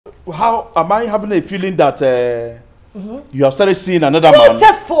How am I having a feeling that you have started seeing another man?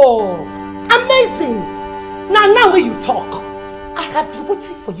 Beautiful! Amazing! Now when you talk, I have been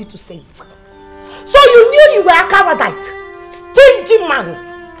waiting for you to say it. So you knew you were a Cowardite, stingy man.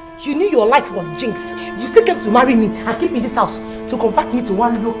 You knew your life was jinxed. You still came to marry me and keep me in this house to convert me to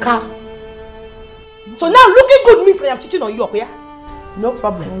one local. So now looking good means I am cheating on you up here. No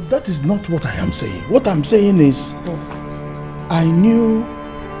problem. No, that is not what I am saying. What I'm saying is, I knew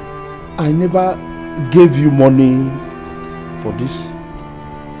I never gave you money for this.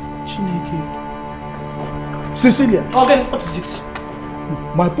 Chineke. Cecilia. Okay, what is it?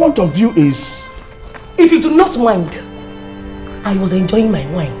 My point of view is... If you do not mind, I was enjoying my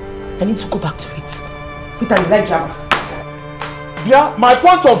wine. I need to go back to it. Peter, you like drama? Yeah, my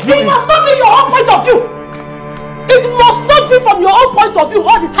point of view It must not be your own point of view. It must not be from your own point of view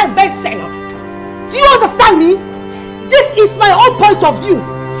all the time, Benson. Do you understand me? This is my own point of view.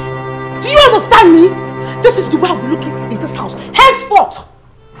 Do you understand me? This is the way I'll be looking in this house. Henceforth,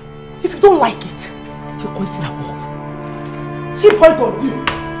 if you don't like it, you're going to see that wall. See point of view.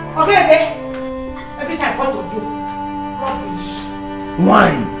 Okay? Every time point of view. Rubbish.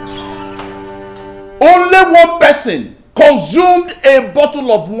 Wine. Only one person consumed a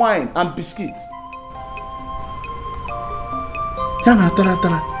bottle of wine and biscuit.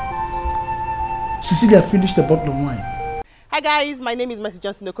 Cecilia finished the bottle of wine. Hi guys, my name is Mercy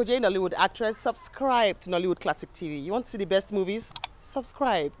Johnson Okoje, Nollywood actress. Subscribe to Nollywood Classic TV. You want to see the best movies?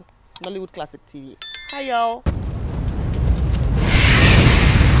 Subscribe. Nollywood Classic TV. Hi y'all.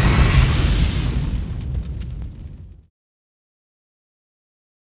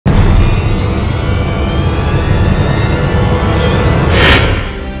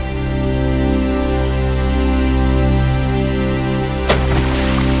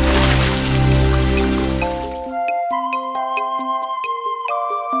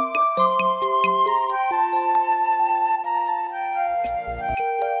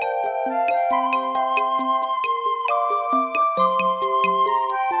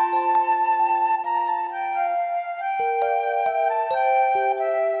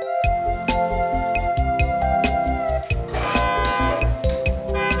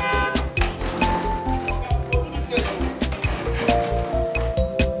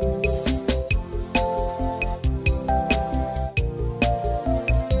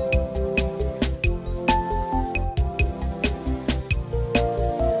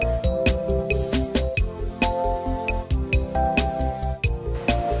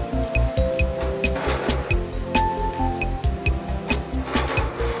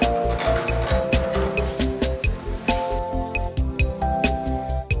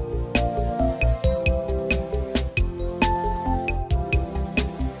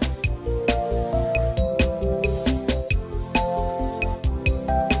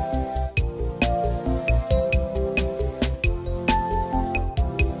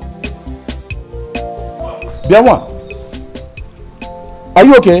 Biawa, are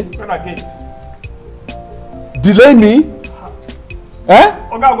you okay? Delay me? Eh?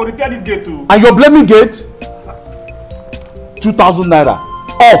 Okay, I'm going to repair this gate too. And you're blaming gate? 2,000 naira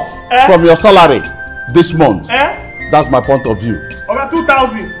off from your salary this month. That's my point of view. Okay,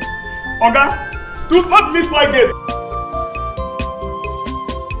 2,000. Okay, not miss my gate.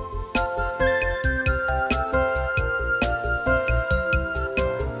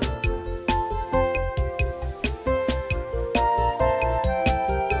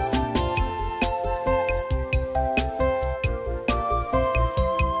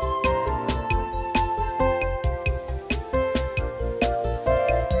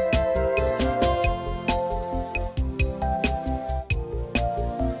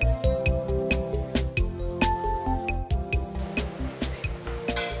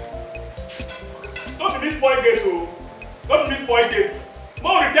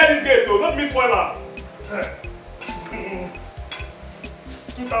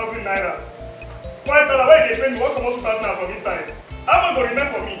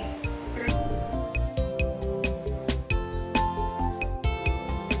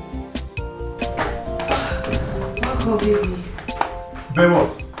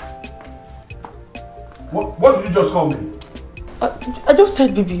 What did you just call me? I just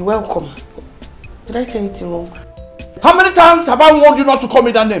said, baby, welcome. Did I say anything wrong? How many times have I warned you not to call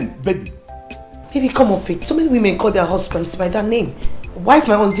me that name, baby? Baby, come off it. So many women call their husbands by that name. Why is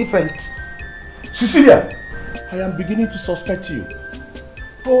my own different? Cecilia, I am beginning to suspect you.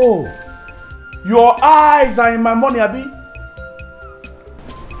 Oh, your eyes are in my money, Abi.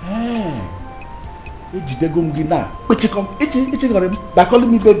 By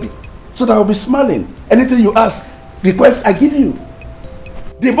calling me baby, so that I'll be smiling. Anything you ask, request, I give you.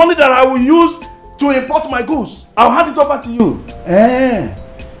 The money that I will use to import my goods, I'll hand it over to you.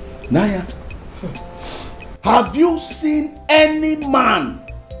 Naya, have you seen any man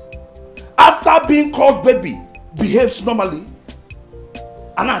after being called baby behaves normally?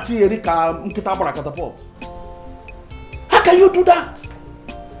 How can you do that?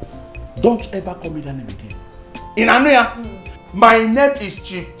 Don't ever call me that name again. In Anuya, my name is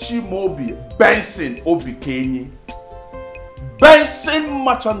Chief Chimobi Benson Obikenyi. Benson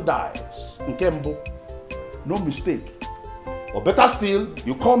Merchandise. Nkembo. No mistake. Or better still,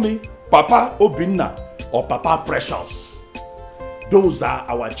 you call me Papa Obinna or Papa Precious. Those are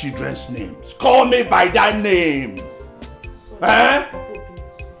our children's names. Call me by that name.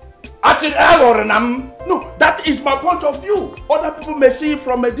 No, that is my point of view. Other people may see it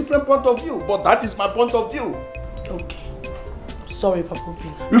from a different point of view, but that is my point of view. Okay. Sorry, Papa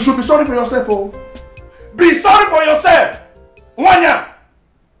Obinna. You should be sorry for yourself, oh. Be sorry for yourself. Wanya.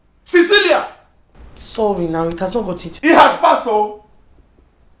 Cecilia. Sorry now, it has not got it. It has passed, oh.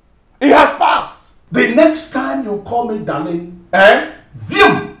 It has passed. The next time you call me darling,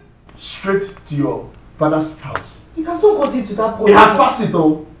 view straight to your father's house. It has not got it to that point. It has passed it,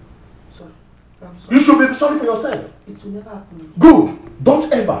 oh. Sorry. I'm sorry. You should be sorry for yourself. It will never happen. Good.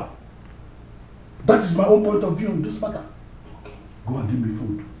 Don't ever. That is my own point of view in this matter. Okay. Go and give me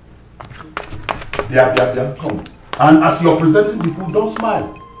food. Yeah, come. And as you're presenting the food, don't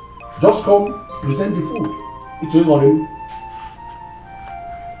smile. Just come, present the food. It's in order.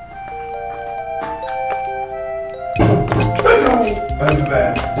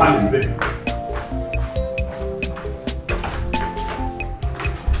 Baby.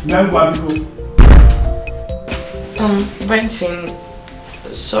 Benson,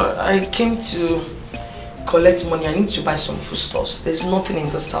 sorry, I came to collect money. I need to buy some foodstuffs. There's nothing in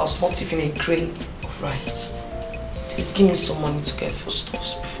this house, not even a grain of rice. Please give me some money to get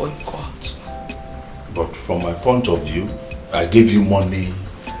foodstuffs before you go out. But from my point of view, I gave you money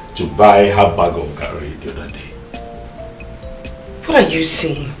to buy half bag of curry the other day. What are you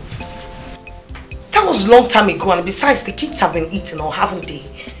saying? That was a long time ago, and besides, the kids have been eating, or haven't they?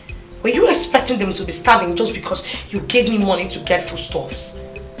 Were you expecting them to be starving just because you gave me money to get foodstuffs?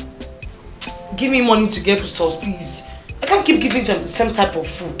 Give me money to get foodstuffs, please. I can't keep giving them the same type of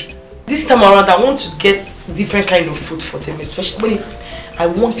food. This time around, I want to get different kind of food for them, especially when I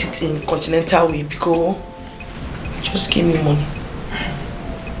want it in continental way, because just give me money.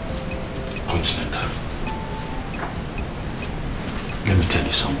 Continental. Let me tell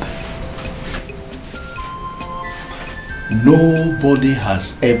you something. Nobody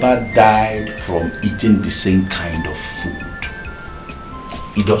has ever died from eating the same kind of food.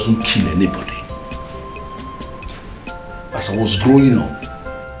 It doesn't kill anybody. As I was growing up,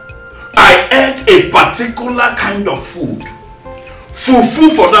 I ate a particular kind of food.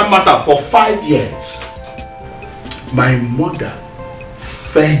 Fufu for that matter, for 5 years. My mother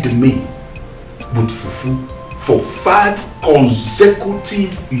fed me with fufu for 5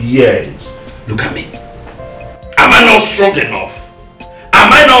 consecutive years. Look at me. Am I not strong enough?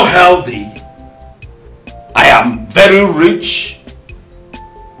 Am I not healthy? I am very rich.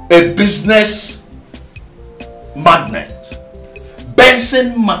 A business magnate.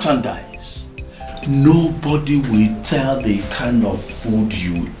 Benson Merchandise. Nobody will tell the kind of food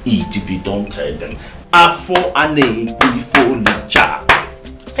you eat if you don't tell them. Afo ane before licha.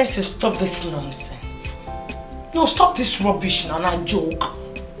 Benson, stop this nonsense. No, stop this rubbish now, not joke.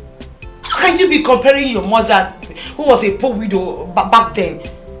 How can you be comparing your mother, who was a poor widow back then?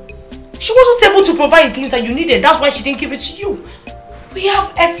 She wasn't able to provide the things that you needed. That's why she didn't give it to you. We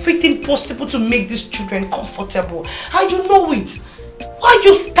have everything possible to make these children comfortable. And you know it. Why are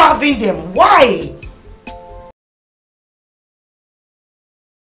you starving them? Why?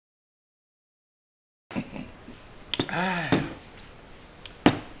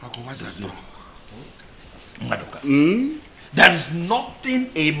 There is nothing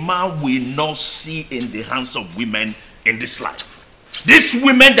a man will not see in the hands of women in this life. These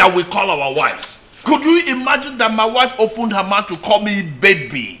women that we call our wives. Could you imagine that my wife opened her mouth to call me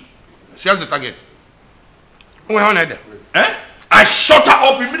baby? She has a target. I shut her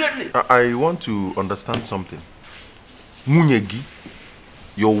up immediately. I want to understand something. Munyegi,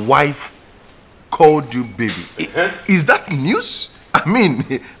 your wife called you baby. Is that news? I mean,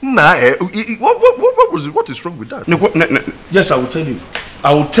 what is wrong with that? No, yes, I will tell you.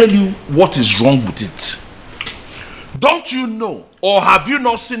 I will tell you what is wrong with it. Don't you know, or have you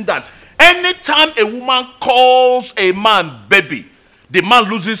not seen that anytime a woman calls a man baby, the man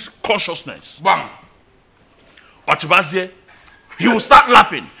loses consciousness? Bam! Ochibazie, he will start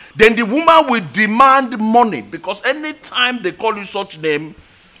laughing. Then the woman will demand money, because anytime they call you such name,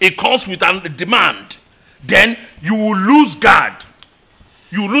 it comes with a demand, then you will lose guard.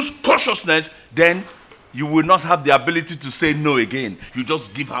 You will lose consciousness, then you will not have the ability to say no again. You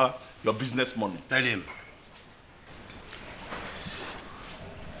just give her your business money. Tell him.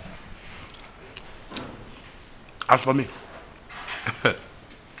 As for me,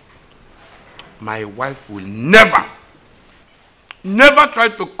 my wife will never try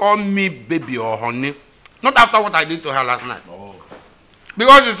to call me baby or honey. Not after what I did to her last night. Oh.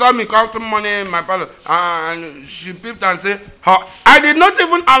 Because she saw me counting money in my parlor and she peeped and said, I did not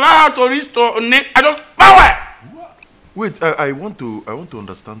even allow her to reach to honey. I just power. Wait, I want to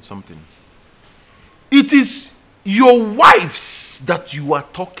understand something. It is your wives that you are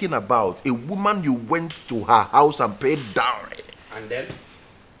talking about. A woman you went to her house and paid dowry. And then?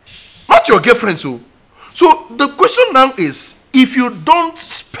 Not your girlfriend, so. So the question now is, if you don't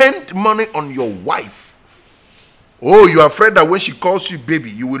spend money on your wife, oh, you are afraid that when she calls you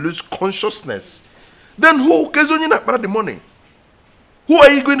baby, you will lose consciousness. Then who cares when you're not about the money? Who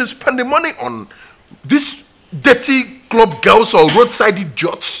are you going to spend the money on? These dirty club girls or roadside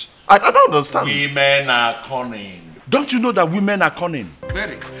idiots? I don't understand. Women are cunning. Don't you know that women are cunning?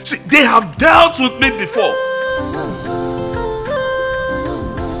 Very. See, they have dealt with me before.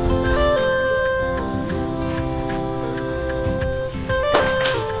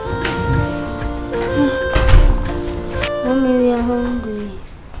 Mommy, we are hungry.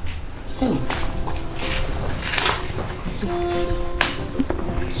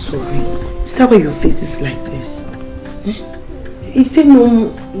 Sorry. Is that why your face is like this? Is there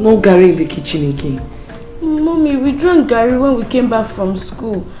no Gary in the kitchen again? Mommy, we drank Gary when we came back from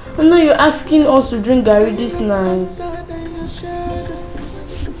school. And now you're asking us to drink Gary this night.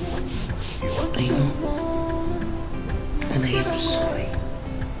 I know. And I am sorry.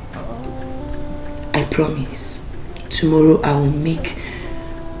 I promise, tomorrow I will make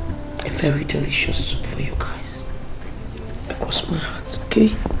a very delicious soup for you guys. Across my heart,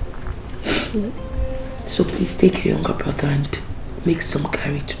 okay? So please take your younger brother and make some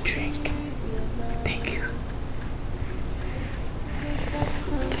curry to drink. I beg you.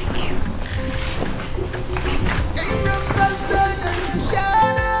 Thank you.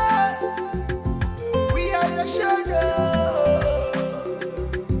 We are your shadow.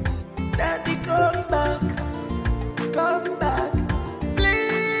 Daddy, come back. Come back.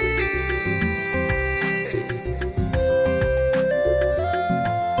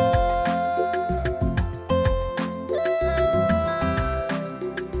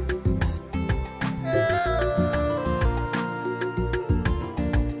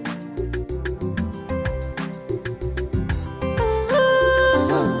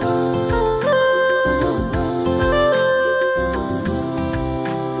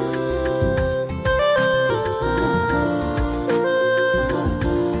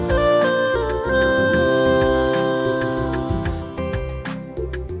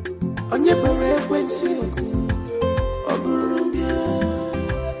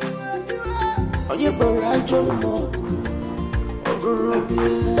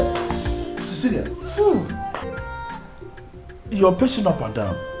 Cecilia, you're pacing up and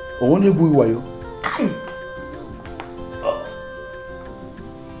down. Onyenze, who are you?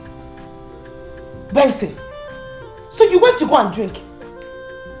 Benson, so you went to go and drink?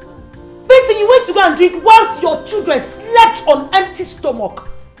 Benson, you went to go and drink whilst your children slept on empty stomach.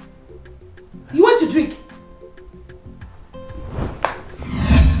 You went to drink?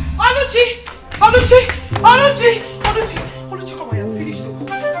 Oluchi! Oluchi! Oluchi! Oluchi! Oluchi, come on, I'm finished.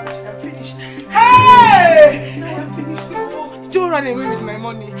 I'm finished. Hey! I am finished. Don't run away with my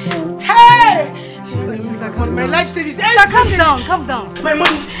money. Hey! Sister, my life savings. Sister, calm down, calm down. My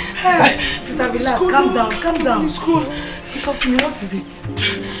money. Hey! Sister, relax, calm down, calm down. School. Talk to me, what is it?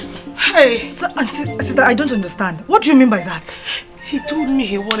 Hey! Sister, I don't understand. What do you mean by that? He told me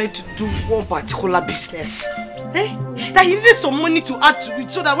he wanted to do one particular business. Eh? That he needed some money to add to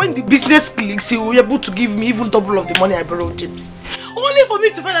it so that when the business clicks, he will be able to give me even double of the money I borrowed him. Only for me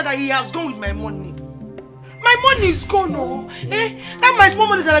to find out that he has gone with my money. My money is gone, oh. Eh? That's my small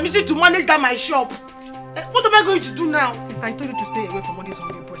money that I'm using to manage that my shop. Eh? What am I going to do now? Sister, I told you to stay away from all these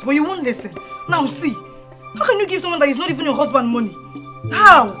hungry boys, but you won't listen. Now see, how can you give someone that is not even your husband money?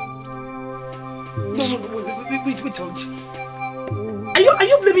 How? No, wait, George. Are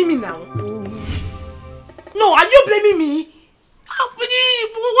you blaming me now? No, are you blaming me?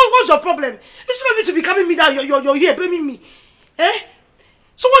 What's your problem? Instead of you to be coming me down, you're here blaming me. Eh?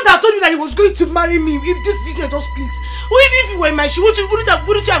 Someone that told you that he was going to marry me if this business just clicks. Or if you were in my shoe, wouldn't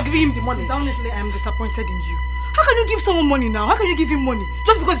you have given him the money? Honestly, I am disappointed in you. How can you give someone money now? How can you give him money?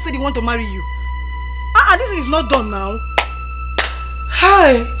 Just because he said he wants to marry you? This is not done now.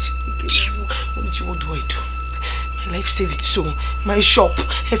 Hi. What do I do? My life savings, so my shop,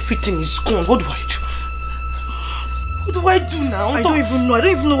 everything is gone. What do I do? What do I do now? I don't even know. I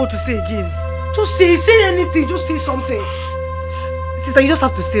don't even know what to say again. Just say anything. Just say something. Sister, you just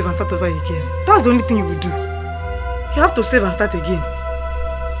have to save and start over again. That's the only thing you will do. You have to save and start again.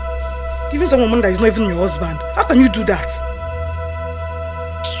 Giving someone money that is not even your husband. How can you do that?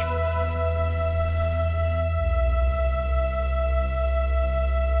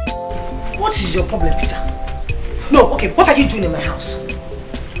 What is your problem, Peter? No, okay, what are you doing in my house?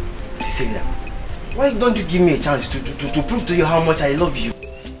 Cecilia, why don't you give me a chance to prove to you how much I love you?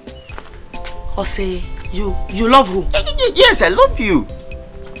 Or say, you love who? Yes, I love you.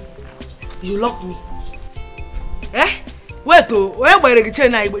 You love me? Eh? Where did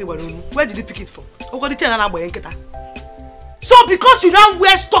you pick it from? So because you don't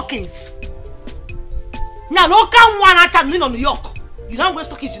wear stockings, now look at one on New York. You now wear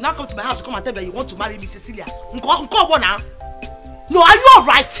stockings, you now come to my house to come and tell me that you want to marry me, Cecilia. No, are you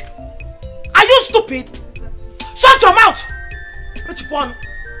alright? Are you stupid? Shut your mouth! What you want?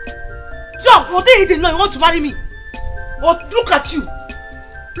 So, they didn't know you want to marry me. Oh, look at you.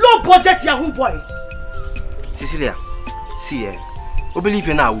 Low budget Yahoo boy. Cecilia, see I believe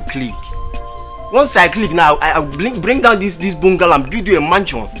you now, I will click. Once I click now, I will bring down this bungalow and build you a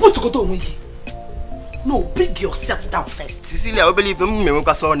mansion. Put to go to me. No, bring yourself down first. Cecilia, I believe you me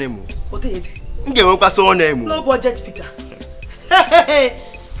saw name. What did you saw name? Low budget Peter.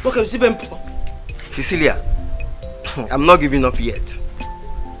 Okay, Cecilia, I'm not giving up yet.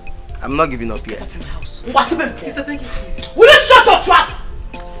 I'm not giving up yet. Get out of my house. Sister, thank you, please. Will you shut your trap?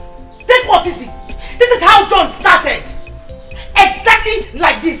 Take what is it? This is how John started. Exactly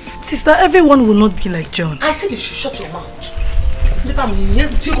like this. Sister, everyone will not be like John. I said you should shut your mouth. You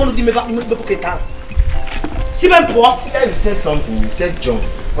said something, you said John.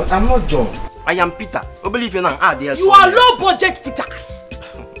 But I'm not John. I am Peter. I believe you now. You are low budget Peter.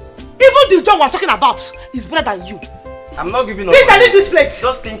 Even the John we're talking about is better than you. I'm not giving up. Peter, leave this place.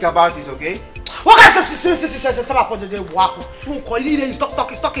 Just think about it, okay? What kind of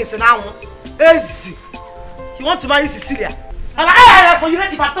easy. You want to marry Cecilia? And I for you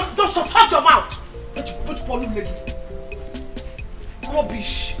if I don't shut your mouth.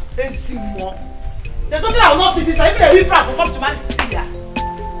 Rubbish. Easy more. There's nothing I will not see this. Even a refrain will come to marry Cecilia.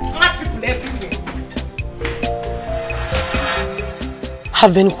 Mad people everywhere.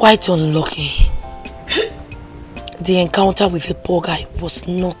 Have been quite unlucky. The encounter with the poor guy was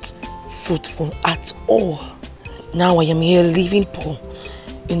not fruitful at all. Now I am here living poor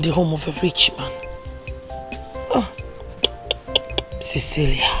in the home of a rich man. Oh.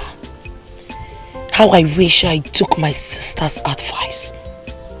 Cecilia, how I wish I took my sister's advice.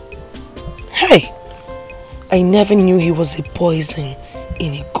 Hey, I never knew he was a poison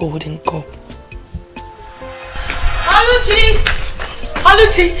in a golden cup. Aluchi!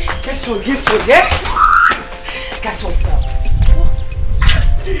 Aluchi! Guess what? Yes? Guess what now?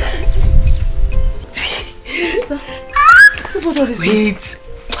 What? Wait.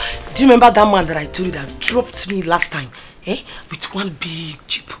 Do you remember that man that I told you that dropped me last time? With one big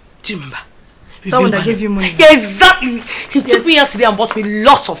jeep. Do you remember? That one that gave you money? Yeah, exactly. He took me out today and bought me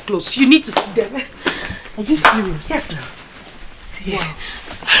lots of clothes. You need to see them. Are you serious? Yes, now. See here.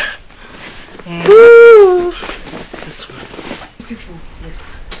 Wow. This one. Beautiful. Yes.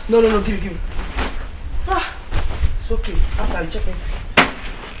 No. Give me. It's okay. After I check inside.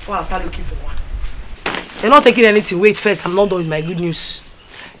 Before I start looking for one. They're not taking anything. Wait first. I'm not done with my good news.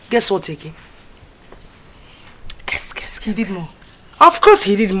 Guess what, taking? Guess. He did more. Of course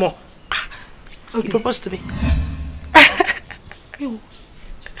he did more. Okay. He proposed to me.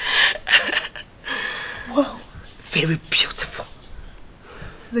 Wow. Very beautiful.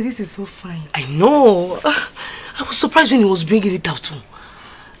 So this is so fine. I know. I was surprised when he was bringing it out too.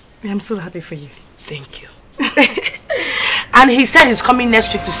 I'm so happy for you. Thank you. And he said he's coming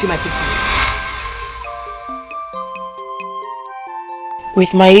next week to see my people.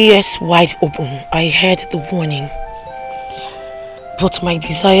 With my ears wide open, I heard the warning. But my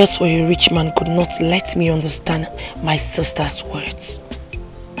desires for a rich man could not let me understand my sister's words.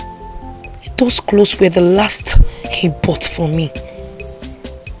 Those clothes were the last he bought for me.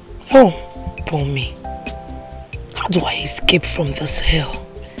 Oh, poor me. How do I escape from this hell?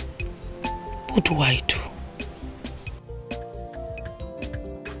 What do I do?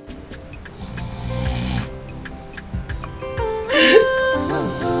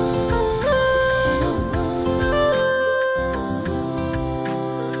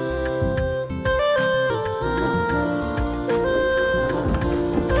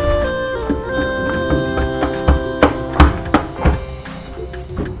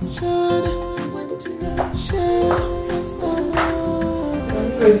 You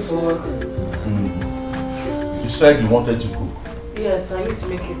said you wanted to cook. Yes, I need to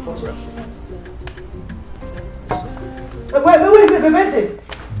make a pot of soup.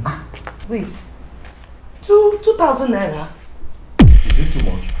 Wait. 2,000 naira? Is it too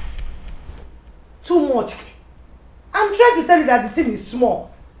much? Too much? I'm trying to tell you that the thing is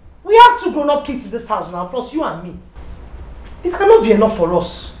small. We have 2 grown-up kids in this house now, plus you and me. It cannot be enough for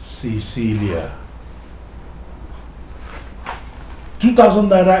us. Cecilia. 2,000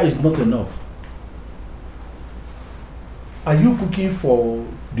 naira is not enough. Are you cooking for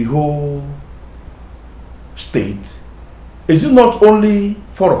the whole state? Is it not only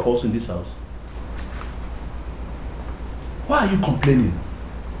 4 of us in this house? Why are you complaining?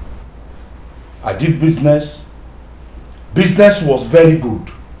 I did business. Business was very good.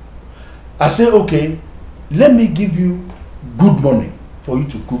 I said, okay, let me give you good money for you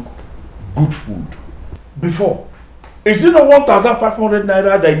to cook good food. Before, is it not 1,500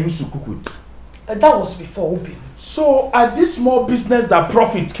 naira that you used to cook with? That was before Obi. So at this small business that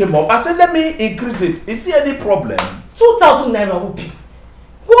profit came up, I said, let me increase it. Is there any problem? 2,000 naira Obi.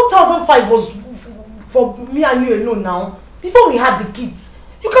 1,500 was for me and you alone now. Before we had the kids,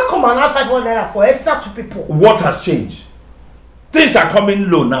 you can come and have 500 naira for extra 2 people. What has changed? Things are coming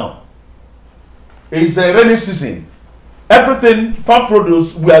low now. It's a rainy season. Everything, farm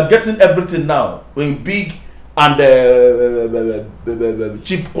produce, we are getting everything now in big and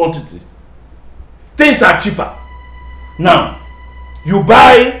cheap quantity. Things are cheaper. Now, you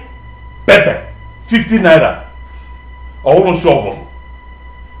buy pepper, 50 naira. Or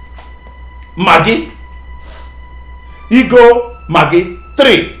Maggi, Ego Maggi,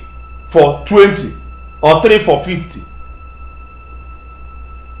 3 for 20 or 3 for 50.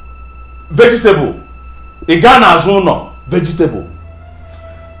 Vegetable, Igana Azuno, vegetable.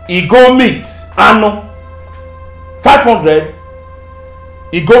 Ego meat, Ano, 500.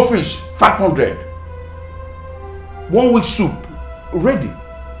 Ego fish, 500. 1 week soup, ready.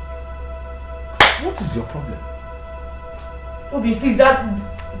 What is your problem? Obi, please,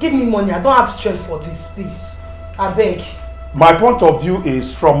 give me money. I don't have strength for this, please. I beg. My point of view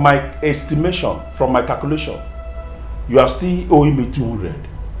is, from my estimation, from my calculation, you are still owing me 200.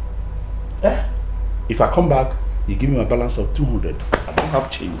 Eh? If I come back, you give me a balance of 200. I don't have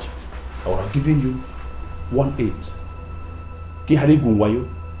change. I would have given you 1/8.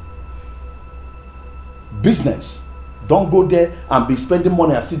 Business. Don't go there and be spending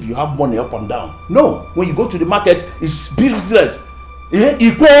money as if you have money up and down. No. When you go to the market, it's business. You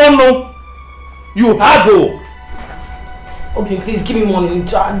haggle. Okay, please give me money.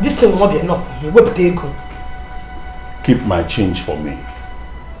 This thing will not be enough for me. Where did they go? Keep my change for me.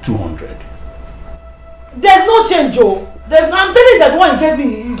 200. There's no change, Joe. I'm telling you that the one you gave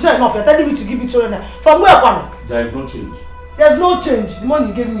me is not enough. You're telling me to give you 200. From where, Kwano? There is no change. There's no change. The money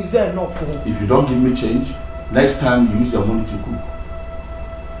you gave me is not enough for me. If you don't give me change, next time you use your money to cook.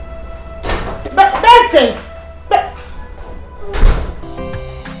 Benson!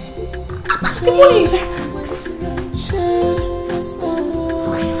 The money is...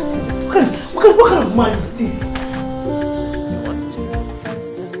 What kind of man is this?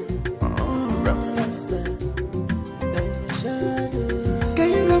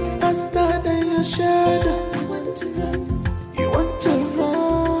 Faster than your shadow. You want to run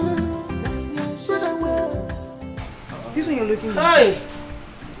away. This one you're looking at. Hi.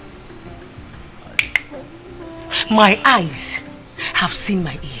 My eyes have seen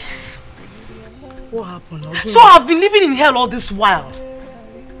my ears. What happened? So I've been living in hell all this while.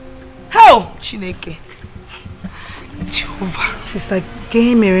 Hell, Chineke. Jehovah. Sister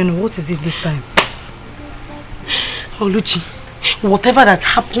Gay Merino, what is it this time? Oh, Luchi. Whatever that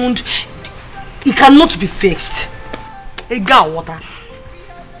happened, it cannot be fixed. A girl, water.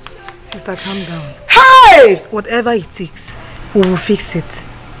 Sister, calm down. Hey! Whatever it takes, we will fix it.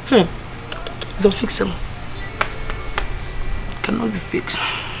 It's unfixable. It cannot be fixed.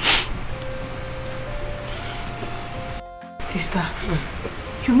 Sister,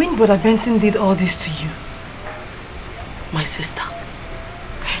 you mean Brother Benson did all this to you? My sister,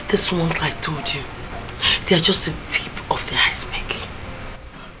 these ones I told you, they are just the tip of the iceberg.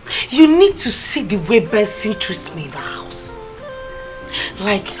 You need to see the way Benson treats me in the house.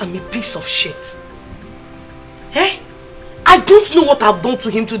 Like I'm a piece of shit. Eh? I don't know what I've done to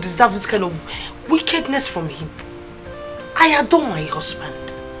him to deserve this kind of wickedness from him. I adore my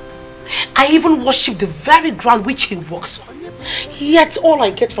husband. I even worship the very ground which he walks on. Yet all I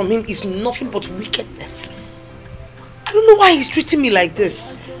get from him is nothing but wickedness. I don't know why he's treating me like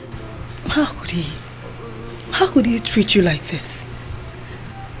this. How could he? How could he treat you like this?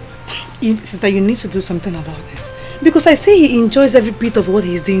 Sister, you need to do something about this. Because I say he enjoys every bit of what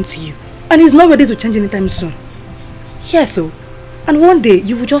he's doing to you. And he's not ready to change anytime soon. Yes, so. And one day,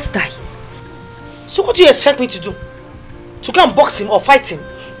 you will just die. So what do you expect me to do? To go and box him or fight him?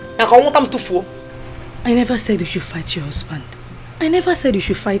 And I want him to fall? I never said you should fight your husband. I never said you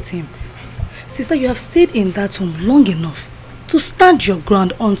should fight him. Sister, you have stayed in that home long enough to stand your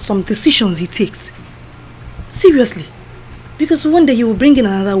ground on some decisions he takes. Seriously. Because one day he will bring in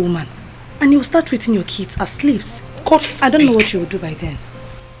another woman and he will start treating your kids as slaves. God forbid. I don't know what you will do by then.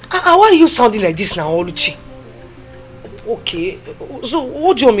 Why are you sounding like this now, Oluchi? Okay, so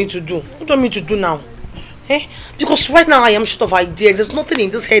what do you want me to do? What do you want me to do now? Eh? Because right now I am short of ideas. There's nothing in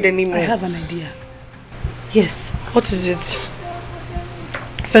this head anymore. I have an idea. Yes. What is it?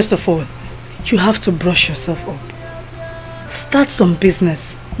 First of all, you have to brush yourself up. Start some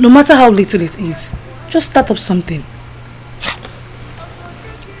business. No matter how little it is. Just start up something.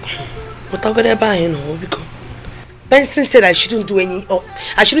 But I'm gonna buy, you know, because Benson said I shouldn't do any,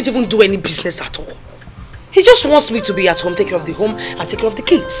 I shouldn't even do any business at all. He just wants me to be at home, take care of the home and take care of the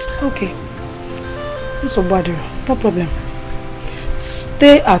kids. Okay. So bother, no problem.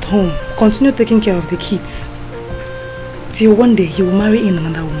 Stay at home, continue taking care of the kids. Till one day you will marry in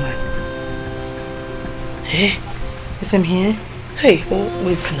another woman. Eh? Yes, I'm here. Hey, oh,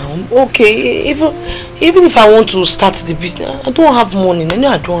 wait now. Okay, even if I want to start the business, I don't have money. I know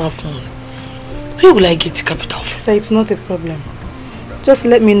I don't have money. Where will I get the capital from? Sister, it's not a problem. Just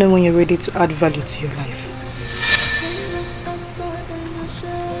let me know when you're ready to add value to your life.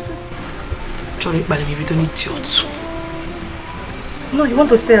 Sorry, but maybe we don't need to. No, you want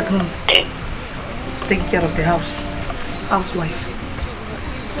to stay at home. Take care of the house.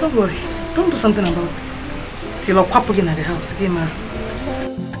 Housewife. Don't worry. Don't do something about it. Till I'll pop again at the house. Okay, ma?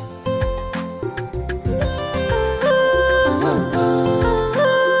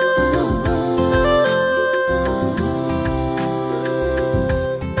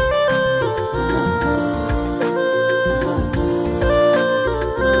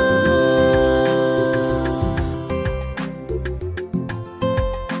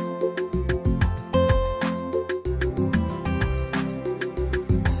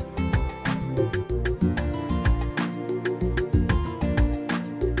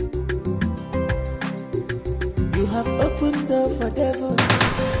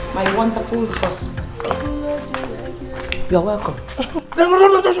 Wonderful husband. You're welcome. No.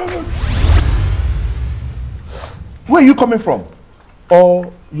 Where are you coming from?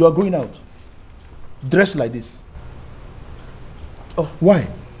 Or you are going out? Dressed like this? Oh. Why?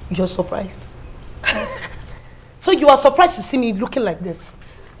 You're surprised. So you are surprised to see me looking like this?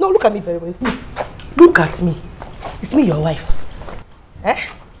 No, look at me very well. Look at me. It's me, your wife. Eh?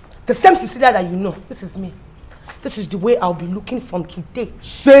 The same Cecilia that you know. This is me. This is the way I'll be looking from today.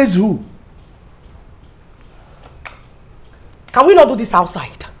 Says who? Can we not do this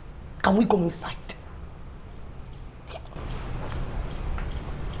outside? Can we go inside?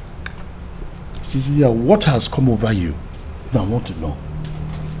 Cecilia, what has come over you? Now I want to know.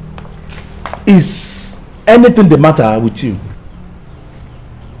 Is anything the matter with you?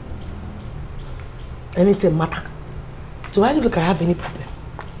 Anything matter? Do I look like I have any problem?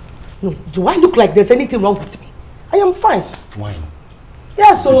 No. Do I look like there's anything wrong with me? I am fine. Wine.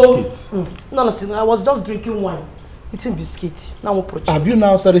 Yeah, so... No, I was just drinking wine. Eating biscuits. Now I'm approaching. Have you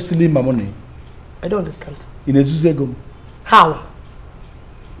now started stealing my money? I don't understand. In a Zuzegum. How?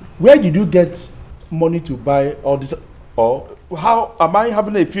 Where did you get money to buy all this? Or how am I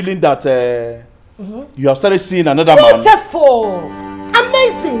having a feeling that you have started seeing another man? Beautiful!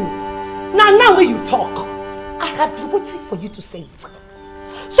 Amazing! Now when you talk, I have been waiting for you to say it.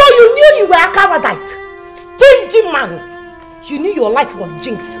 So you knew you were a Caradite? Stingy man! You knew your life was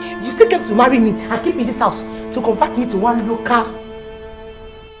jinxed. You still came to marry me and keep me in this house to convert me to one local.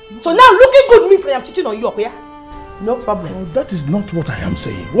 So now looking good means I am cheating on you up here? No problem. No, that is not what I am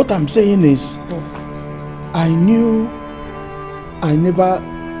saying. What I'm saying is, I knew I never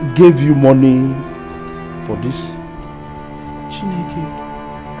gave you money for this. Chineke.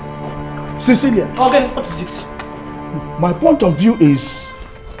 Cecilia. Okay, what is it? My point of view is...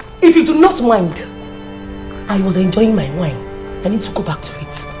 If you do not mind, I was enjoying my wine. I need to go back to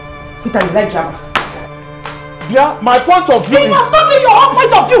it. Peter, you like drama? Yeah, my point of view It must not be your own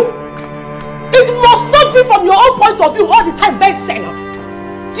point of view. It must not be from your own point of view all the time, Benson.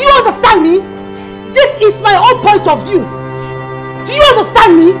 Do you understand me? This is my own point of view. Do you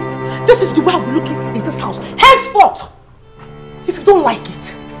understand me? This is the way I'll be looking in this house. Henceforth, if you don't like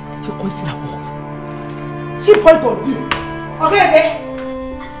it, you're going to see that wall. See point of view. Okay?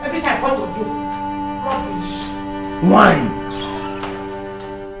 Every time point of view. Rubbish. Wine.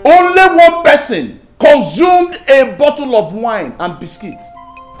 Only one person consumed a bottle of wine and biscuits.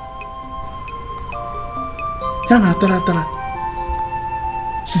 Yana tara.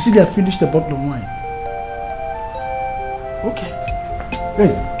 Cecilia finished the bottle of wine. Okay.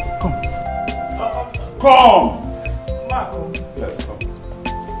 Hey, come. Come. Marco. Yes, come.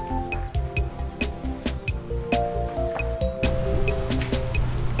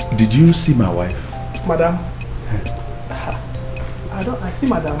 Did you see my wife? Madam. I see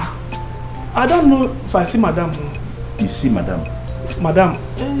Madam. I don't know if I see Madam. You see Madam? Madam,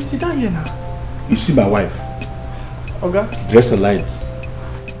 sit down here now. You see my wife? Oga? Dress the light.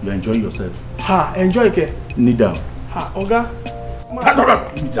 You're enjoying yourself. Ha, enjoy it. Kneel down. Ha, Oga.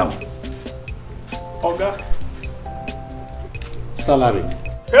 Kneel down. Oga. Salary.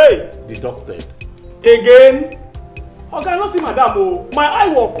 Hey! Deducted. Again? Oga, I don't see Madam. Oh. My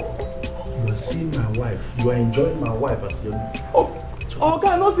eye work. You are seeing my wife. You are enjoying my wife as your... Oh, Oga,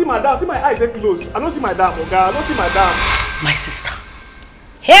 I don't see Madam. See my eye they close. I don't see Madam, Oga. I don't see Madam. My sister.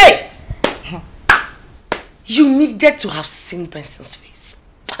 Hey! You needed to have seen Benson's face.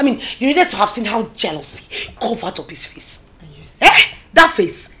 I mean, you needed to have seen how jealousy covered up his face. That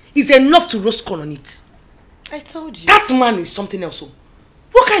face is enough to roast corn on it. I told you. That man is something else.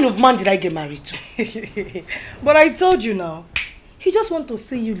 What kind of man did I get married to? But I told you now. He just wants to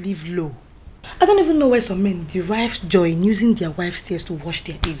see you live low. I don't even know why some men derive joy in using their wife's tears to wash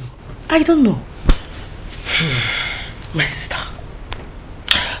their ego. I don't know. My sister,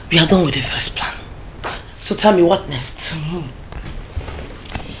 we are done with the first plan. So tell me, what next?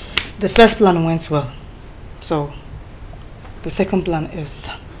 The first plan went well. So, the second plan is...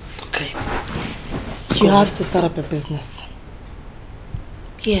 Okay. You have to start up a business.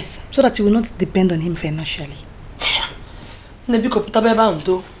 Yes, so that you will not depend on him financially.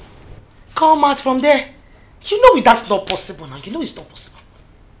 Come out from there. You know that's not possible now. You know it's not possible.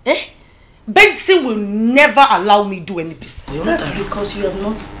 Benson will never allow me do any business. That's because you have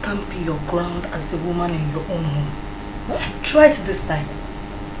not stamped your ground as a woman in your own home. Try it this time.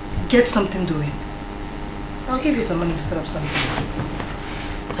 Get something doing. I'll give you some money to set up something.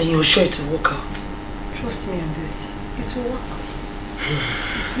 And you're sure it will work out? Trust me on this. It will work.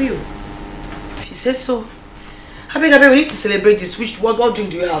 It will. If you say so. I beg, we need to celebrate this. What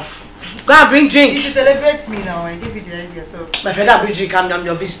drink do you have? Go and bring drink. You should celebrate me now. I gave you the idea, so... My friend, I'll bring drink. I'm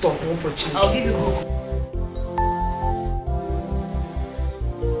your visitor. I'll give you go.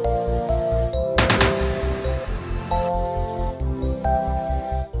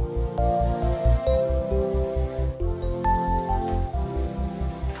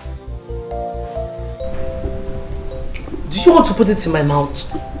 Do you want to put it in my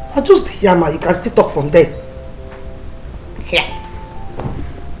mouth? I just hear ma. You can still talk from there. Here.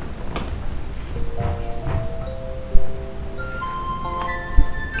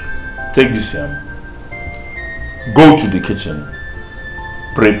 Take this yam. Go to the kitchen.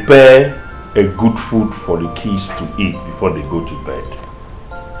 Prepare a good food for the kids to eat before they go to bed.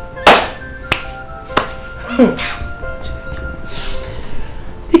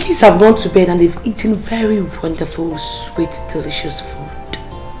 The kids have gone to bed and they've eaten very wonderful, sweet, delicious food.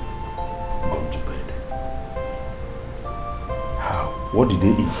 Gone to bed? How? What did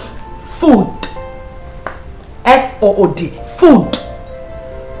they eat? Food. F-O-O-D. Food.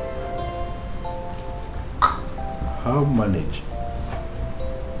 How manage?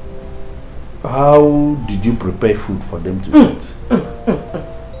 How did you prepare food for them to eat?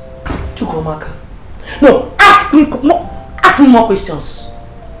 Chukwamaka. No, ask me more questions.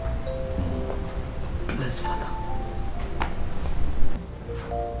 Bless Father.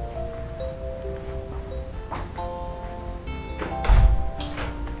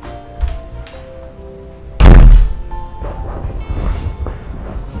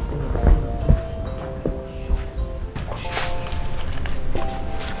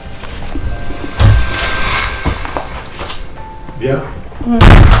 Yeah.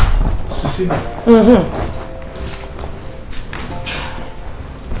 Cecilia.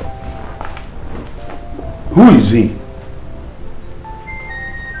 Who is he?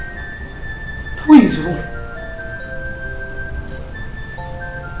 Who is who?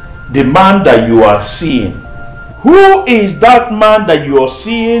 The man that you are seeing. Who is that man that you are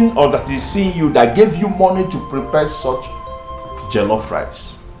seeing or that is seeing you that gave you money to prepare such jollof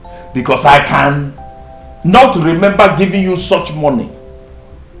rice? Because I can not remember giving you such money.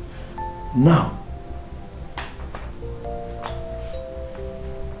 Now,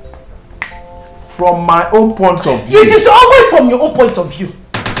 from my own point of view. It is always from your own point of view.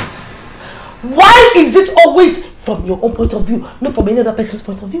 Why is it always from your own point of view, not from any other person's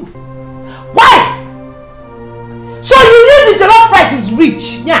point of view? Why? So you knew the jollof rice is was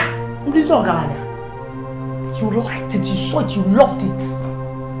rich. Yeah. You liked it, you saw it, you loved it.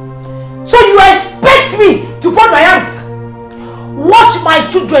 So you expect me to fold my hands? Watch my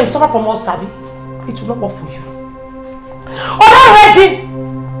children suffer from all Zubby? It will not work for you. Already!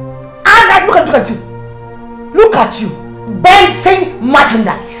 And look at you. Look at you. Benson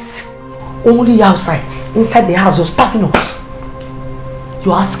merchandise. Only outside. Inside the house, you're starving us.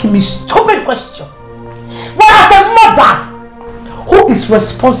 You're asking me stupid question. But as a mother who is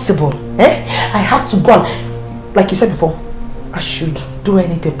responsible, I have to go on. Like you said before, I should do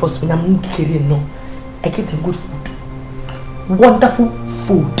anything possible. I'm not kidding, no. I give them good food. Wonderful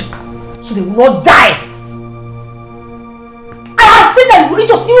food. So they will not die. I have seen that you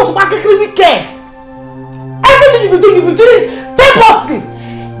just practically wicked. Everything you be doing this purposely.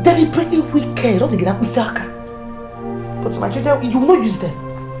 Deliberately wicked. Don't get up with Saka. But to my children, you will not use them.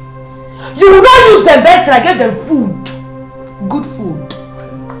 You will not use them best and I gave them food. Good food.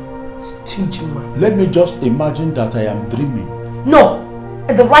 Stingy man. Let me just imagine that I am dreaming. No.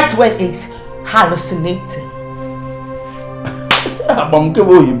 The right word is hallucinating.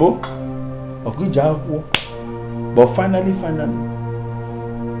 But finally,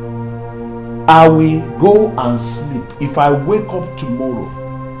 I will go and sleep. If I wake up tomorrow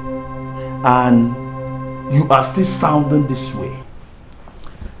and you are still sounding this way,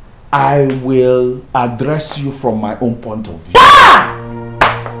 I will address you from my own point of view.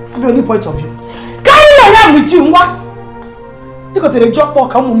 From your own point of view. Can you hear with you? What? You got to the job or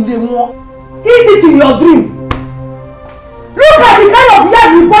come on the more. Eat it in your dream. Look at the kind of yam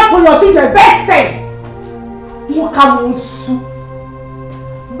you bought for your children. Benson.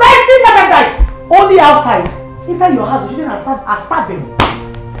 Benson merchandise. Only outside. Inside your house, the children are starving.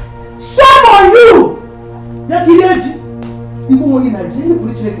 Shame on you! You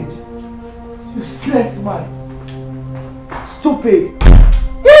useless man. Stupid.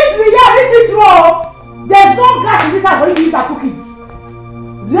 Eat the yam, eat it raw. There's no gas in this house for you to eat and cook it.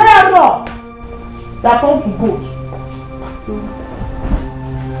 There no. They are turned to goat.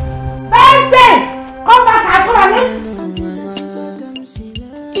 Benson! Come back and come again.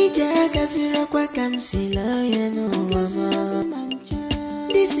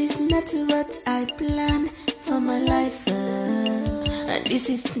 This is not what I planned for my life. And this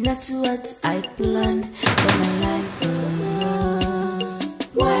is not what I planned for my life.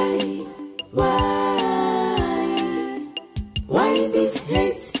 Why this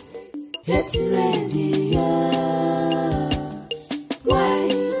hate radio? Why?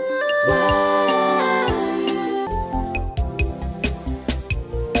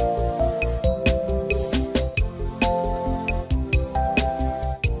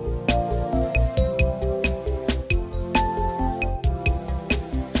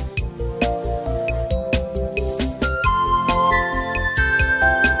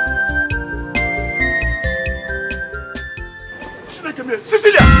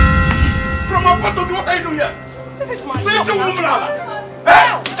 Cecilia! From my point of view, what are you doing here? This is my shop. It's your woman.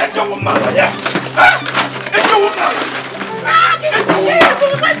 It's your woman. It's your woman.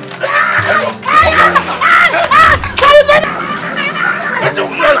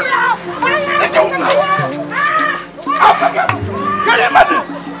 It's your woman. Can you imagine?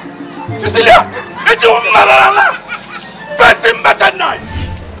 Cecilia! It's your woman. First in better night.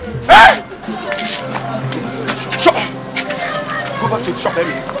 Shut up. Go back to the shop,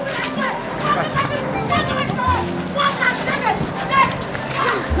 baby.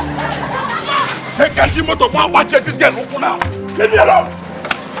 Take Antimoto, watch this girl. Open now. Leave me alone.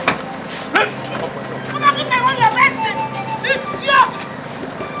 Come on, give me one of your best. Idiot!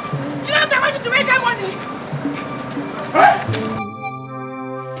 Do you know what I want you to make that money?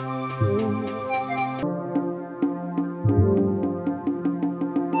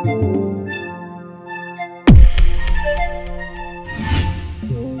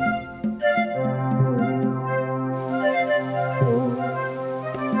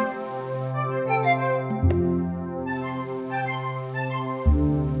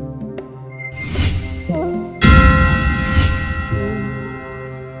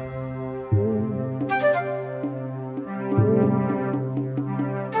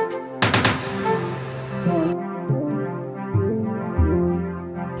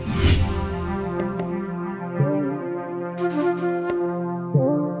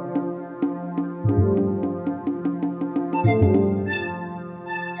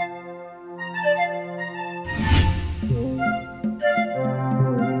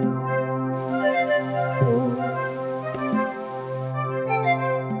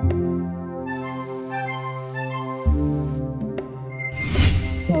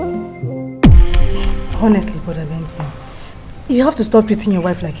 You have to stop treating your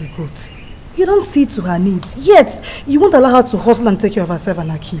wife like a goat. You don't see to her needs, yet you won't allow her to hustle and take care of herself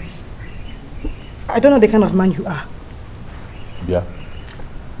and her kids. I don't know the kind of man you are. Yeah.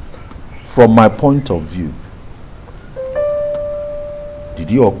 From my point of view,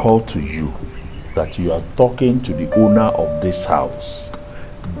 did it occur to you that you are talking to the owner of this house,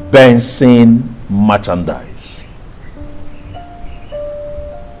 Benson Merchandise?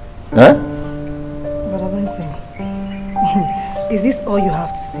 Huh? Brother Benson, is this all you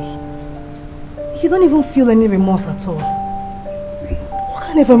have to say? You don't even feel any remorse at all. What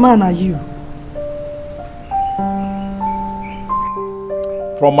kind of a man are you?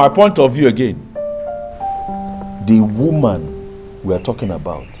 From my point of view again, the woman we are talking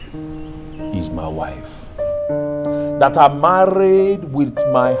about is my wife. That I married with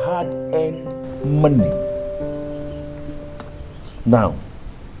my hard-earned money. Now,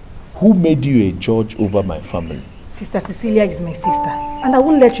 who made you a judge over my family? Sister Cecilia is my sister, and I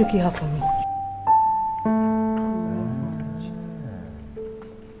won't let you kill her for me.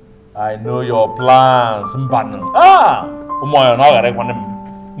 I know your plans. Ah! No,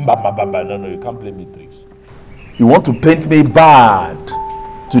 you can't play me tricks. You want to paint me bad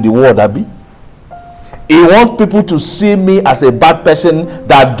to the world, Abi? You want people to see me as a bad person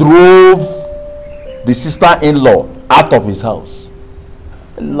that drove the sister-in-law out of his house.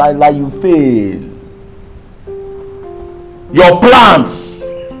 Like you fail. Your plans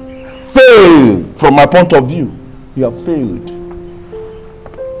failed from my point of view. You have failed.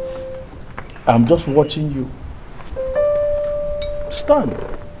 I'm just watching you. Stand.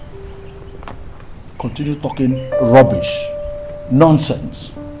 Continue talking rubbish,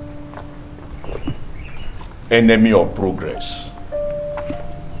 nonsense. Enemy of progress.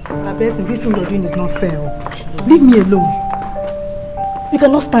 This thing you're doing is not fair. Leave me alone. You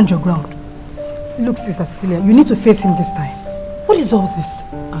cannot stand your ground. Look, Sister Cecilia, you need to face him this time. What is all this?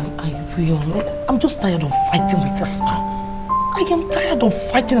 I will. I'm just tired of fighting with this. I am tired of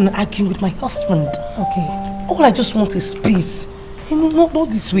fighting and arguing with my husband. Okay. All I just want is peace. Not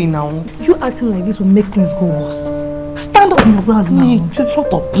this way now. You acting like this will make things go worse. Stand up on your ground now. Shut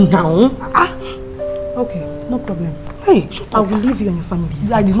up now. Okay, no problem. Hey, shut up. I will leave you and your family.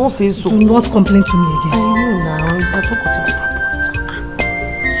 I did not say so. Do not complain to me again. I will now. It's not what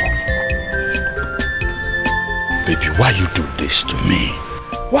Baby, why you do this to me?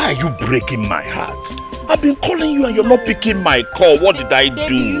 Why are you breaking my heart? I've been calling you and you're not picking my call. What did I do?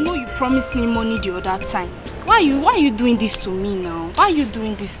 Baby, you know you promised me money the other time. Why are you doing this to me now? Why are you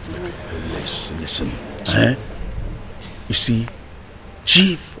doing this to me? Listen. You see,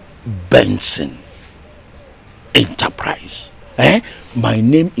 Chief Benson Enterprise. My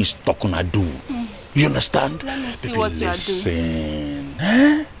name is Tokunadu. You understand? Let me see Baby, what you are doing.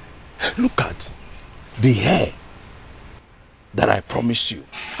 Look at the hair that I promised you.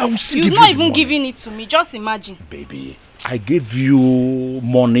 I will still give you You're not even money. giving it to me. Just imagine. Baby, I gave you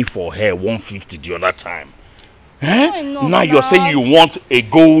money for hair 150 the other time. Now you're saying you want a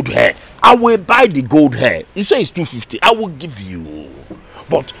gold hair. I will buy the gold hair. You say it's 250. I will give you.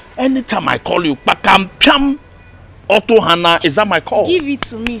 But anytime I call you, Pakam Piam Otto Hana, is that my call? Give it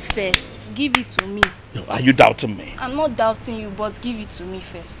to me first. Give it to me. Are you doubting me? I'm not doubting you, but give it to me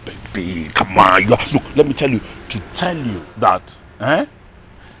first. Baby, come on. Look, let me tell you, that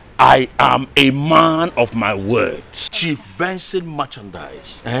I am a man of my words. Chief Benson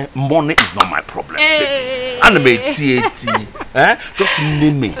Merchandise. Money is not my problem. Hey. Just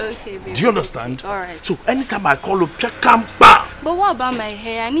name it. Okay, baby. Do you understand? Alright. So anytime I call you, Piakamba. But what about my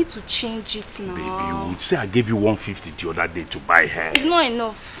hair? I need to change it now. Baby, you would say I gave you 150 the other day to buy hair. It's not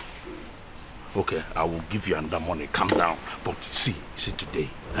enough. Okay, I will give you another money. Calm down. But see today,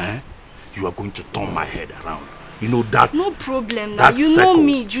 you are going to turn my head around. You know that. No problem now. You know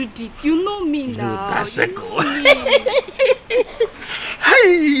me, Judith. You know me now. You know that circle.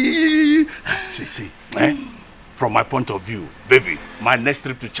 See. From my point of view, baby, my next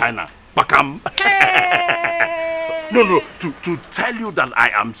trip to China, Bakam. No, to tell you that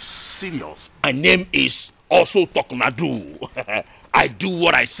I am serious. My name is also Tokunadu. I do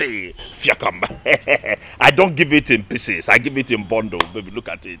what I say, Fiakam. I don't give it in pieces. I give it in bundle. Baby, look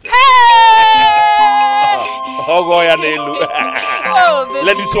at it. Oh, baby.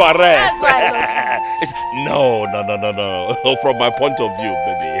 Let this one rest. No. From my point of view,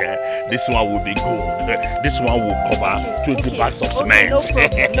 baby, this one will be good. This one will cover 20 bags of cement.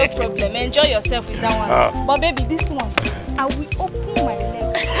 No problem. Enjoy yourself with that one. But baby, this one, I will open my leg.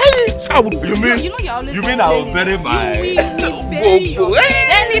 You mean I will bury my... Anything you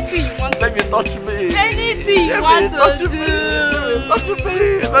want. Let me touch me. Anything you want to do. Touch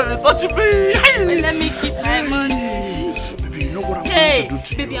me. Let me keep my money. Baby, you know Hey, to do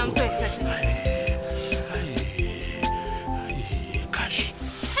to baby, you? I'm so excited. Gosh.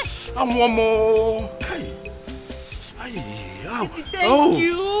 I'm one more. Thank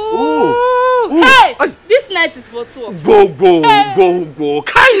you. Oh. Hey, this night is for two. Go.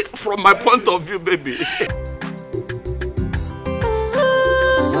 Kai, from my point of view, baby.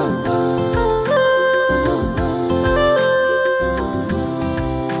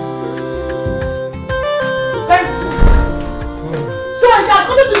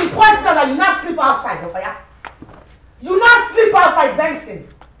 That you not sleep outside, Nofaya. You not sleep outside, Benson.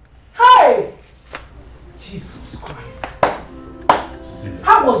 Hey! Jesus Christ.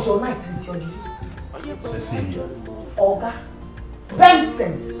 How was your night with your Cecilia. Olga?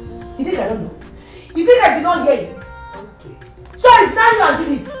 Benson. You think I don't know? You think I did not hear it? So it's now you are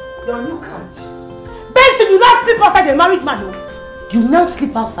doing it. Your new couch. Benson, you not sleep outside, a married man. No? You now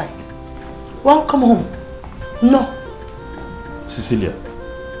sleep outside. Well, come home. No. Cecilia.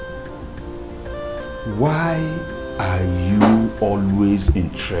 Why are you always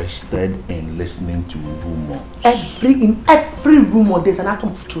interested in listening to rumors? In every rumor, there's an atom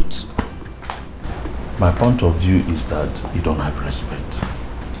of truth. My point of view is that you don't have respect.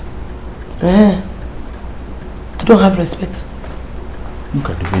 I don't have respect. Look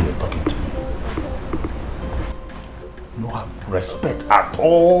at the way you're talking to me. You don't have respect at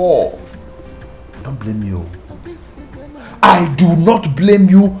all. Don't blame you. I do not blame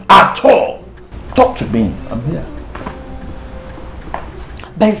you at all. Talk to me. I'm here.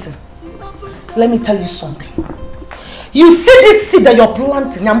 Benson, let me tell you something. You see this seed that you're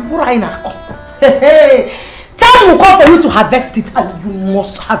planting, time will come for you to harvest it, and you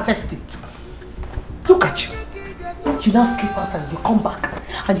must harvest it. Look at you. You now sleep outside, you come back,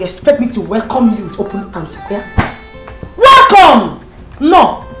 and you expect me to welcome you with open arms. Yeah? Welcome!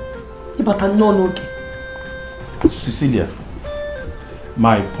 No. But I know no. Cecilia,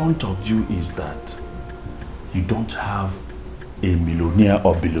 my point of view is that you don't have a millionaire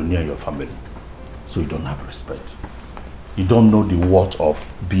or billionaire in your family, so you don't have respect. You don't know the worth of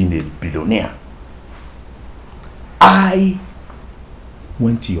being a billionaire. I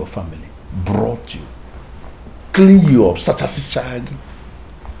went to your family, brought you, cleaned you up, such as a child.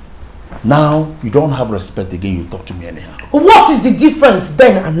 Now you don't have respect again, you talk to me anyhow. What is the difference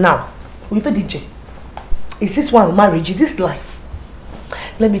then and now? DJ, is this one marriage? Is this life?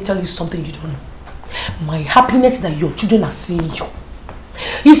 Let me tell you something you don't know. My happiness is that your children are seeing you.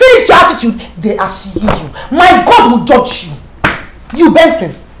 You see this your attitude, they are seeing you. My God will judge you. You,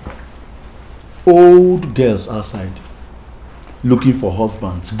 Benson. Old girls outside looking for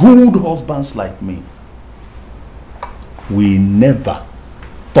husbands, good husbands like me. We never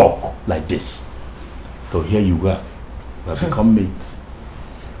talk like this. So here you are. We have become mates.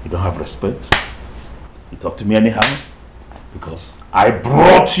 You don't have respect. You talk to me anyhow because I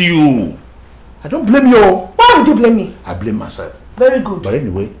brought you. I don't blame you. Why would you blame me? I blame myself. Very good. But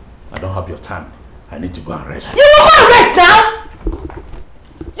anyway, I don't have your time. I need to go and rest. You will go and rest now?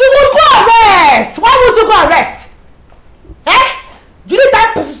 You will go and rest. Why would you go and rest? You need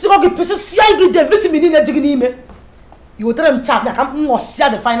that vitamin. You will tell them chap that I'm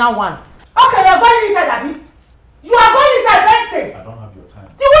the final one. Okay, you're going inside, Abby. You are going inside, Benson. I don't have your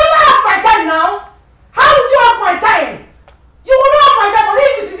time. You will not have my time now. How would you have my time? You will not have my time, but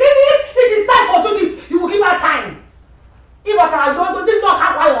if it is time for Judith, you will give her time. If I did not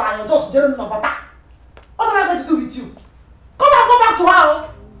have why you just didn't know about that. What am I going to do with you? Come and go back to her.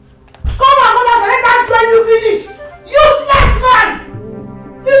 Come and go back to let that train you finish. Useless man!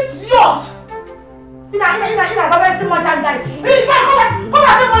 Idiot! In a very much and die. Come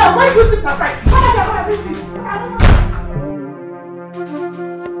on, why you sleep last night? Come on, please.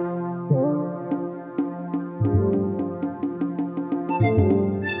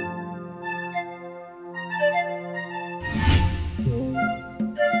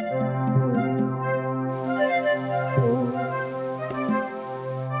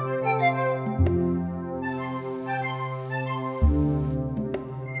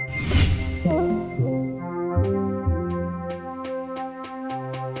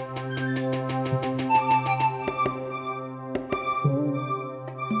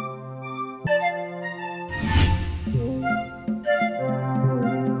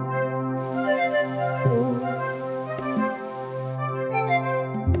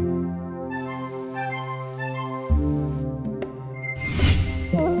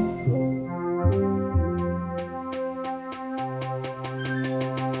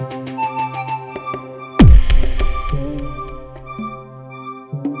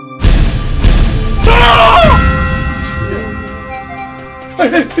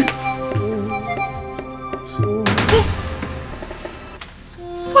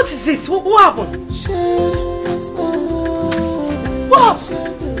 What is it? What happened? What? Stop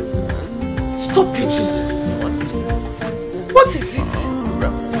it. What is it?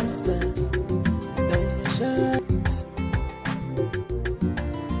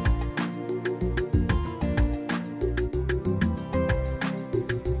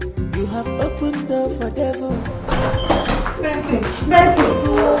 You have opened the for devil.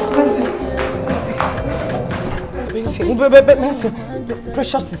 Benson.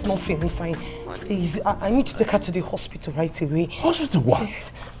 Precious is not feeling fine. Please, I need to take her to the hospital right away. Hospital what?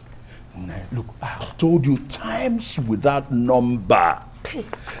 Yes. Look, I have told you times without number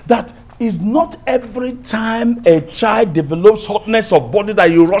that is not every time a child develops hotness of body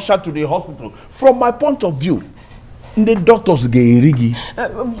that you rush her to the hospital. From my point of view, the doctors get riggy.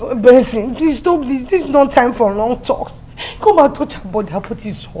 Benson, please don't, please. This is not time for long talks. Come and touch her body. Her body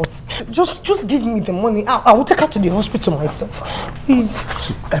is hot. Just give me the money. I will take her to the hospital myself. Please.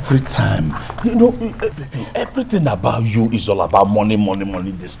 See, every time, you know, everything about you is all about money.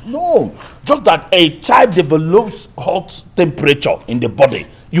 This. No, just that a child develops hot temperature in the body,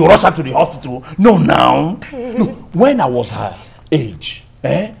 you rush her to the hospital. No, now. Look, when I was her age,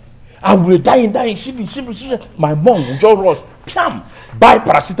 I will die. She. My mom will just rush, buy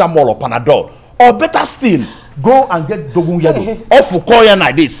paracetamol or Panadol, or better still, go and get dogun yellow or fukoya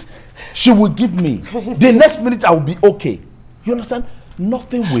like this. She will give me. The next minute I will be okay. You understand?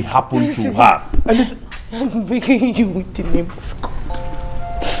 Nothing will happen to her. I'm begging you with the name of God.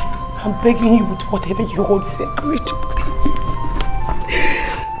 I'm begging you with whatever you hold sacred, please.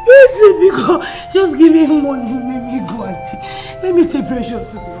 Listen, because just give me money. Let me go and let me take Precious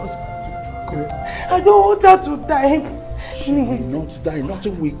to the hospital. I don't want her to die. She will not die.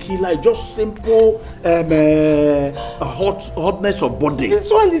 Nothing will kill her. Just simple hotness of body. This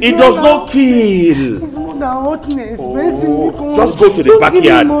one is it does not kill. It's more than hotness. Just go to the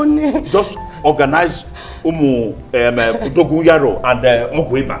backyard. Just organize Dogunyaro and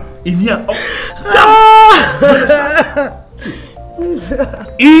Ogweba. In here.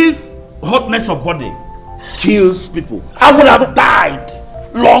 If hotness of body kills people, I would have died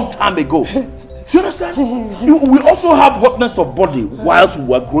long time ago. You understand? We also have hotness of body whilst we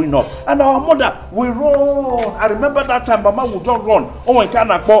were growing up. And our mother will run. I remember that time Mama would just run.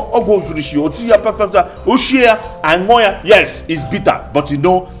 Yes, it's bitter. But you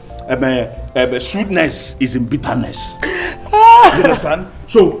know, sweetness is in bitterness. You understand?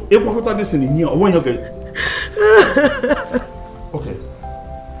 So, if we put this in here, when you get okay.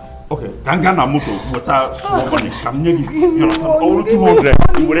 Gangana moto without small money. Come near you. All 200.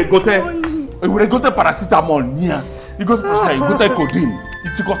 You will go to paracetamol. Yeah. You go to codeine.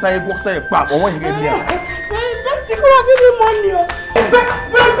 It's got a pap. Or when you get here.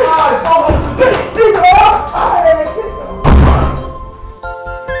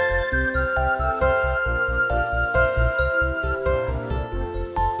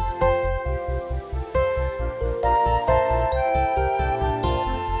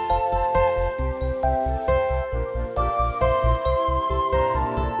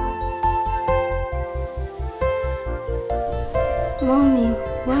 Mommy,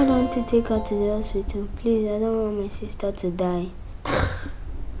 why don't you take her to the hospital? Please, I don't want my sister to die.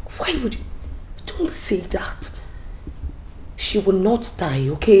 Why would you? Don't say that. She will not die,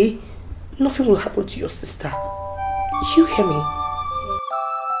 okay? Nothing will happen to your sister. You hear me?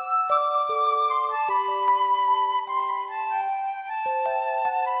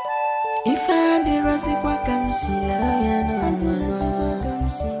 If I did Rosikwa Kamsila,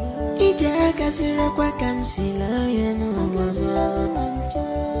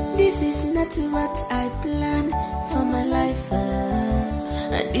 this is not what I planned for my life.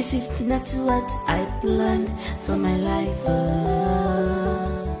 And this is not what I planned for my life.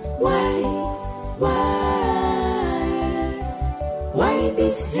 Why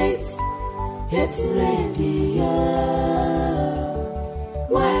this hate radio?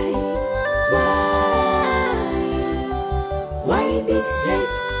 Why this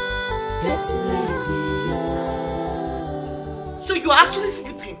hate radio? So you are actually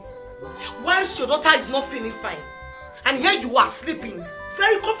sleeping whilst your daughter is not feeling fine, and here you are sleeping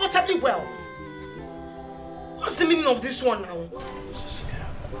very comfortably well. What's the meaning of this one now? Cecilia,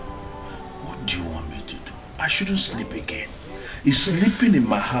 what do you want me to do? I shouldn't sleep again. Is sleeping in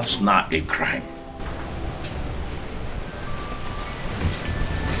my house now a crime?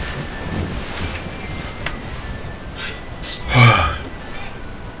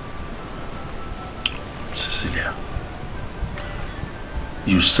 Cecilia,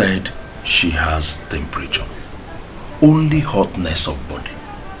 you said she has temperature, only hotness of body.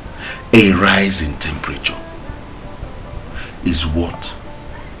 A rise in temperature is what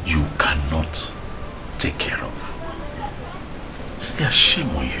you cannot take care of. There's shame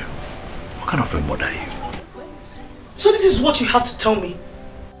on you. What kind of a mother are you? So this is what you have to tell me?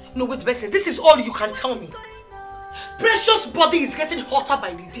 No, wait, Bessie, this is all you can tell me. Precious body is getting hotter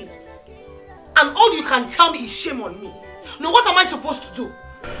by the day. And all you can tell me is shame on me. Now what am I supposed to do?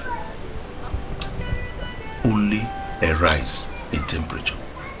 Only a rise in temperature.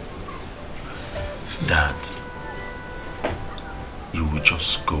 That you will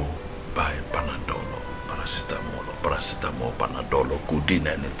just go buy Panadol, paracetamol, Panadol, codeine,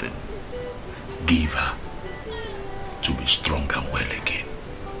 anything. Give her to be strong and well again.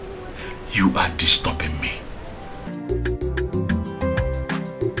 You are disturbing me.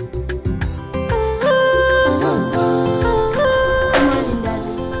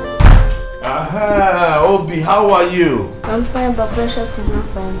 Aha, Obi, how are you? I'm fine, but Precious is not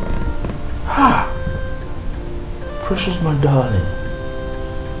fine. Ah, Precious, my darling.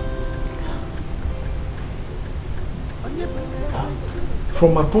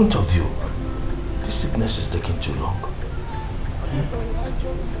 From my point of view, this sickness is taking too long.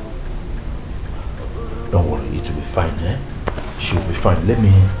 Don't worry, it will be fine, eh? She will be fine. Let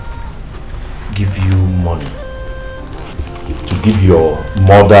me give you money to give your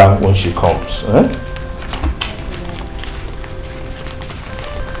mother when she comes, eh?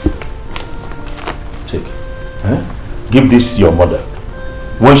 Take, eh? Give this to your mother.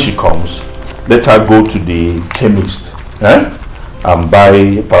 When she comes, let her go to the chemist, eh? And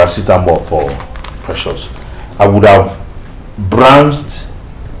buy paracetamol for Precious. I would have branched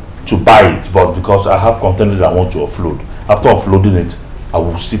to buy it, but because I have container that I want to offload. After offloading it, I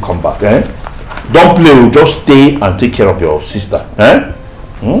will still come back, eh? Don't play, just stay and take care of your sister, eh?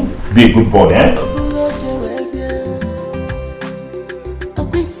 Be a good boy, eh?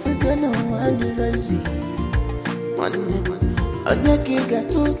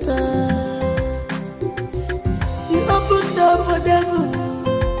 You opened door for devil.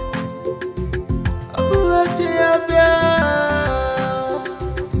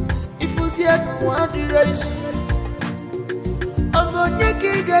 If you see it, want to rise. I'm gonna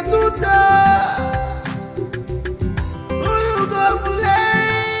get to who you go play?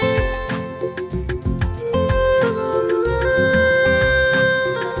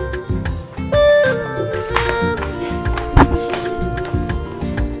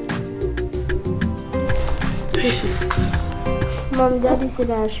 Mom, Daddy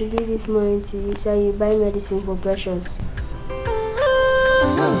said I should give this money to you so you buy medicine for Precious.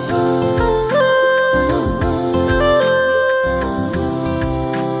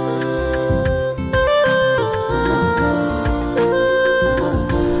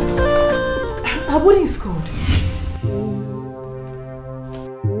 Her body is cold.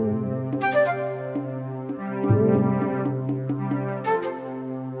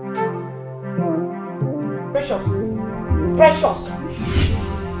 Precious!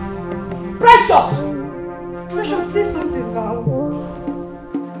 Precious! Precious, say something now.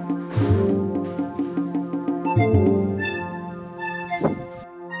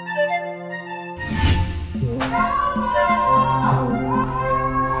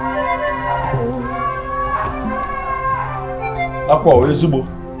 Akwa ezigbo.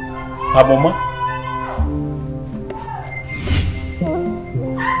 Amoma.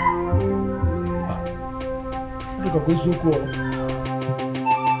 Look at this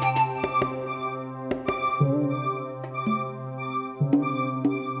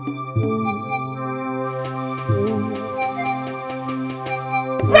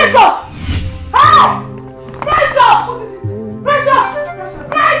Precious! Ah! Precious! Precious!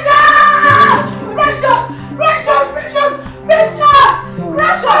 Precious! Precious! Precious! Precious! Precious! Precious! Precious!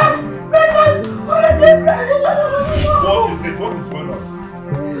 What is it? What is it?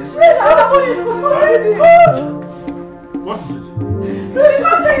 What is going on? What is it? She's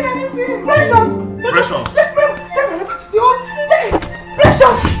not saying anything. Precious! Precious! Precious!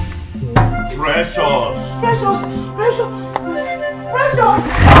 Precious! Precious! Precious! Precious!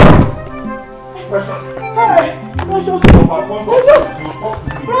 Precious! Hey! Precious! Precious!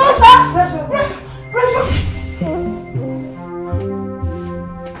 Precious! Precious!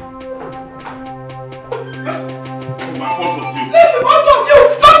 Leave the both of you!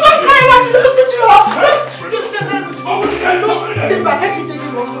 Don't try not to lose me to her! Take back everything you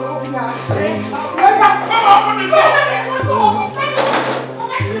want.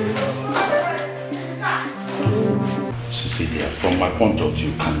 Cecilia, from my point of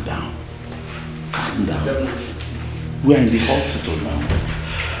view, calm down. Calm down. We are in the hospital now.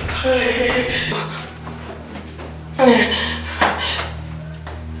 Hey!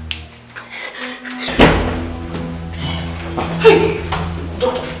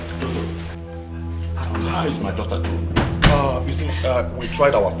 Doctor! How is my daughter doing? You see, we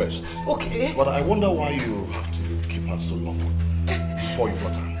tried our best. Okay. But I wonder why you have to keep her so long before you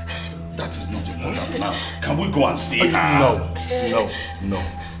brought her. That is not important now. Can we go and see her?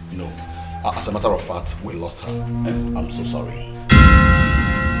 No. As a matter of fact, we lost her. I'm so sorry.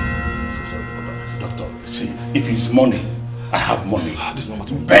 I'm so sorry for that. Doctor, see, if it's money, I have money. This is not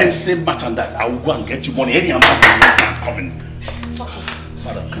matter of Benson merchandise, I will go and get you money. Any amount of money can come in.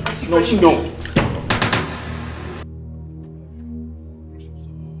 Madam, no.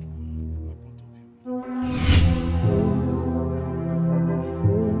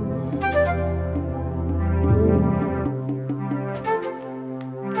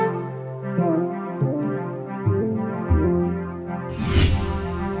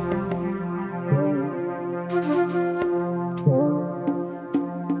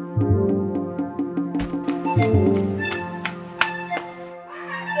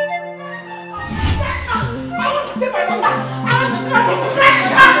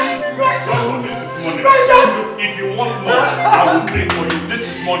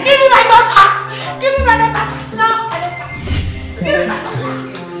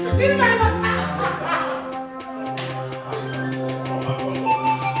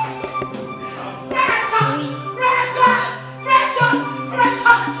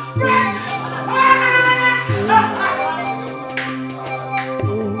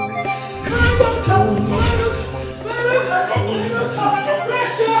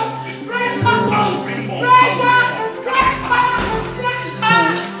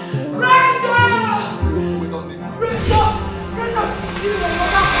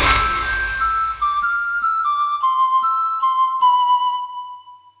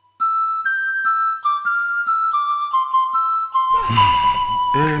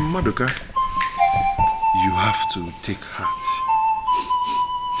 Madoka, you have to take heart.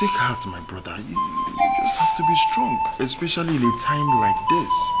 Take heart, my brother. You just have to be strong, especially in a time like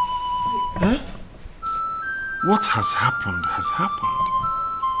this. Eh? What has happened has happened.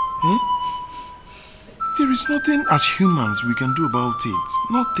 Eh? There is nothing as humans we can do about it.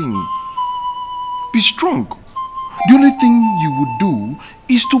 Nothing. Be strong. The only thing you would do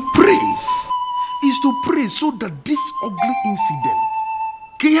is to pray. Is to pray so that this ugly incident,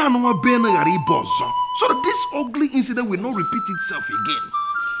 so that this ugly incident will not repeat itself again.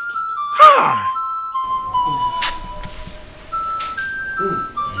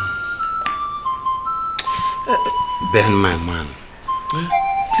 Ben, my man,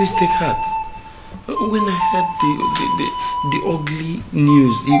 please take heart. When I heard the ugly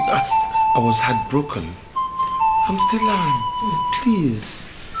news, I was heartbroken. I'm still on. Please,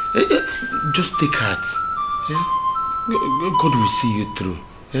 just take heart. Yeah? God will see you through.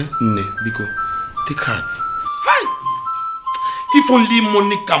 Yeah? Ne, Biko, take heart. Hi! If only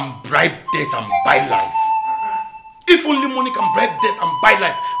money can bribe death and buy life. If only money can bribe death and buy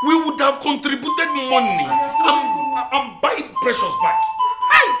life, we would have contributed money and buy precious back.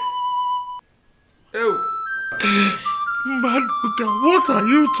 Hi! Oh. Maduka, what are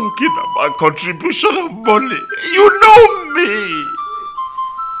you talking about? Contribution of money? You know me!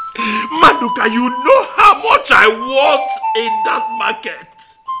 Maduka, you know how much I want in that market.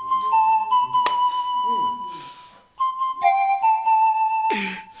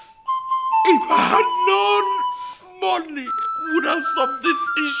 If I had known money would have solved this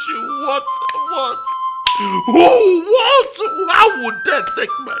issue, what? How would they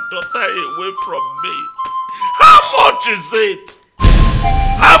take my daughter away from me? How much is it?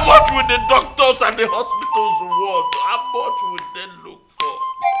 How much will the doctors and the hospitals want? How much would they look for?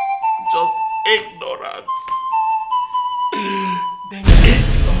 Just ignorance.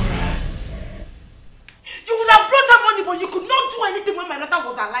 Ignorance. You would have brought her money, but you could not do anything when my daughter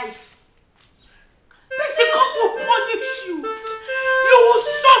was alive. Listen, God will punish you. You will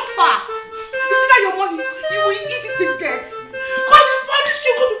suffer. You see that your money, you will eat it in debt. God will punish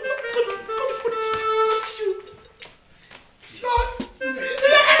you. God will punish you.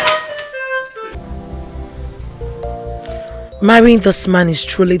 Marrying this man is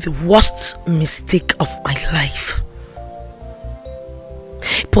truly the worst mistake of my life.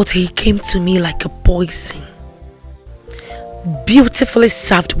 But he came to me like a poison, beautifully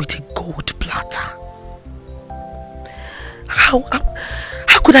served with a gold platter. How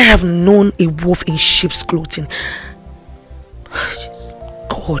could I have known a wolf in sheep's clothing?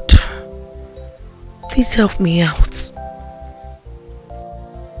 God, please help me out.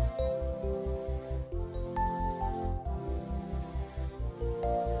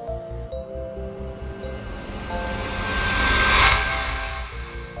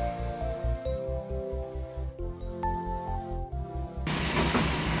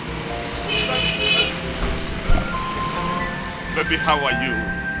 baby, how are you?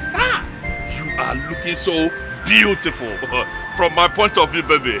 Ah, you are looking so beautiful. From my point of view,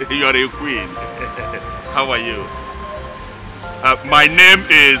 baby, you are a queen. How are you? My name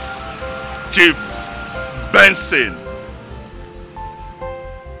is Chief Benson.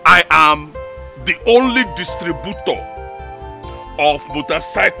 I am the only distributor of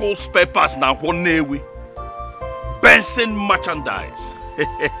motorcycle spare parts na Honewi. Benson merchandise.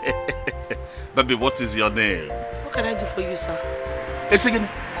 Baby, what is your name? What can I do for you, sir? Again.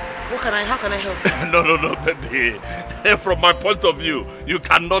 How can I help? No, baby. From my point of view, you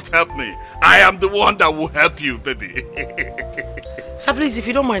cannot help me. I am the one that will help you, baby. Sir, please, if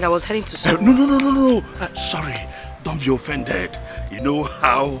you don't mind, I was heading to school. No. Sorry, don't be offended. You know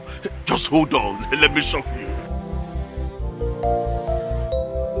how? Just hold on. Let me shock you.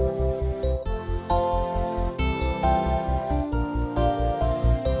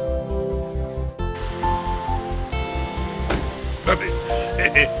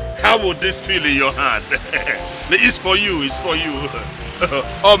 Baby, how would this feel in your hand? It's for you, it's for you.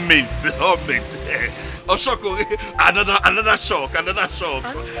 All mint. Oh, shock, another shock. Another shock.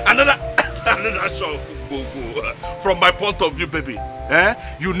 Go. From my point of view, baby,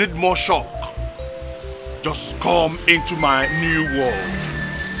 you need more shock. Just come into my new world.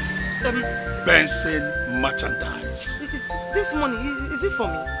 Benson merchandise. This money, is it for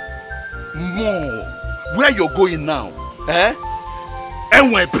me? More. Where you're going now,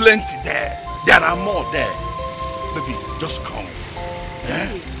 And we're plenty there. There are more there. Baby, just come.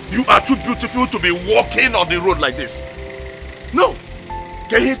 You are too beautiful to be walking on the road like this. No.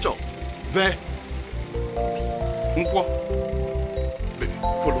 Get here, Chop. There. Baby,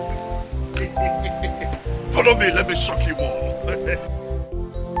 follow me. Follow me, let me shock you more.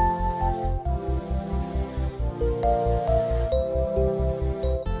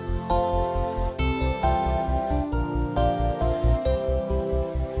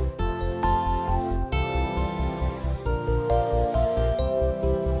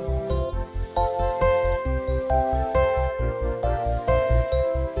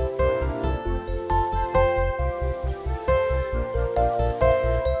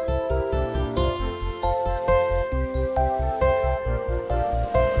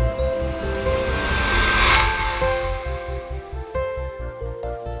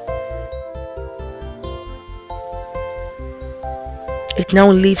 It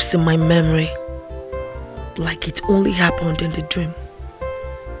now lives in my memory, like it only happened in the dream.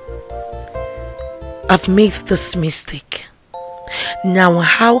 I've made this mistake. Now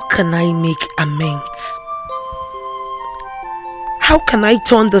how can I make amends? How can I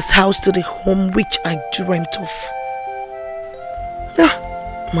turn this house to the home which I dreamt of?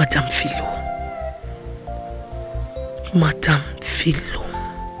 Madame Philo.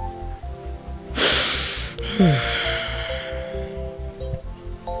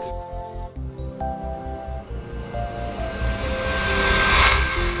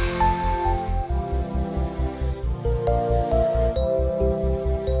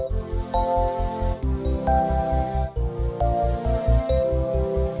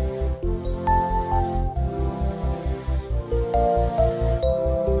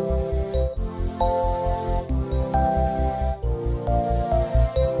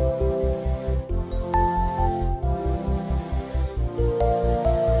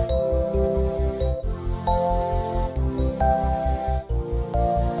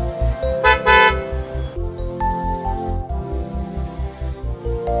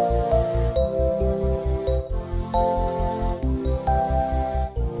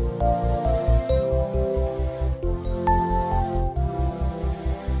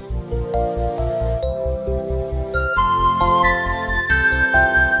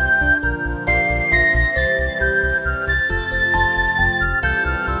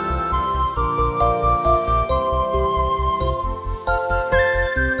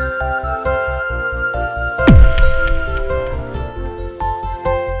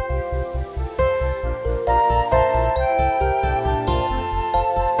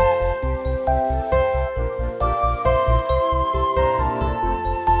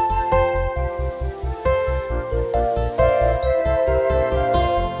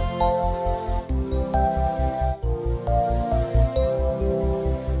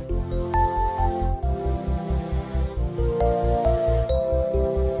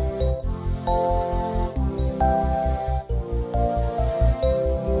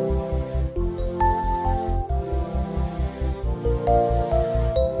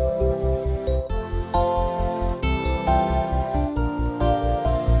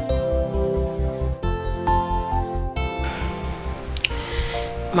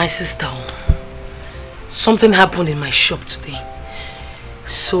 My sister, Something happened in my shop today.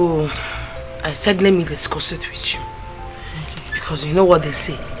 So I said let me discuss it with you. Okay. Because you know what they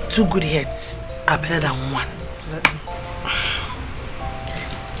say, 2 good heads are better than 1. Exactly.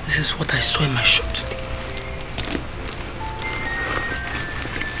 This is what I saw in my shop today.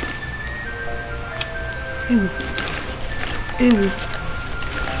 Ewu.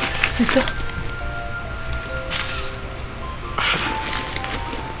 Sister.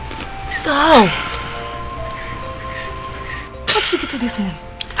 Sister, how? How did you get all this money?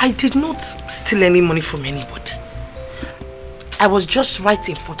 I did not steal any money from anybody. I was just right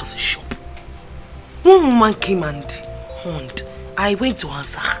in front of the shop. One woman came and horned. I went to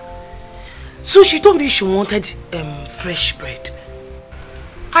answer her. So she told me she wanted fresh bread.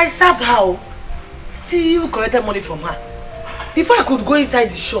 I served her. Still collected money from her. Before I could go inside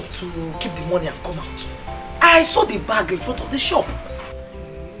the shop to keep the money and come out, I saw the bag in front of the shop.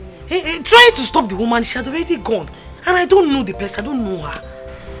 Trying to stop the woman, she had already gone. And I don't know the person, I don't know her.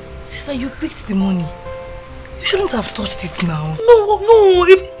 Sister, you picked the money. You shouldn't have touched it now. No.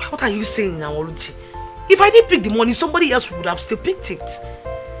 What are you saying now, Oluchi? If I didn't pick the money, somebody else would have still picked it.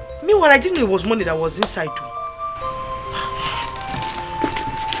 Meanwhile, I didn't know it was money that was inside too.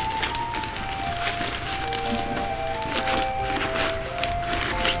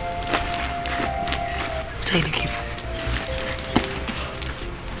 What are you looking for?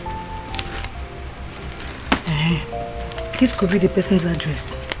 This could be the person's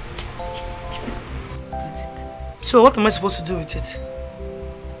address. So what am I supposed to do with it?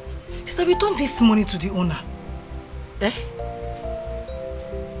 Sister, return this money to the owner. Eh?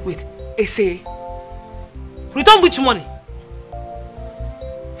 Wait, say return which money?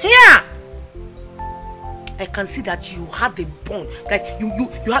 Here! I can see that you had a bond, like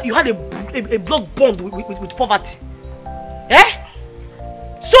you had a blood bond with poverty. Eh?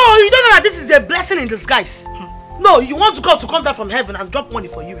 So you don't know that this is a blessing in disguise? No, you want God to come down from heaven and drop money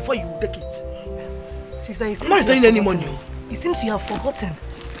for you before you take it. Sister, I'm not returning any money. It seems you have forgotten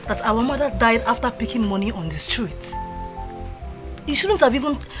that our mother died after picking money on the street. You shouldn't have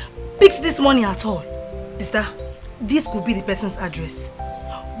even picked this money at all. Sister, this could be the person's address.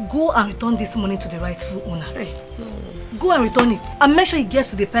 Go and return this money to the rightful owner. Hey. Go and return it and make sure it gets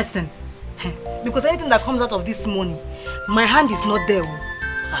to the person. Because anything that comes out of this money, my hand is not there.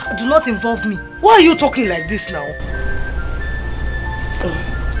 Do not involve me. Why are you talking like this now?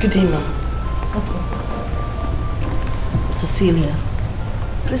 Good day, ma'am. Cecilia,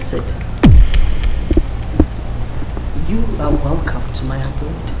 please sit. You are welcome to my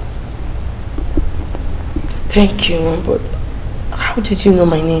abode. Thank you, ma'am, but how did you know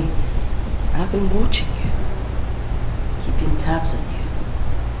my name? I've been watching you, keeping tabs on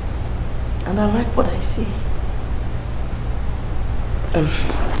you, and I like what I see.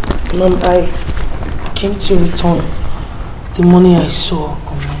 Ma'am, I came to return the money I saw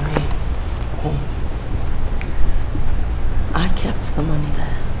on my way home. I kept the money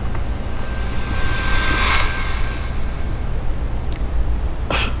there.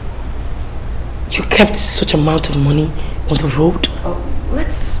 You kept such amount of money on the road? Oh,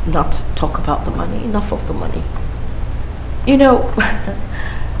 let's not talk about the money. Enough of the money. You know,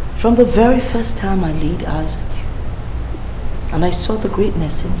 from the very first time I laid eyes on you, and I saw the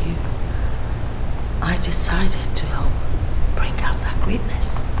greatness in you, I decided to help bring out that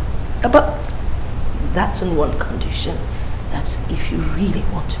greatness. But that's on one condition. That's if you really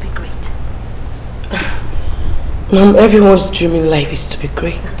want to be great. Mom, everyone's dream in life is to be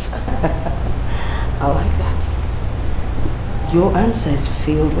great. I like that. Your answer is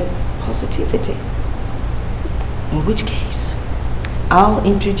filled with positivity. In which case, I'll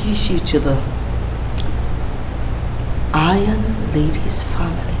introduce you to the Iron Ladies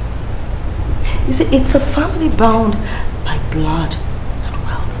family. You see, it's a family bound by blood and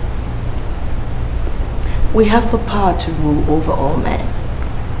wealth. We have the power to rule over all men.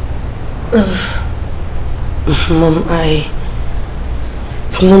 Mom,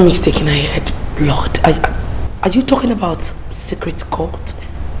 if I'm not mistaken, I heard blood. Are you talking about secret cult?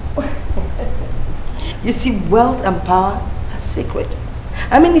 You see, wealth and power are secret.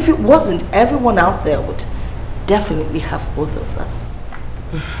 I mean, if it wasn't, everyone out there would definitely have both of them.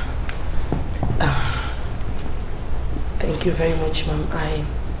 Thank you very much, Mom. I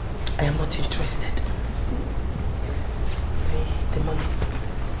am not interested. The money.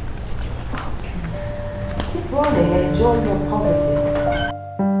 Keep running, enjoy your poverty.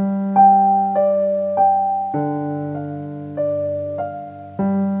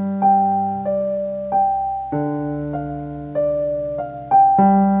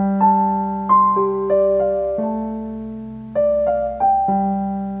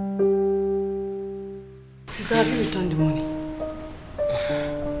 Sister, have you returned the money?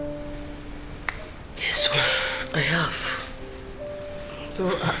 Yes, I have. So,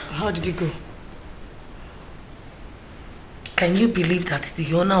 how did it go? Can you believe that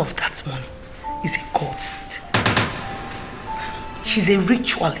the owner of that money is a cultist? She's a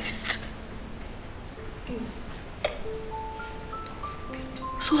ritualist.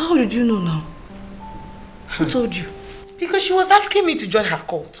 So how did you know now? Who told you? Because she was asking me to join her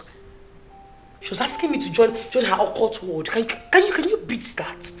cult. She was asking me to join her occult world. Can you beat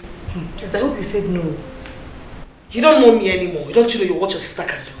that? Just I hope you said no. You don't know me anymore. Don't you know what your sister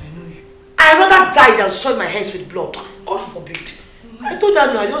can do? I know you. I'd rather die than soil my hands with blood. God forbid. I told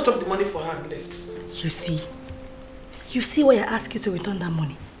her no, I just dropped the money for her and left. You see why I asked you to return that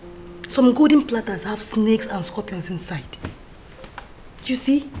money? Some golden platters have snakes and scorpions inside. You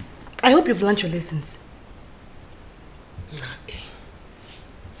see? I hope you've learned your lessons.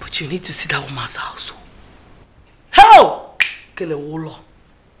 But you need to see that woman's house. How? Kelewolo.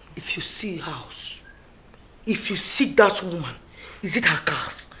 If you see her house, if you see that woman, is it her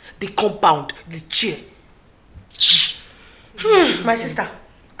cars, the compound, the chair? My sister,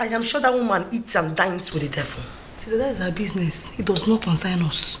 I am sure that woman eats and dines with the devil. Sister, that is her business. It does not concern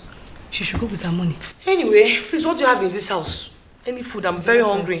us. She should go with her money. Anyway, please, what do you have in this house? Any food? I'm very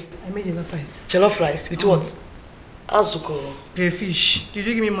hungry. I made jollof rice. Jollof rice? With what? Azuko. Crayfish. Did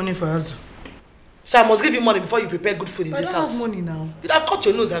you give me money for Azu? So I must give you money before you prepare good food in this house? I don't have money now. You'd have cut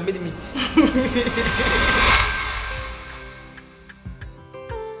your nose and made meat.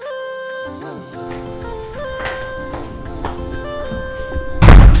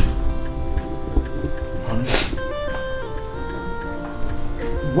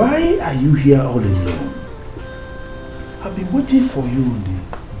 Why are you here all alone? I've been waiting for you in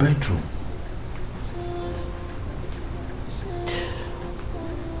the bedroom.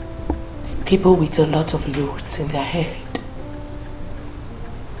 People with a lot of loads in their head,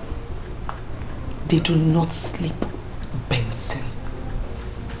 they do not sleep, Benson.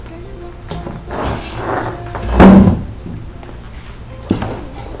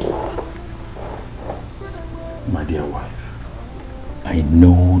 My dear wife, I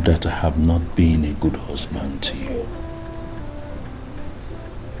know that I have not been a good husband to you.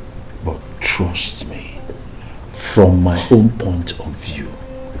 But trust me, from my own point of view,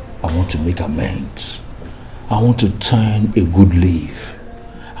 I want to make amends. I want to turn a good leaf.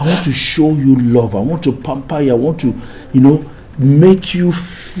 I want to show you love. I want to pamper you. I want to, make you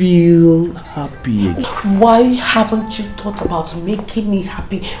feel happy again. Why haven't you thought about making me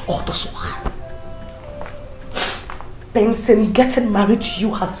happy all this while? Benson, getting married to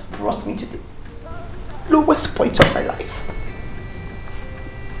you has brought me to the lowest point of my life.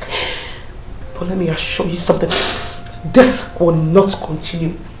 But let me assure you something. This will not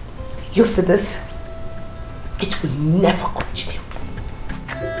continue. You see this? It will never continue.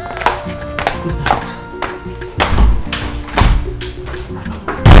 Good night.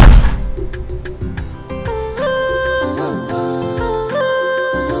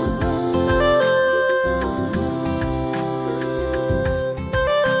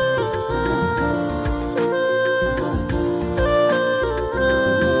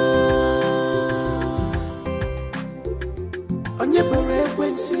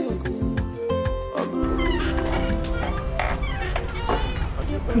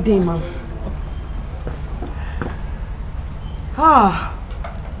 Good day, ma'am.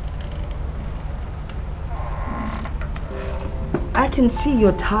 I can see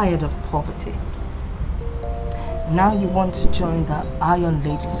you're tired of poverty. Now you want to join the Iron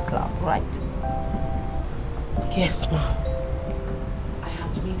Ladies Club, right? Yes, ma'am. I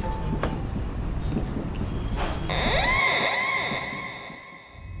have made up my mind.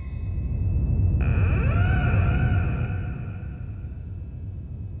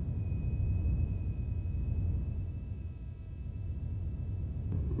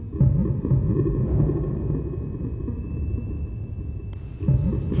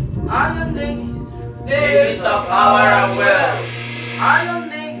 Iron ladies, ladies of power and wealth. Iron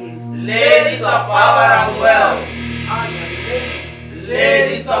ladies, ladies of power and wealth. Iron ladies,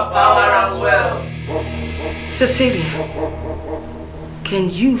 ladies of power and wealth. Cecilia, can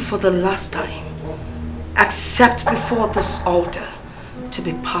you for the last time accept before this altar to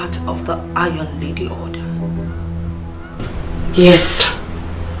be part of the Iron Lady Order? Yes,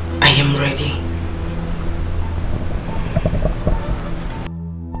 I am ready.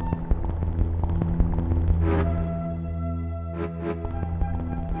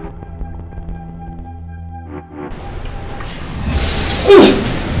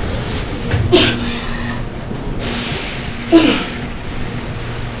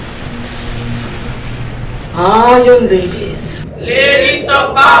 Iron ladies. Ladies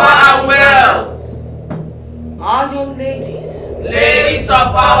of power and wealth. Iron ladies. Ladies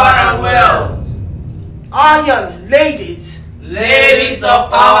of power and wealth. Iron ladies. Ladies of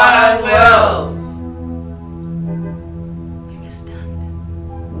power and wealth.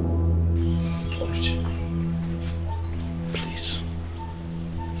 Please.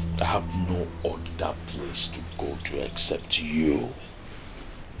 I have no other place to go to except you.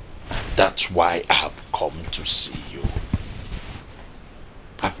 And that's why I have come to see you.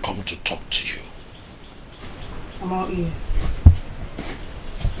 I've come to talk to you. I'm all ears.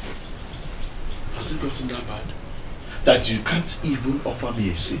 Has it gotten that bad? That you can't even offer me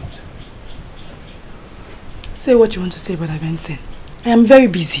a seat? Say what you want to say, Brother Benson. I am very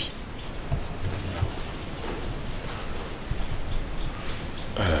busy.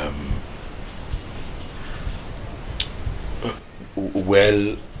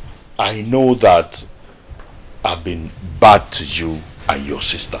 Well, I know that I've been bad to you and your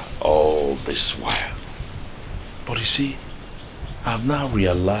sister all this while. But you see, I've now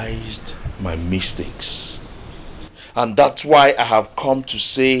realized my mistakes. And that's why I have come to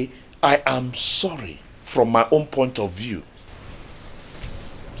say I am sorry from my own point of view.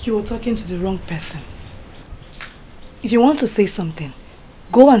 You were talking to the wrong person. If you want to say something,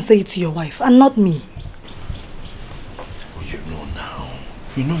 go and say it to your wife and not me. Well, you know now.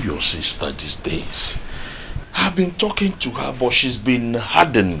 You know your sister these days. I've been talking to her, but she's been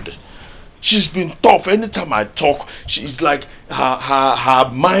hardened. She's been tough. Anytime I talk, she's like, her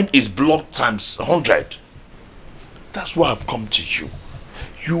mind is blocked times 100. That's why I've come to you.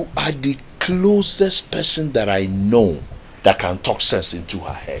 You are the closest person that I know that can talk sense into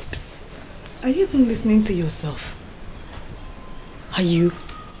her head. Are you even listening to yourself? Are you?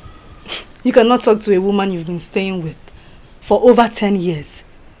 You cannot talk to a woman you've been staying with for over 10 years.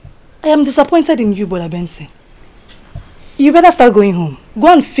 I am disappointed in you, Brother Benson. You better start going home. Go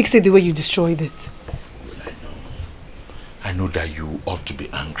and fix it the way you destroyed it. I know that you ought to be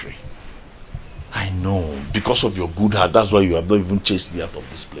angry. I know. Because of your good heart, that's why you have not even chased me out of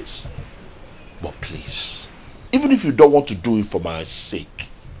this place. But please, even if you don't want to do it for my sake,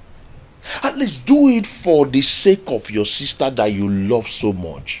 at least do it for the sake of your sister that you love so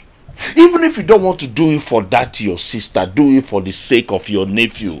much. Even if you don't want to do it for that your sister, do it for the sake of your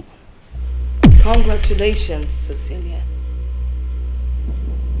nephew. Congratulations, Cecilia.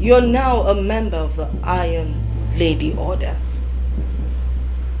 You're now a member of the Iron Lady Order.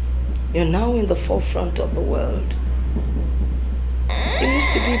 You're now in the forefront of the world. You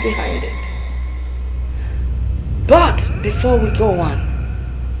used to be behind it. But before we go on,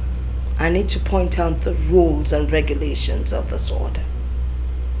 I need to point out the rules and regulations of this order.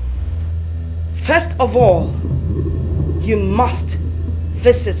 First of all, you must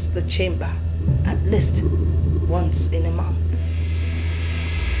visit the chamber at least once in a month.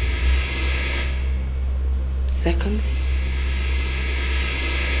 Secondly,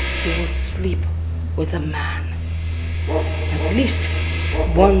 you will sleep with a man at least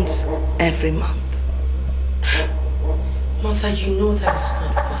once every month. Mother, you know that is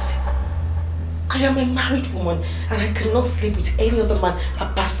not possible. I am a married woman and I cannot sleep with any other man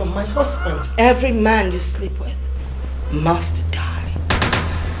apart from my husband. Every man you sleep with must die.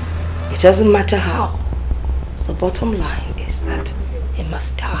 It doesn't matter how. The bottom line is that he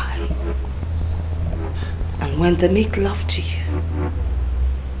must die. And when they make love to you,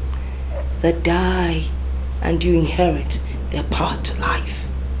 they die and you inherit their power to life.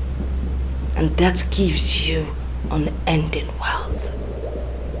 And that gives you unending wealth.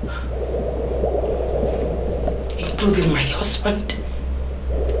 Including my husband.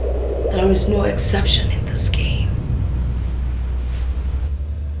 There is no exception in this game.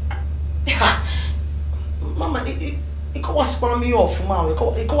 Mama, it was me off, Mama.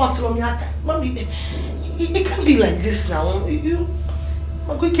 It was me at Mommy. It can't be like this now. You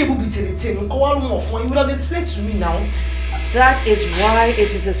would have explained to me now. That is why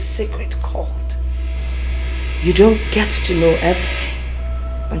it is a secret code. You don't get to know everything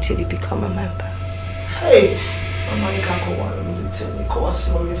until you become a member. Hey, Mama, you can't go on and tell me.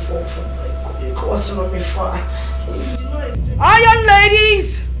 Iron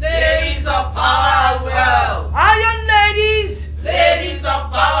ladies! Ladies of power and wealth. Iron ladies! Ladies of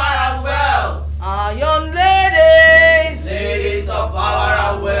power and wealth. Iron ladies! Ladies of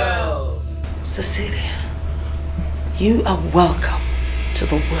power and wealth. Cecilia, you are welcome to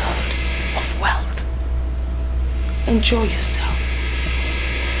the world of wealth. Enjoy yourself.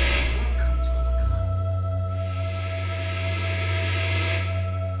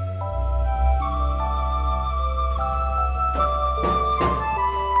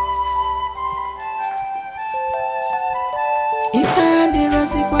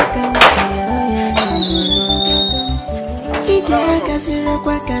 Kandirosi kwa kamsila ya no. Ija kasira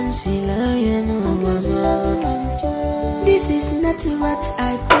kwa kamsila ya no. This is not what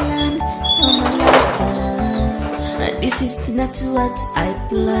I planned for my life. This is not what I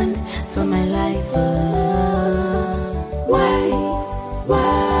planned for my life.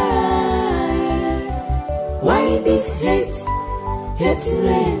 Why this hate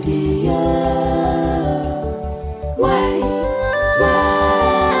radio? Why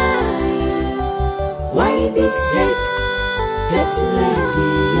this hate radio?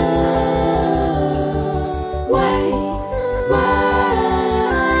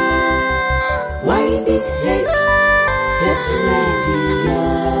 Why this hate radio?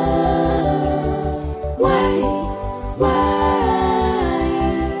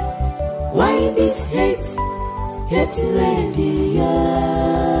 Why this hate radio?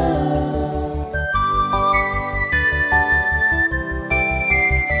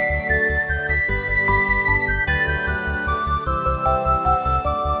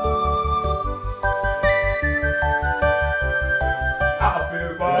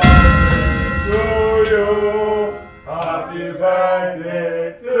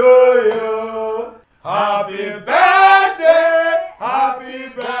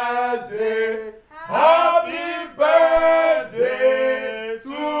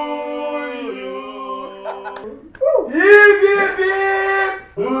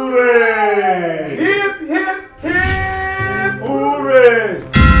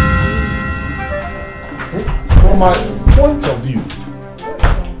 My point of view.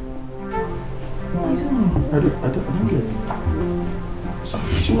 I don't get it.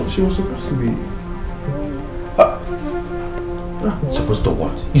 She was supposed to be. Supposed to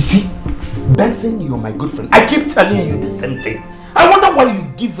what? You see, Benson, you're my good friend. I keep telling you the same thing. I wonder why you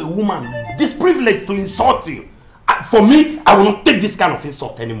give a woman this privilege to insult you. For me, I will not take this kind of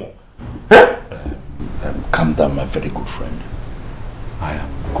insult anymore. Huh? Calm down, my very good friend. I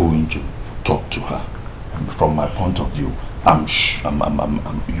am going to talk to her. From my point of view,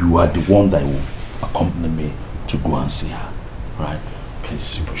 you are the one that will accompany me to go and see her, right?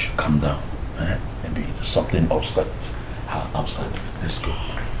 Please, you should calm down. Maybe something upset her outside. Let's go.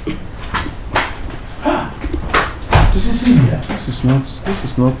 This is India. This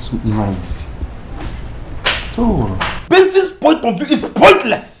is not nice. So, Benson's point of view is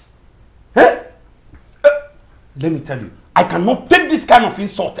pointless. Let me tell you, I cannot take this kind of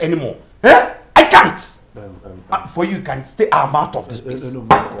insult anymore. I can't. For you can stay out of this place.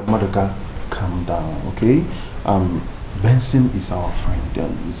 Madoka, calm down, okay? Benson is our friend,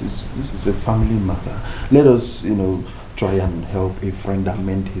 and this is a family matter. Let us, try and help a friend that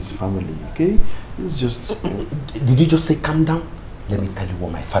meant his family, okay? It's just. Did you just say calm down? Let me tell you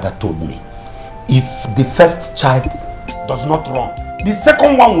what my father told me. If the first child does not run, the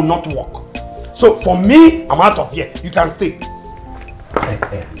second one will not walk. So for me, I'm out of here. You can stay.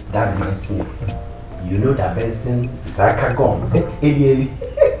 That reminds me. You know that Benson is like gone.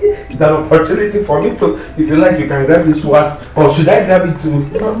 It's an opportunity for me to, if you like, you can grab this one. Or should I grab it too?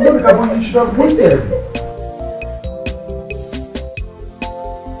 No, you should have waited.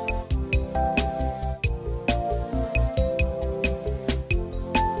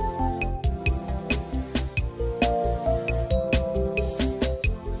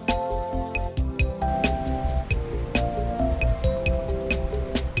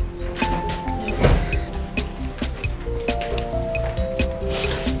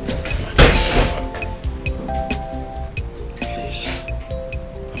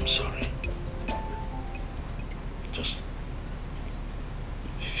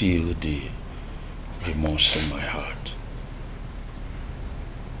 Feel the remorse in my heart.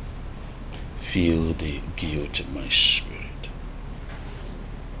 Feel the guilt in my spirit.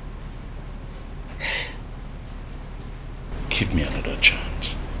 Give me another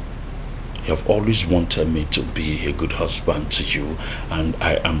chance. You have always wanted me to be a good husband to you, and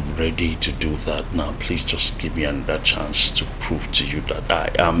I am ready to do that now. Please just give me another chance to prove to you that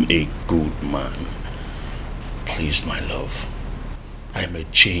I am a good man. Please, my love. I am a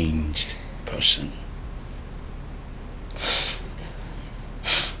changed person.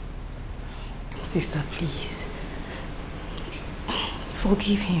 Sister, please.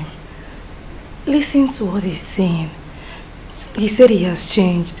 Forgive him. Listen to what he's saying. He said he has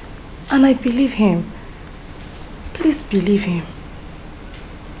changed, and I believe him. Please believe him.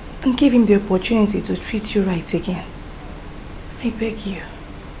 And give him the opportunity to treat you right again. I beg you.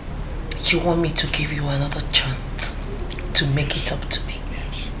 You want me to give you another chance to make it up to me?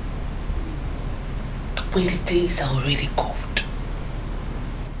 Yes. When the days are already cold.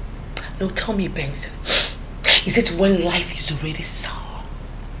 No, tell me, Benson. Is it when life is already sour?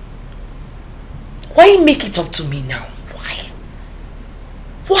 Why make it up to me now? Why?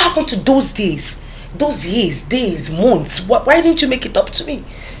 What happened to those days? Those years, days, months? Why didn't you make it up to me?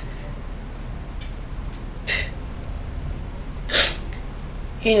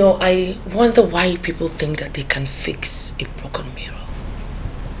 You know, I wonder why people think that they can fix a broken mirror.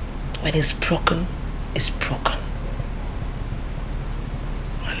 When it's broken, it's broken.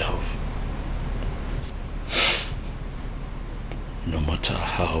 My love, no matter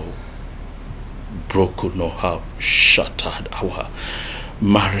how broken or how shattered our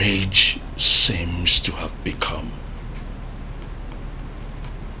marriage seems to have become,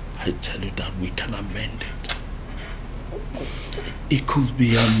 I tell you that we can amend it. It could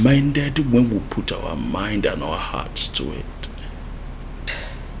be amended when we put our mind and our hearts to it.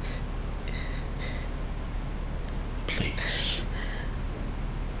 Please.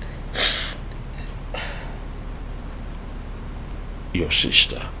 Your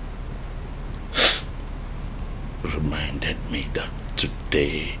sister reminded me that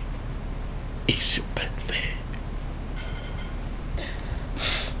today is your birthday.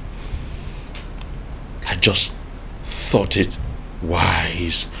 I just thought it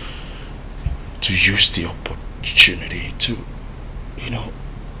wise to use the opportunity to, you know,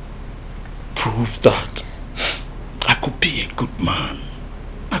 prove that I could be a good man.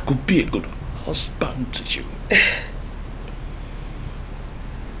 I could be a good husband to you.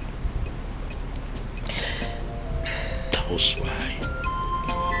 That was why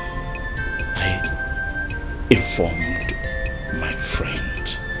I informed my friend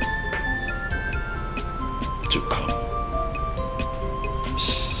to come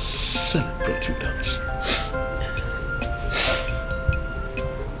celebrate with us.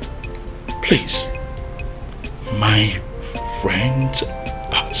 Please, my friends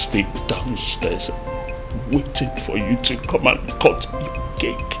are still downstairs waiting for you to come and cut your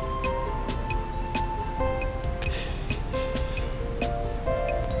cake.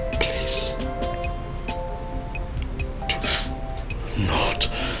 Please, do not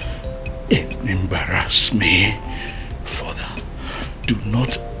embarrass me further. Do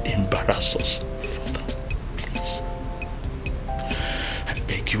not embarrass us further, please. I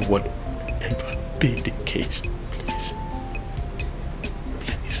beg you, whatever be the case, please.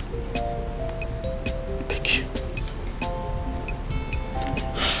 Please. Beg you.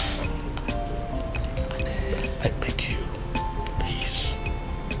 I beg you, please.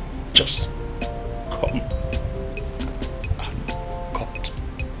 Just come and cut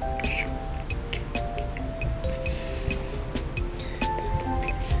your cake.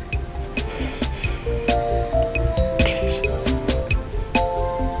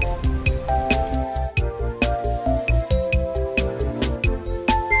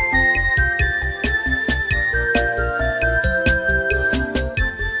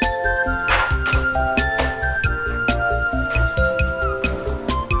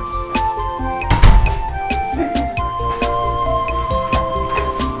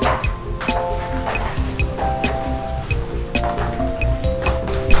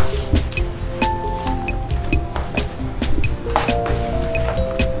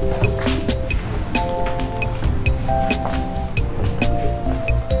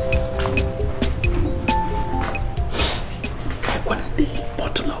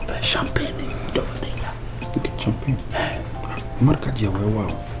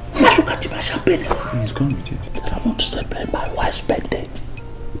 He's gone with it. I want to celebrate my wife's birthday.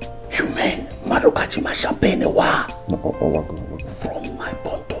 You mean Marukachima champagne wa? From my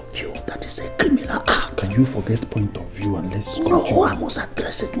point of view, that is a criminal act. Can you forget point of view and let's No, continue? I must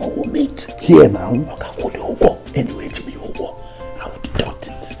address it when we meet. Here now? Anyway, to me, I will deduct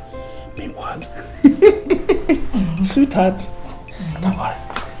it. Meanwhile, sweetheart. Don't worry.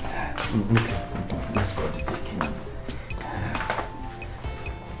 Okay, let's go.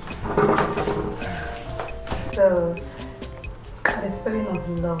 So, the spelling of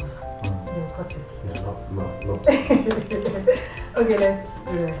love. You got it. Yeah, love. Okay, let's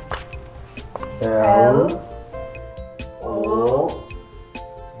do it. L-O-V-E.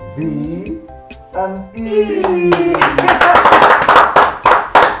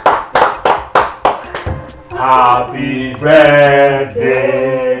 Happy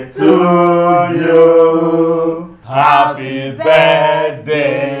birthday to you. Happy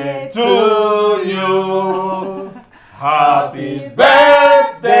birthday to you. Happy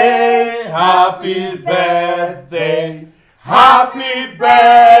birthday, happy birthday, happy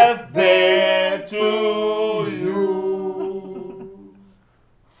birthday to you.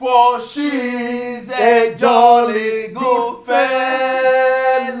 For she's a jolly good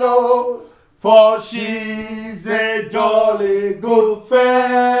fellow. For she's a jolly good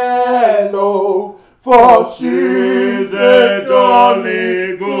fellow. for she's a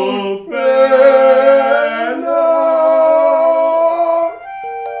jolly good fellow.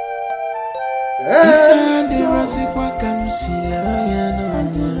 Ifeanyi rasikwa kamsila ya no.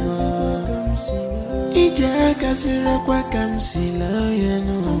 Ija kasira kwa kamsila ya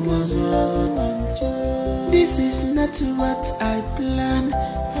no. This is not what I planned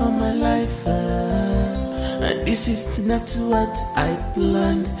for my life. And this is not what I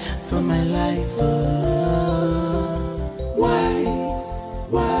planned for my life.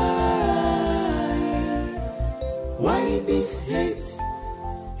 Why this hate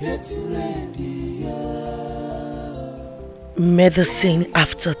radio? Medicine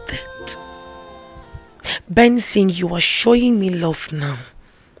after death. Benson, you are showing me love now.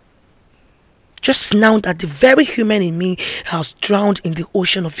 Just now that the very human in me has drowned in the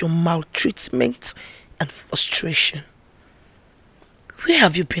ocean of your maltreatment and frustration. Where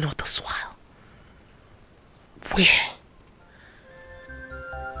have you been all this while? Where?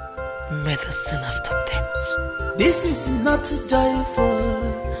 Medicine after death. This is not joyful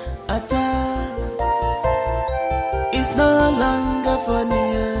at all. It's no longer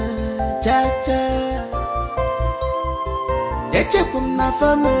funny, cha-cha. Na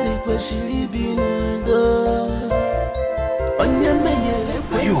family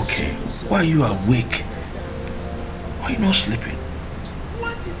Are you okay? Why are you awake? Why are you not sleeping?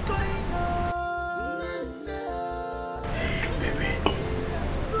 What is going on? Hey, baby.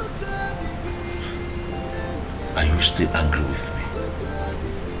 Are you still angry with me?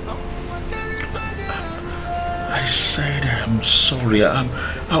 I said I'm sorry. I'm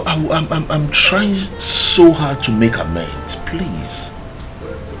trying so hard to make amends. Please.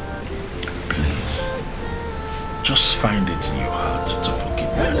 Please. Just find it in your heart to forgive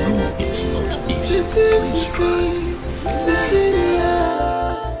me. I know it's not easy. Please try. Cecilia.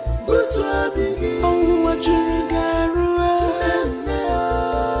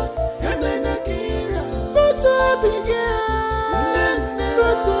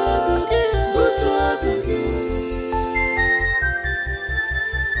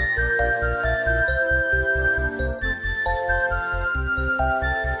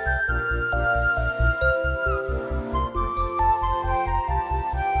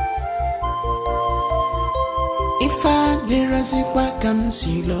 If I did as if I come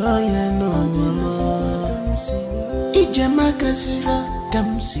see lawyer no more. Ijama kasira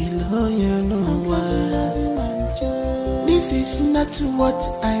come see lawyer no more. This is not what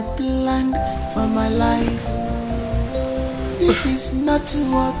I planned for my life. This is not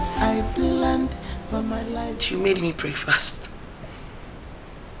what I planned for my life. You made me breakfast.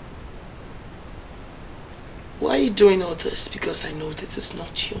 Why are you doing all this? Because I know this is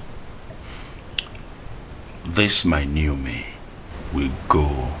not you. This, my new me, will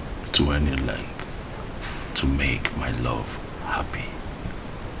go to any length to make my love happy.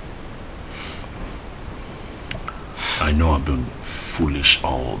 I know I've been foolish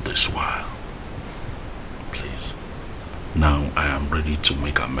all this while. Please. Now I am ready to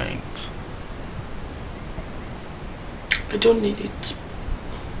make amends. I don't need it.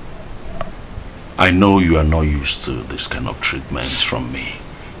 I know you are not used to this kind of treatments from me.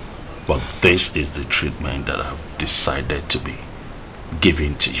 But this is the treatment that I've decided to be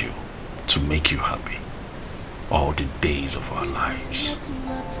giving to you to make you happy all the days of our lives. Please.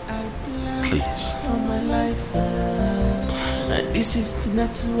 For my life, this is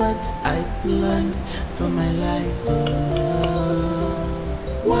not what I planned for my life.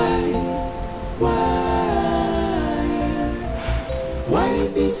 Why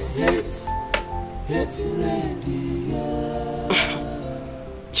this hate radio?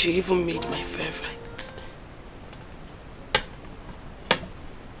 You even made my favorite.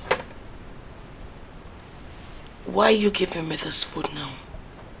 Why are you giving me this food now?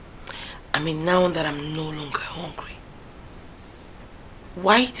 I mean, now that I'm no longer hungry.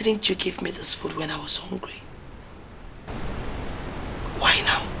 Why didn't you give me this food when I was hungry? Why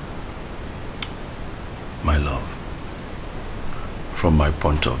now? My love, from my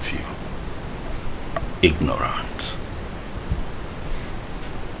point of view, ignorant.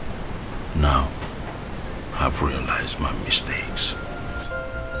 Now, I've realized my mistakes.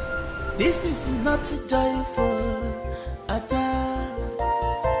 This is not joyful at all.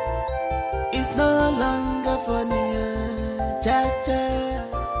 It's no longer funny, cha-cha.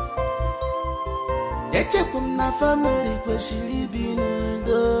 Na family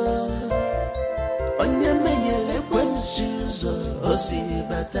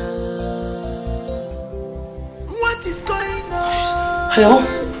what is going on? Hello?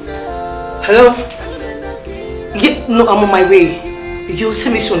 Hello? Yeah, no, I'm on my way. You'll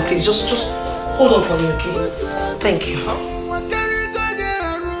see me soon, please. Just Hold on for me, okay? Thank you.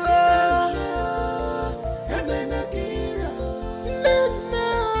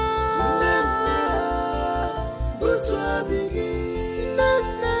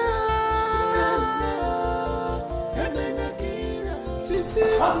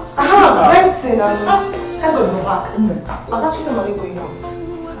 Benson, I will go back. I was actually going going out.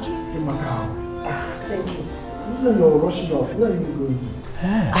 Thank you. You're rushing off. Where are you going?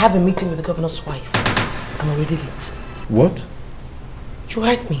 I have a meeting with the governor's wife. I'm already late. What? You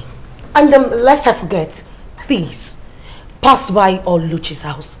heard me. And lest I forget, please, pass by Oluchi's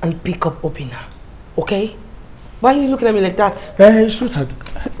house and pick up Obina. Okay? Why are you looking at me like that? Sweetheart,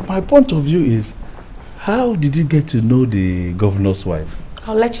 my point of view is, how did you get to know the governor's wife?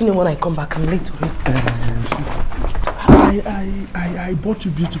 I'll let you know when I come back. I'm late already. I bought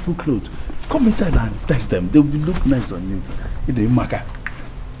you beautiful clothes. Come inside and test them. They will look nice on you. In the maka.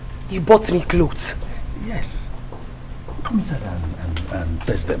 You bought me clothes? Yes. Come inside and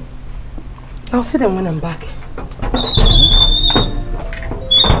test them. I'll see them when I'm back.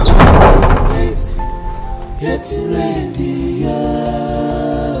 Get ready,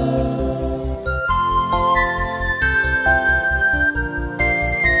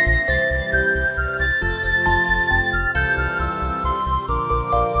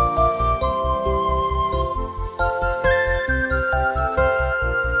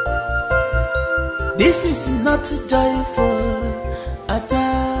 This is not joyful at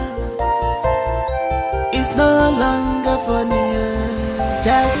all. It's no longer funny,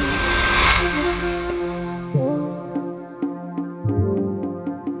 Jack.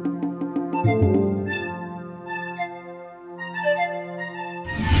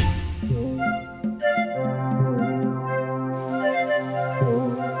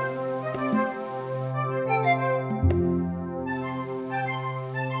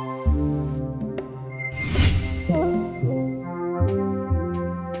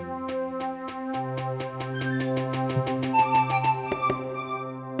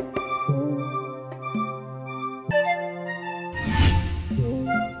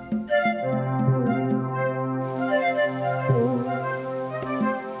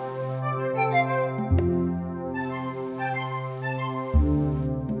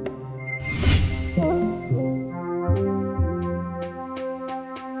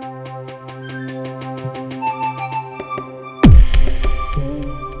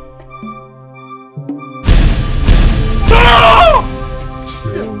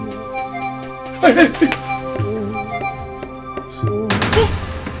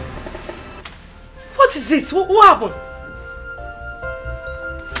 What is it? What happened?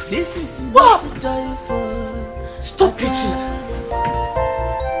 This is not joyful. Stop it.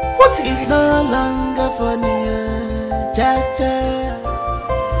 What is it's it? No longer funny, Jaja.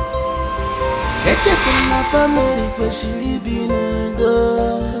 Echepin my family because she live in the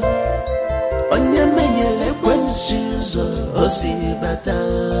Onyenze when she's a see better.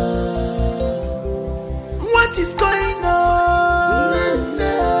 What is going on?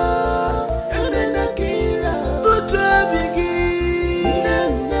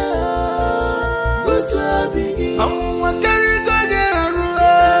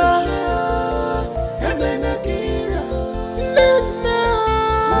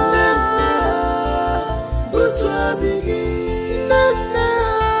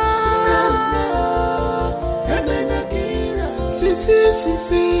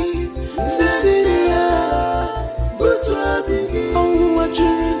 Cecilia,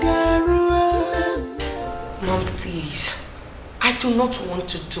 Mom, please. I do not want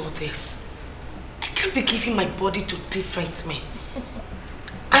to do this. I can't be giving my body to different men.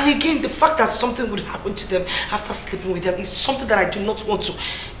 And again, the fact that something would happen to them after sleeping with them is something that I do not want to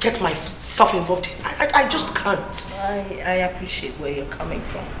get myself involved in. I just can't. I appreciate where you're coming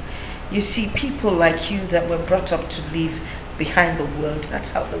from. You see, people like you that were brought up to live behind the world,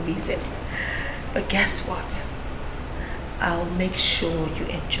 that's how they reason. But guess what? I'll make sure you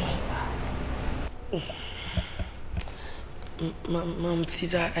enjoy life. Mom,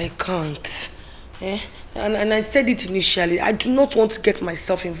 please, I can't. And I said it initially, I do not want to get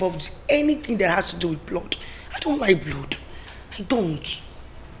myself involved with anything that has to do with blood. I don't like blood. I don't.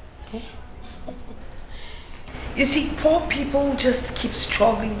 You see, poor people just keep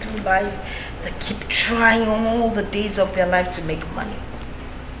struggling through life. They keep trying all the days of their life to make money.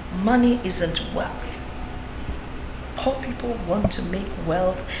 Money isn't wealth. Poor people want to make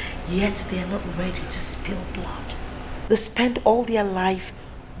wealth, yet they are not ready to spill blood. They spend all their life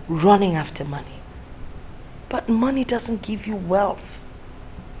running after money. But money doesn't give you wealth.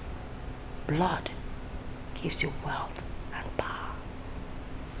 Blood gives you wealth and power.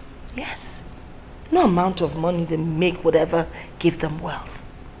 Yes. No amount of money they make would ever give them wealth.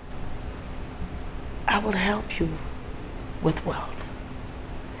 I will help you with wealth.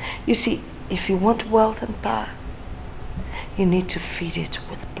 You see, if you want wealth and power, you need to feed it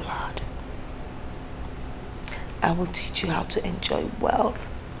with blood. I will teach you how to enjoy wealth,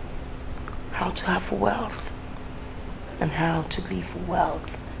 how to have wealth, and how to live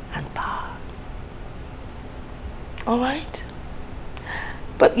wealth and power. Alright?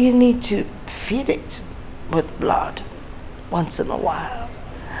 But you need to feed it with blood once in a while.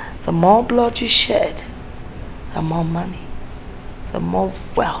 The more blood you shed, the more money, the more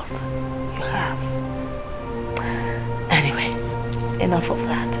wealth you have. Anyway, enough of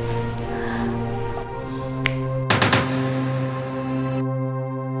that.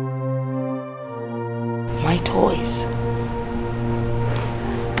 My toys.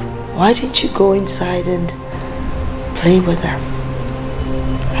 Why didn't you go inside and play with them?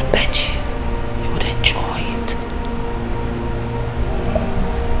 I bet you would enjoy it.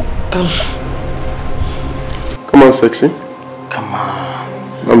 Come on, sexy. Come on.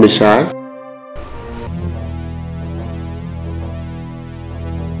 Don't be shy.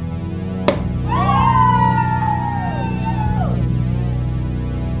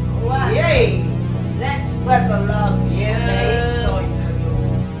 Yay! Let's spread the love. Yeah. So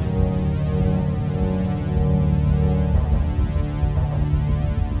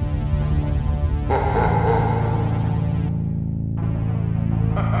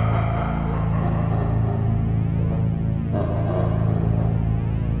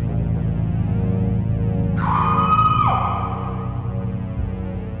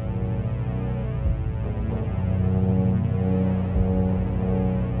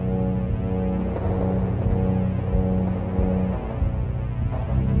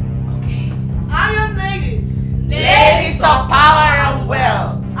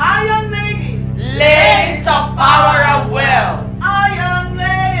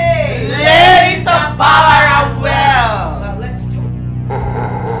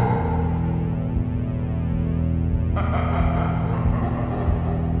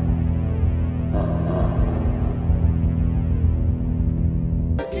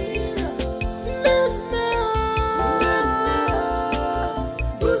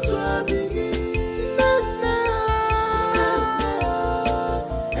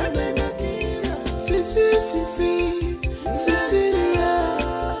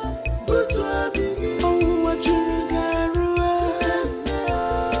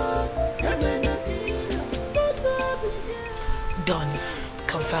Done.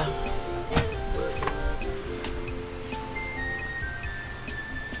 Confirm.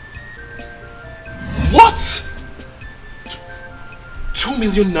 What? 2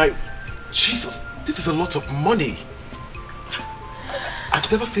 million naira? Jesus, this is a lot of money. I've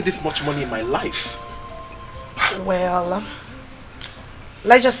never seen this much money in my life. Well,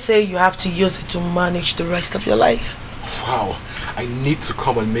 let's just say you have to use it to manage the rest of your life. Wow, I need to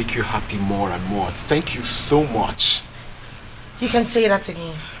come and make you happy more and more. Thank you so much. You can say that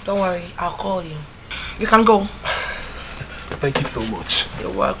again. Don't worry, I'll call you. You can go. Thank you so much.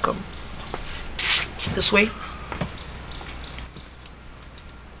 You're welcome. This way.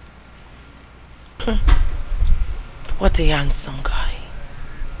 What a handsome guy.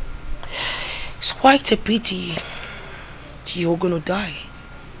 It's quite a pity you're gonna die.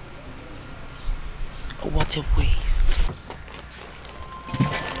 What a waste.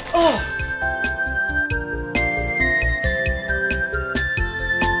 Oh!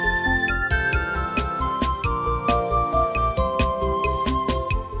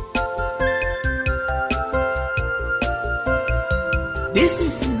 This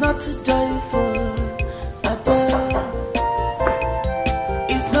is not joyful at all.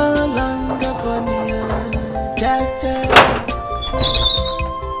 It's no longer funny. Jaja.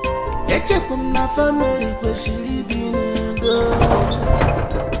 Eche from my family, but she living in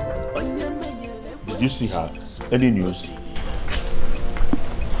Did you see her? Any news?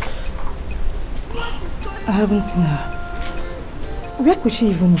 I haven't seen her. Where could she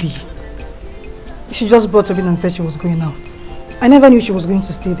even be? She just brought Obin and said she was going out. I never knew she was going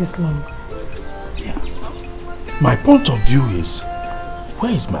to stay this long. Yeah. My point of view is,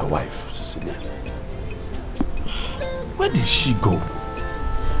 where is my wife, Cecilia? Where did she go?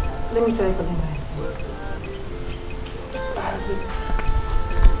 Let me try calling her.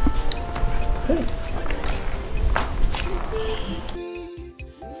 Hey.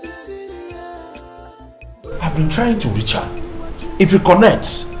 I've been trying to reach her. If it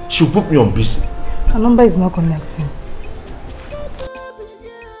connects, she'll book me on busy. Her number is not connecting.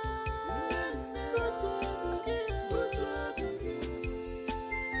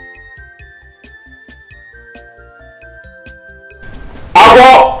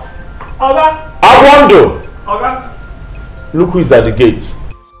 Oga. Agwando! Oga. Look who is at the gate.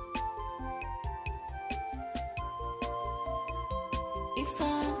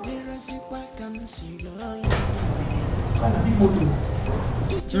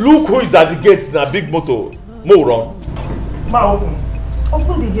 Look who is at the gate na big motor. Moron. Ma, open.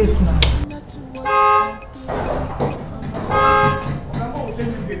 Open the gate now.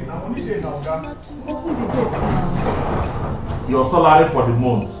 Your salary for the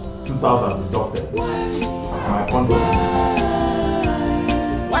month, 2,000 deducted. My condolences.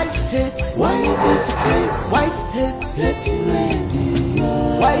 Wife hate, wife is hate, wife hate, hate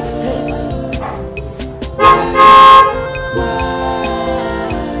radio. Wife hate.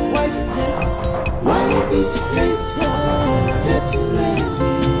 Wife hate, wife is hate, hate radio.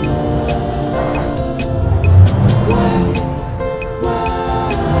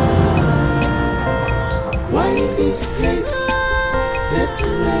 Wife is hate, hate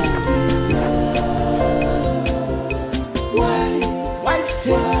radio. Wife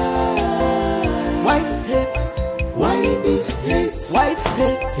hate, wife hate, wife is hate, wife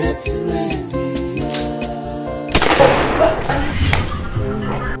hate, hate radio.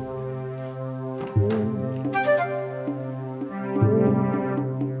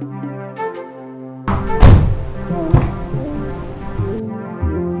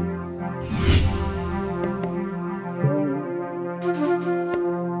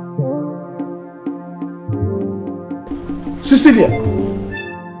 Cecilia.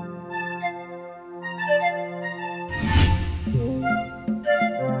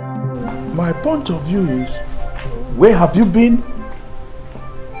 My point of view is, where have you been?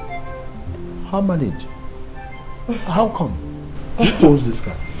 How managed? How come? Who owns this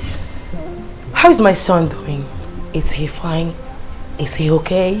car? How's my son doing? Is he fine? Is he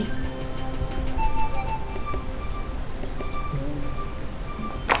okay?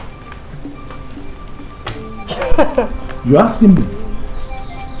 You asking me?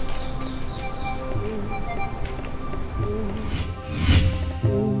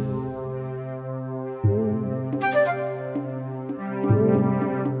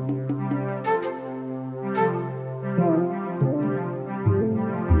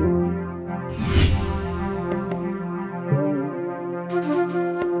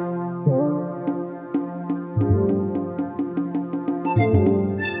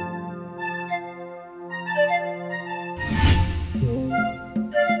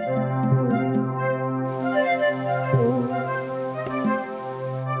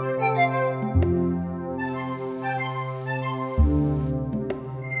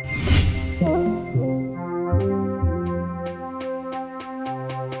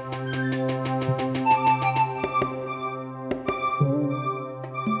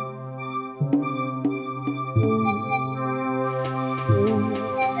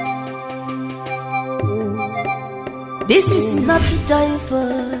 This is not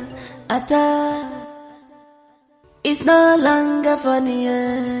joyful at all. It's no longer funny,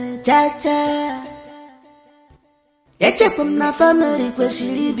 cha-cha. Echepum na family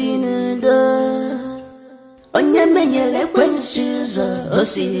kwesiri binudo. Onye menyele kwensuzo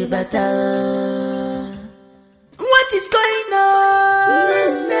osi bata. What is going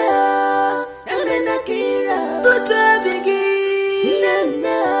on? No, Emenakira. Buto bigi.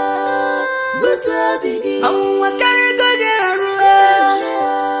 No, Buto bigi. I'm a carrigo de Arua.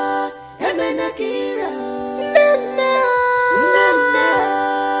 Emenakira. No,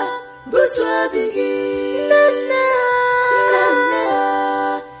 Buto bigi. No,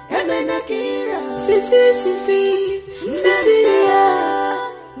 Emenakira. Cecilia.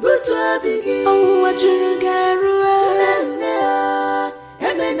 Buto bigi. Oh, what you garua.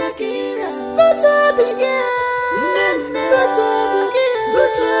 Emenakira. Buto bigi.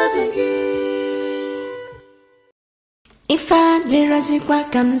 Buto bigi. If I derazikwa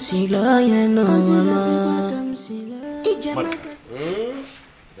kamsilo ya no mama.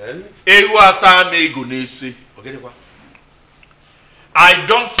 I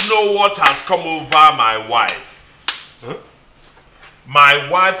don't know what has come over my wife. Huh? My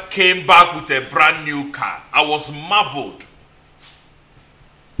wife came back with a brand new car. I was marveled.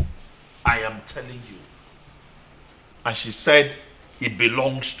 I am telling you. And she said it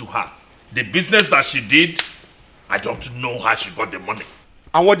belongs to her. The business that she did, I don't know how she got the money.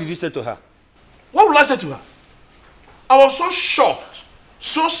 And what did you say to her? What will I say to her? I was so shocked,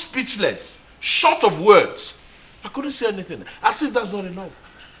 so speechless, short of words. I couldn't say anything. As if that's not enough.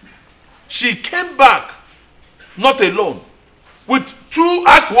 She came back, not alone, with 2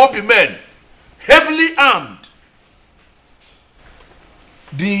 Amobi men, heavily armed.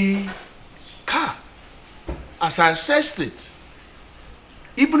 The car, as I assessed it,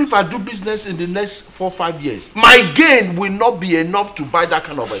 Even if I do business in the next 4 or 5 years, my gain will not be enough to buy that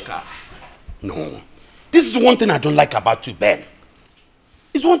kind of a car. No. This is one thing I don't like about you, Ben.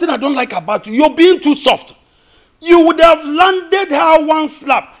 It's one thing I don't like about you. You're being too soft. You would have landed her one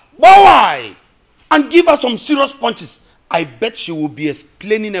slap. Boy! And give her some serious punches. I bet she will be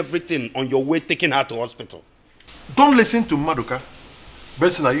explaining everything on your way taking her to hospital. Don't listen to Maduka.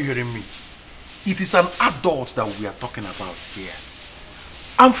 Benson, are you hearing me? It is an adult that we are talking about here.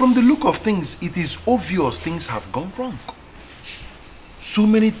 And from the look of things, it is obvious things have gone wrong. So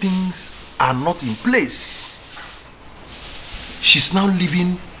many things are not in place. She's now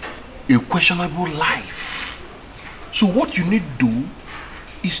living a questionable life. So what you need to do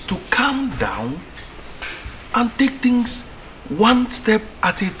is to calm down and take things one step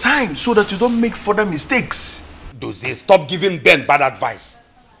at a time so that you don't make further mistakes. Dozie, stop giving Ben bad advice.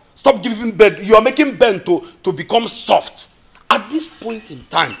 Stop giving Ben. You are making Ben to become soft. At this point in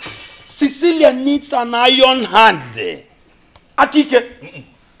time, Cecilia needs an iron hand. Akike.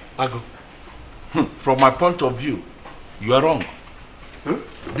 Ago. From my point of view, you are wrong.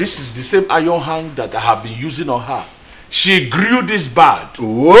 This is the same iron hand that I have been using on her. She grew this bad.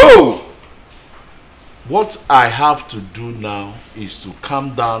 Whoa! What I have to do now is to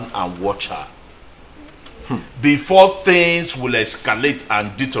calm down and watch her. Before things will escalate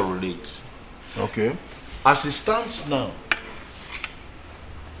and deteriorate. Okay. As it stands now,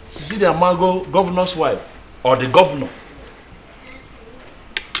 Cecilia Mago, governor's wife, or the governor,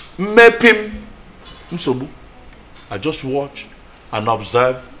 Mepim Msobu. I just watch and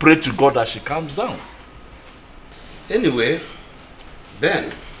observe, pray to God that she calms down. Anyway,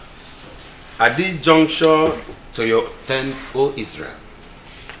 Ben, at this juncture to your tent, O Israel,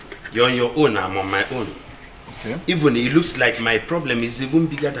 you're on your own, I'm on my own. Okay. Even it looks like my problem is even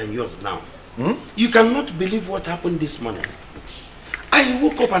bigger than yours now. You cannot believe what happened this morning. I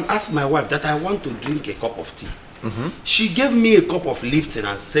woke up and asked my wife that I want to drink a cup of tea. She gave me a cup of Lipton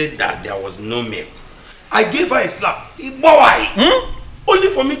and said that there was no milk. I gave her a slap. Ibawai. Only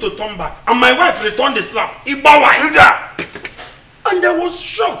for me to turn back. And my wife returned the slap. Ibawai. And I was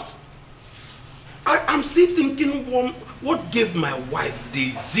shocked. I'm still thinking what gave my wife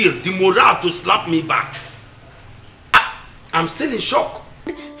the zeal, the morale to slap me back. I'm still in shock.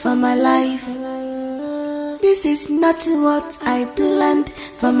 For my life, this is not what I planned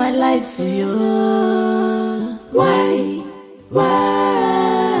for my life. Why?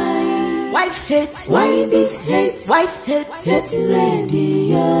 Wife hate, why this hate? Wife hate, hate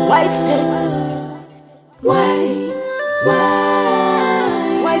ready. Wife hate, why?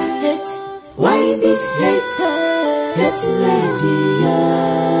 Wife hate, why this hate? Hate ready.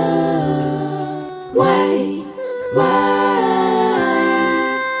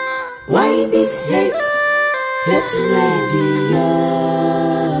 Why this hate? Hate ready.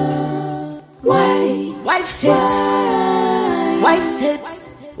 Why? Wife hate, wife hate.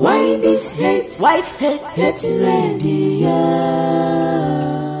 Why this hate? Wife hate, hate ready.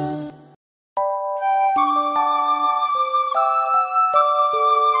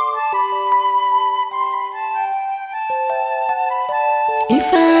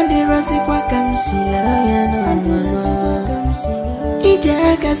 If I the rosy kwa kamsila ya no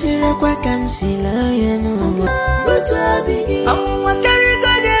Ija kasira kwa kamsila ya no Butu abigi Amu wakari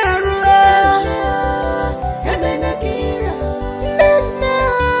gode arua Yabena kira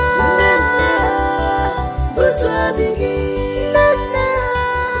Butu abigi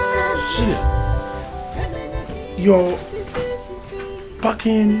You're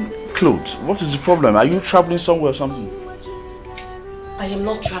packing clothes. What is the problem? Are you traveling somewhere or something? I am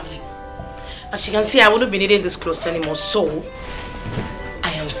not traveling. As you can see, I wouldn't be needing this clothes anymore, so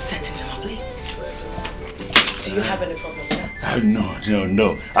I am settling in my place. Do you have any problem with that?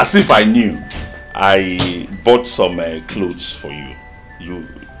 No. As if I knew. I bought some clothes for you.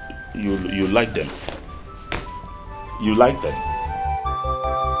 You like them. You like them.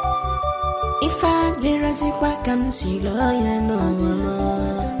 If I the rosy kwa kamsila ya no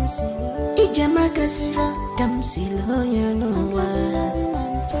Ijama kasira kamsila ya no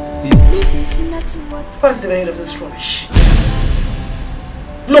This is not what. What's the meaning of this rubbish?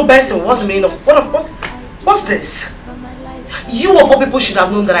 No, Benson, what's the meaning of what's this? You of all people should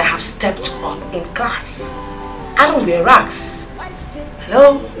have known that I have stepped up in class. I don't wear rags.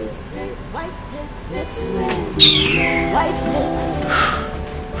 Hello?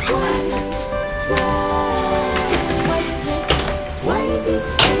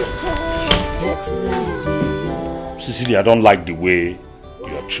 Cecilia, I don't like the way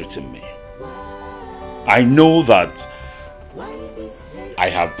you are treating me. I know that I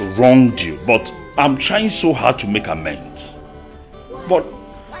have wronged you, but I'm trying so hard to make amends. But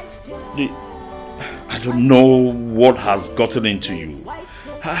I don't know what has gotten into you.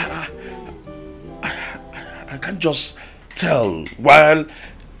 I can't just tell while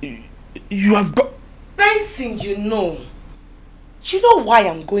you have got... Benson, you know why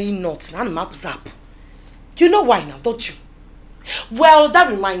I'm going nuts and I'm zap. You know why now, don't you? Well, that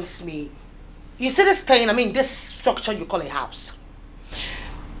reminds me. You see this thing, this structure you call a house.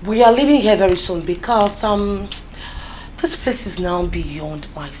 We are living here very soon because this place is now beyond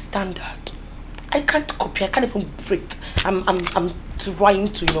my standard. I can't copy, I can't even breathe. I'm trying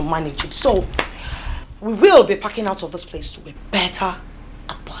to manage it. So we will be packing out of this place to a better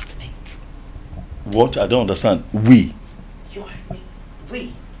apartment. What? I don't understand. We? You and me.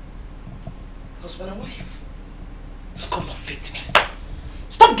 We. Husband and wife. Come on, fitness.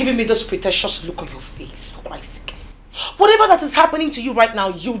 Stop giving me this pretentious look on your face, for Christ's sake. Whatever that is happening to you right now,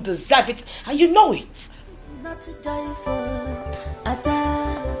 you deserve it, and you know it. It's not joyful at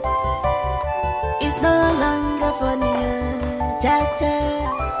all. It's no longer funny, cha-cha.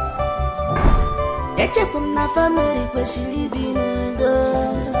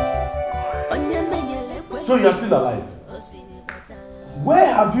 So you are still alive?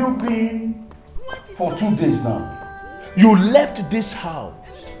 Where have you been for 2 days now? You left this house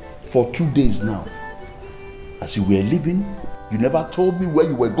for 2 days now. As you were leaving, you never told me where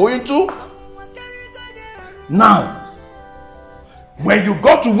you were going to. Now, when you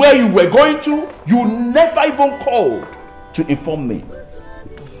got to where you were going to, you never even called to inform me.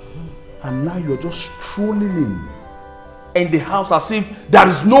 And now you're just strolling in the house as if there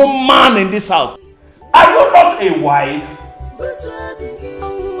is no man in this house. Are you not a wife?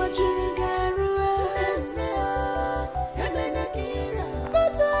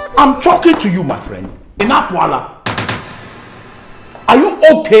 I'm talking to you, my friend. In Apwala. Are you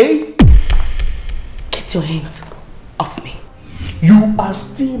okay? Get your hands off me. You are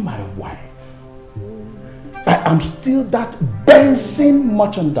still my wife. I am still that Benson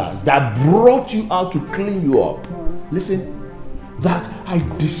merchandise that brought you out to clean you up. Listen, that I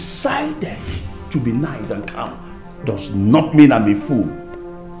decided to be nice and calm does not mean I'm a fool.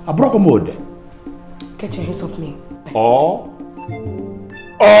 I broke a mode. Get your hands off me. Or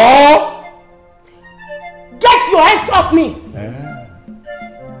get your hands off me!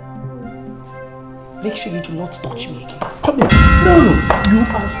 Make sure you do not touch me again. Come here. No, you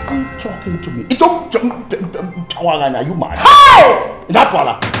are still talking to me. Are you mad? How? That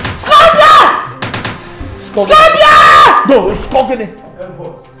one. Scabia! No, Scoggy.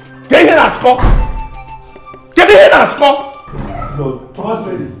 Get here and Scog. Get here and Scog. No, trust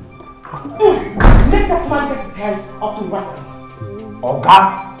me. Make this man get his hands off me right now. Okay.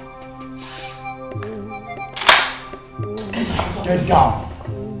 Get down.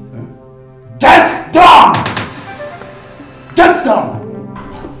 Get down! Get down!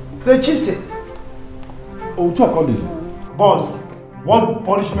 They cheated. Oh, talk all this. Boss, what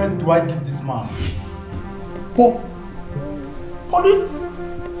punishment do I give this man?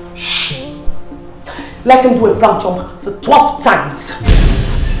 Shh. Let him do a frog jump for 12 times.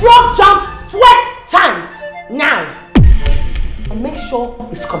 Frog jump 12 times now. And make sure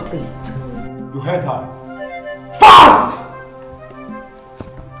it's complete. You heard her. Fast!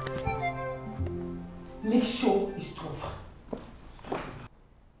 Make sure it's 12.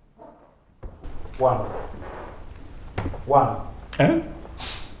 1. 1. Eh?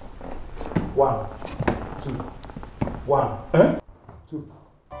 1. 2. 1. Eh? 2.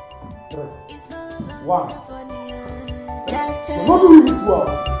 3. 1. What do we do? 1.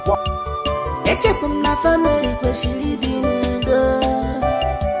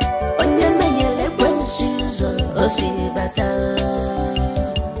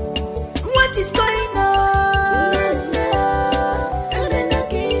 What is going on?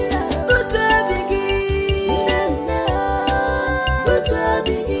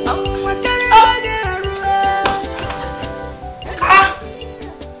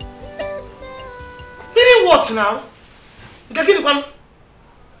 Meaning what now?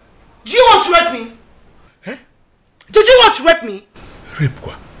 Do you want to rape me? Eh? Did you want to rape me? Rape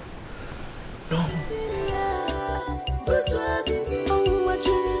quoi? No.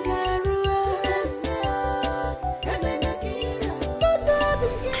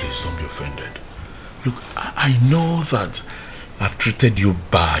 Please don't be offended. Look, I know that I've treated you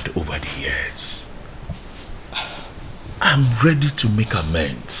bad over the years. I'm ready to make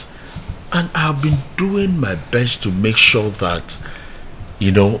amends. And I've been doing my best to make sure that,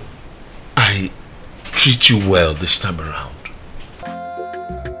 you know, I treat you well this time around.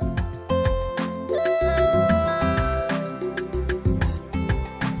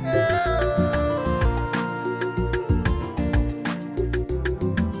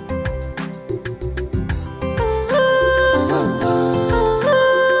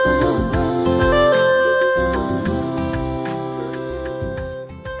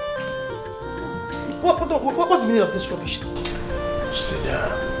 meaning of this rubbish? Cecilia,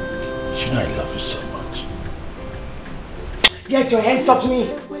 you know I love you so much. Get your hands off me!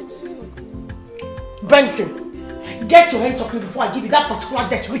 Benson, get your hands off me before I give you that particular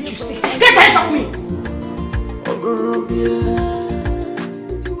debt which you see. Get your hands off me!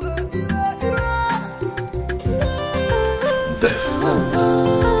 Death.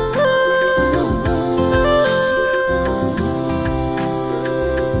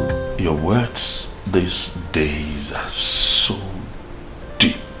 Your words these days are so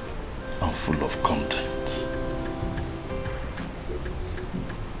deep and full of content.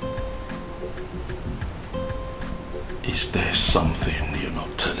 Is there something you're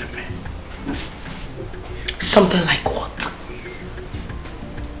not telling me? Something like what?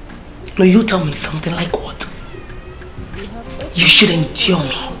 No, you tell me something like what? You should endure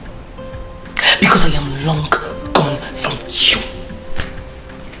me because I am long gone from you.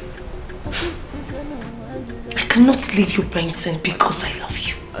 I cannot leave you, Benson, because I love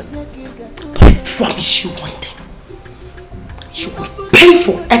you. But I promise you one thing. You will pay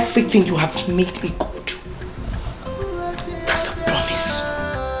for everything you have made me go through. That's a promise.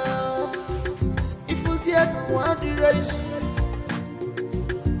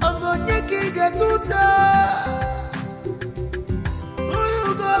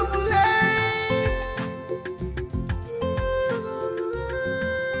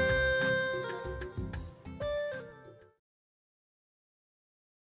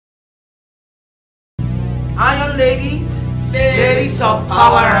 Iron ladies, ladies of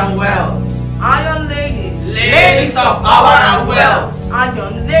power and wealth. Iron ladies, ladies of power and wealth.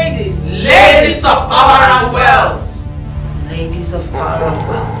 Iron ladies, ladies of power and wealth. Ladies of power and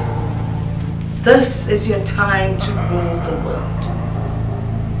wealth, this is your time to rule the world.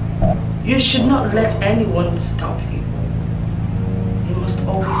 You should not let anyone stop you. You must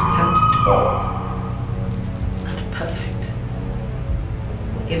always stand tall and perfect.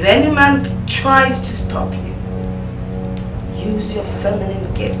 If any man tries to stop you, use your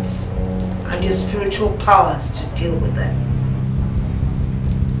feminine gifts and your spiritual powers to deal with them.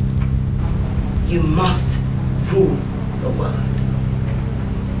 You must rule the world.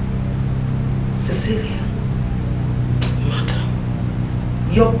 Cecilia, mother,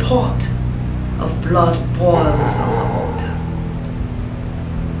 your pot of blood boils on the altar.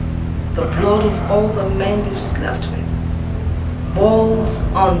 The blood of all the men you've slept with boils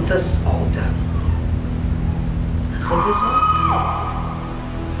on this altar. As a result,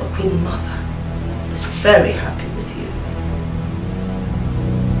 the Queen Mother is very happy with you.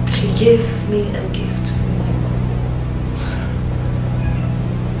 She gave me a gift for you.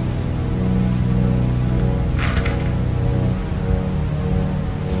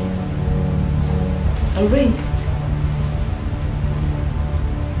 A ring.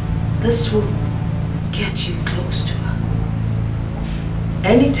 This will get you close to her.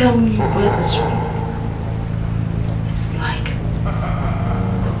 Anytime you wear this ring, it's like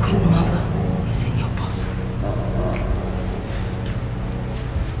the Queen Mother is in your bosom.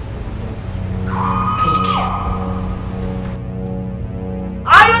 Thank you.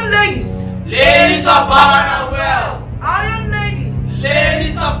 Iron ladies, ladies of power and wealth. Iron ladies,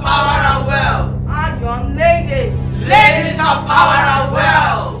 ladies of power and wealth. Iron ladies, ladies of power and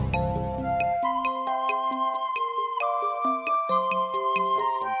wealth.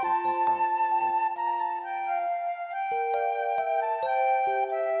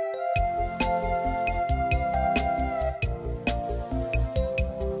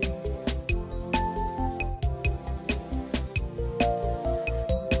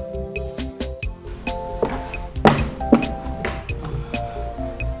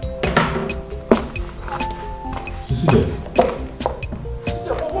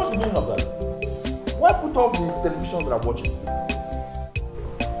 Television that I'm watching.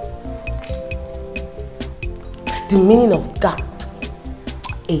 The meaning of that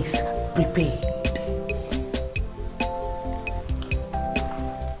is prepared.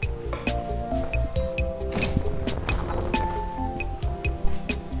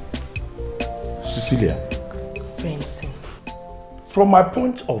 Cecilia. Benson. From my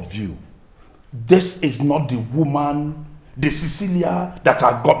point of view, this is not the woman, the Cecilia that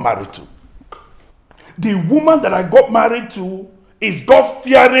I got married to. The woman that I got married to is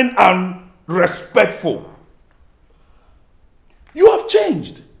God-fearing and respectful. You have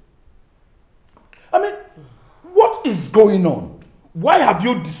changed. I mean, what is going on? Why have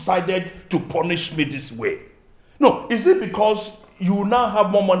you decided to punish me this way? No, is it because you now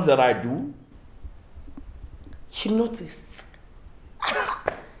have more money than I do? She noticed.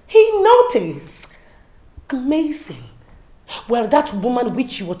 He noticed. Amazing. Well, that woman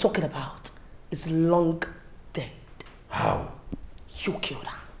which you were talking about is long dead. How? You killed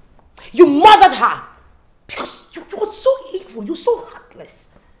her. You murdered her. Because you were so evil. You're so heartless.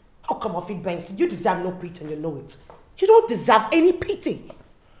 How come off it, Benson? You deserve no pity and you know it. You don't deserve any pity.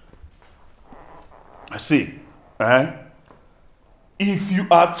 I see. If you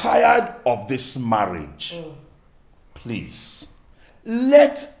are tired of this marriage, please,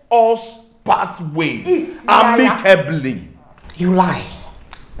 let us part ways amicably. You lie.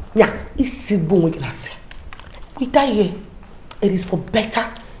 Yeah, it's we can say. We die here. It is for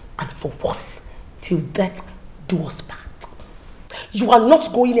better and for worse. Till death do us part. You are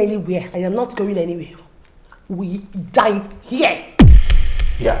not going anywhere. I am not going anywhere. We die here.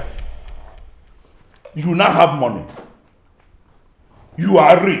 Yeah. You now have money. You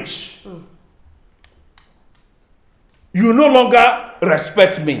are rich. You no longer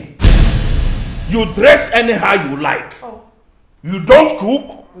respect me. You dress anyhow you like. You don't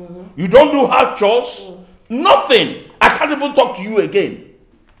cook. You don't do hard chores. Nothing. I can't even talk to you again.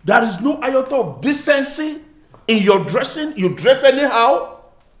 There is no iota of decency in your dressing. You dress anyhow.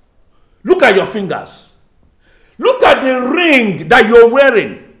 Look at your fingers. Look at the ring that you're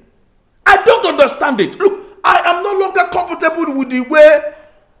wearing. I don't understand it. Look, I am no longer comfortable with the way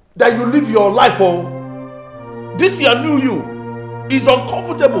that you live your life. Oh, this your new you is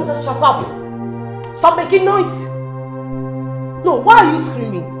uncomfortable. Just shut up. Stop making noise. No, why are you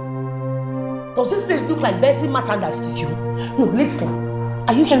screaming? Does this place look like Benson merchandise to you? No, listen.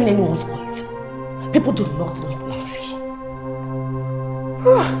 Are you hearing anyone's voice? People do not make noise here.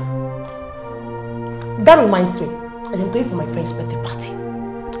 That reminds me, I am going for my friend's birthday party.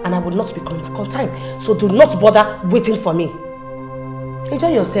 And I will not be coming back on time. So do not bother waiting for me.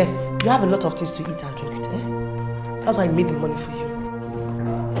 Enjoy yourself. You have a lot of things to eat and drink. That's why I made the money for you.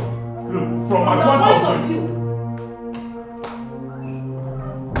 Look, from my point of view.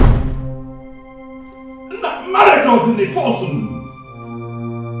 Marriage was in the force.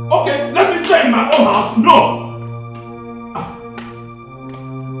 Okay, let me stay in my own house. No.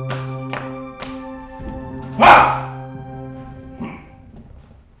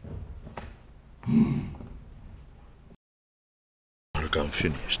 I'm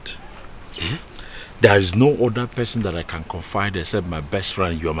finished. There is no other person that I can confide except my best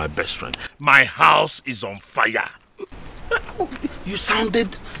friend. You are my best friend. My house is on fire. You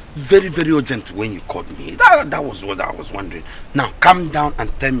sounded very, very urgent when you called me. That was what I was wondering. Now, calm down and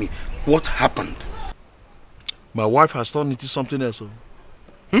tell me what happened. My wife has turned into something else.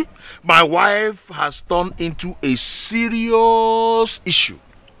 My wife has turned into a serious issue.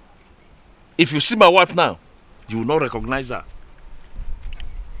 If you see my wife now, you will not recognize her.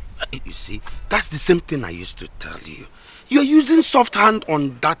 You see, that's the same thing I used to tell you. You're using soft hand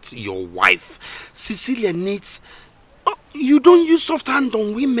on that, your wife. Cecilia needs... Oh, you don't use soft hand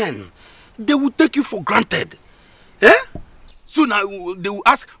on women. They will take you for granted. So now they will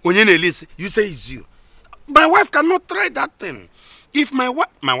ask, Onyenze, you say it's you. My wife cannot try that thing. If my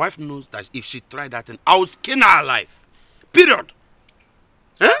wife knows that if she tried that thing, I will skin her alive. Period.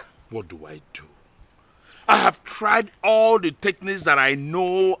 What do I do? I have tried all the techniques that I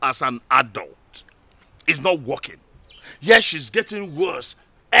know as an adult. It's not working. Yes, she's getting worse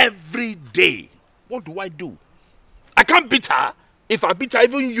every day. What do I do? I can't beat her. If I beat her,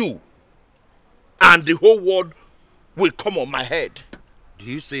 even you. And the whole world will come on my head. Do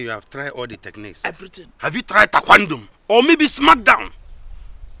you say you have tried all the techniques? Everything. Have you tried taekwondo? Or maybe smackdown?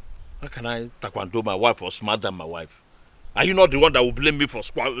 How can I taekwondo my wife or smackdown my wife? Are you not the one that will blame me for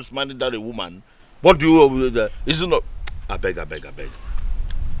smacking down a woman? What do you... is it not... I beg.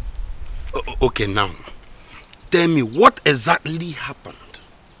 Okay, now. Tell me, what exactly happened?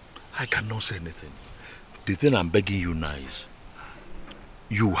 I cannot say anything. The thing I'm begging you now is...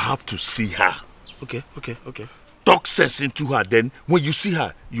 you have to see her. Okay. Talk sense into her, then when you see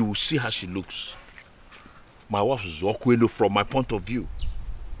her, you will see how she looks. My wife is awkward from my point of view.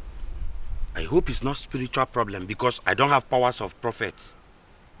 I hope it's not spiritual problem because I don't have powers of prophets.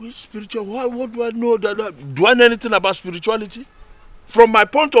 What spiritual? What do I know? Do I know anything about spirituality? From my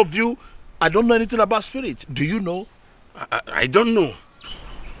point of view, I don't know anything about spirit. Do you know? I don't know.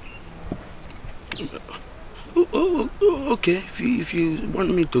 Okay, if you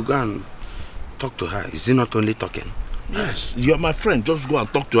want me to go and talk to her, is he not only talking? Yes, you're my friend. Just go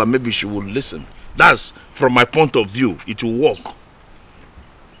and talk to her. Maybe she will listen. That's from my point of view. It will work.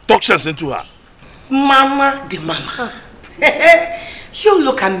 Talk sense into her. Mama. You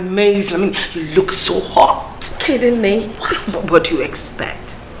look amazing. I mean, you look so hot. Kidding me? What do you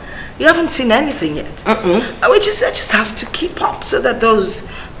expect? You haven't seen anything yet. I just have to keep up so that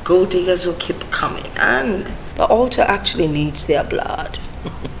those gold diggers will keep coming. And the altar actually needs their blood.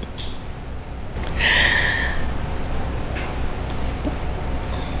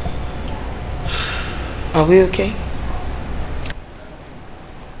 Are we okay?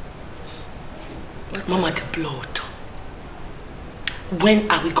 Mama, the blood. When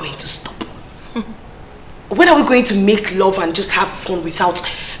are we going to stop? When are we going to make love and just have fun without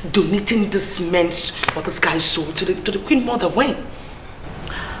donating this man's or this guy's soul to the Queen Mother? When?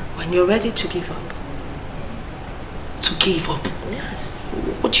 When you're ready to give up. To give up? Yes.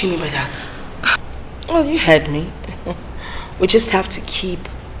 What do you mean by that? Well, you heard me. We just have to keep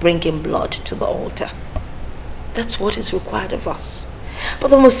bringing blood to the altar. That's what is required of us. But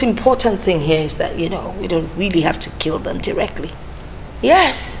the most important thing here is that, you know, we don't really have to kill them directly.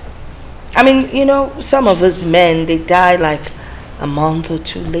 Yes. I mean, you know, some of us men, they die like a month or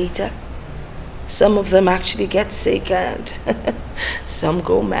two later. Some of them actually get sick and some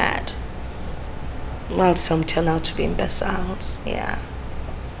go mad. Well, some turn out to be imbeciles, yeah.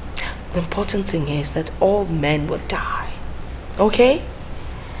 The important thing is that all men will die, okay?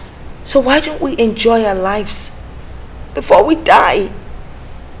 So why don't we enjoy our lives before we die?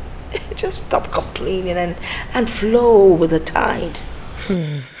 Just stop complaining and flow with the tide.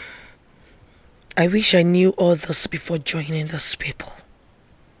 I wish I knew all this before joining this people.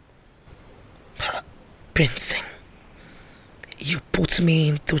 Benson, you put me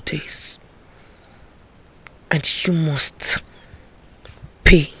into this. And you must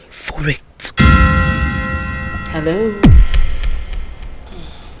pay for it. Hello?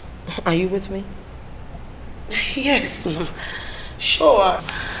 Are you with me? Yes, Mama. Sure.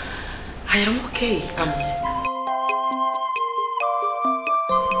 I am okay. Benson,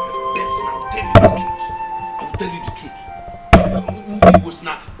 I'll tell you the truth. I'll tell you the truth.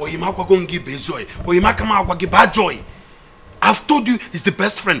 I've told you he's the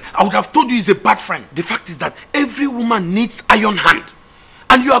best friend. I would have told you he's a bad friend. The fact is that every woman needs iron hand.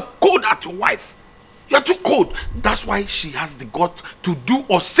 And you are cold at your wife. You are too cold. That's why she has the guts to do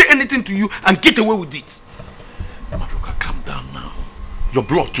or say anything to you and get away with it. Maruka, calm down now. Your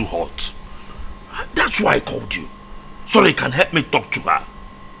blood too hot. That's why I called you. So you can help me talk to her.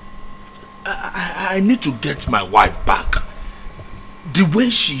 I need to get my wife back. The way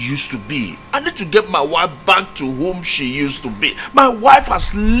she used to be. I need to get my wife back to whom she used to be. My wife has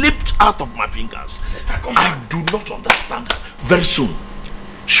slipped out of my fingers. I do not understand her. Very soon,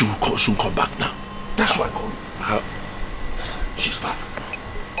 she will soon come back now. That's why I call her. She's back.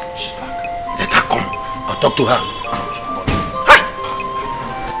 She's back. Let her come. I'll talk to her. Hi!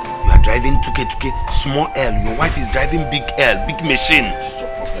 You are driving tuke small L. Your wife is driving big L, big machine. What's your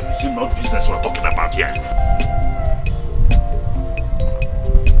problem? Is it not business we're talking about here?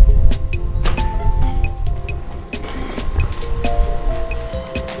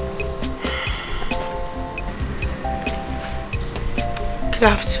 Good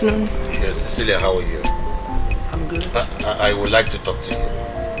afternoon. Yes, Cecilia, how are you? I'm good. I would like to talk to you.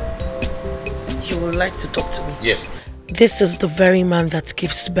 You would like to talk to me? Yes. This is the very man that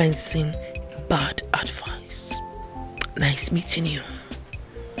gives Benson bad advice. Nice meeting you.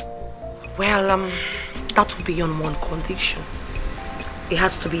 Well, that will be on one condition. It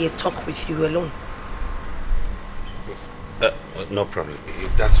has to be a talk with you alone. No problem.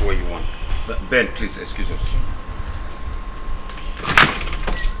 If that's what you want. Ben, please excuse us.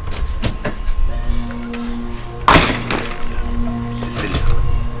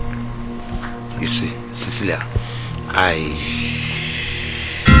 You see, Cecilia,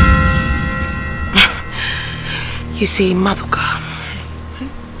 You see, Maduka,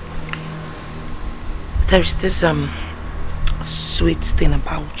 there's this sweet thing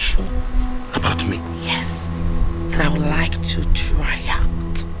about you. About me? Yes, that I would like to try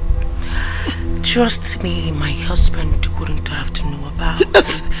out. Trust me, my husband wouldn't have to know about it.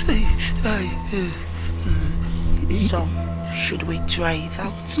 So, should we try it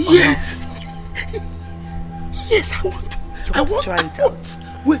out? Yes. Yes, I want to try it out.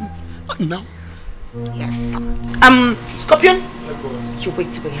 When? Now? Yes. Scorpion, you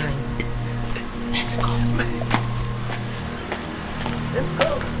wait behind. Let's go. Let's go.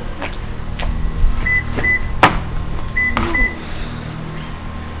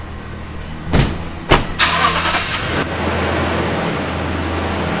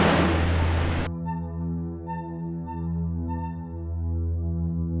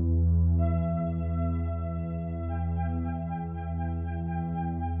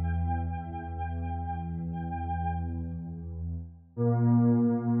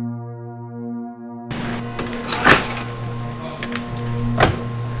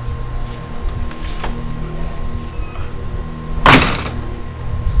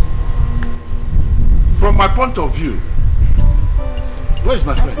 From my point of view, where is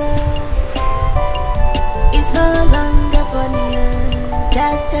my friend? It's no longer funny,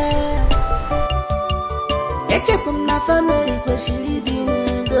 Echepum na family kwesịrị ibi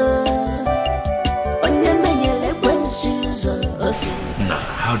n'udo. Onye menyere ekwensu ụzọ o si. Now,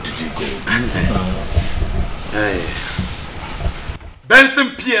 how did you go? Hey. Benson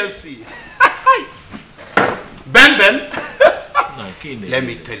PLC. Ben. Let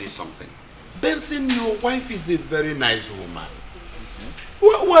me tell you something. Benson, your wife is a very nice woman.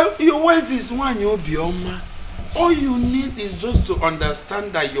 Well, your wife is one Obioma. All you need is just to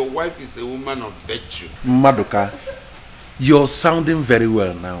understand that your wife is a woman of virtue. Maduka, you're sounding very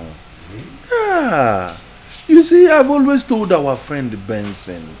well now. Ah, you see, I've always told our friend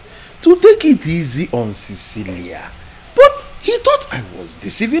Benson to take it easy on Cecilia. But he thought I was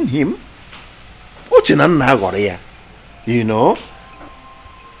deceiving him. You know?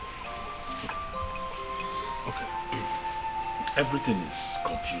 Okay. Everything is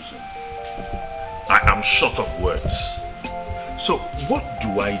confusing. I am short of words. So, what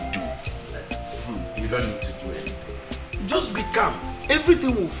do I do? You don't need to do anything. Just be calm.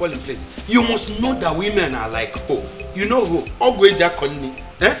 Everything will fall in place. You must know that women are like hope. You know who? Ogweja Konni.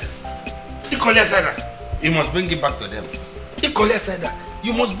 Eh? You must bring it back to them.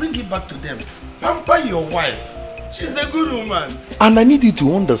 You must bring it back to them. Pamper your wife. She's a good woman. And I need you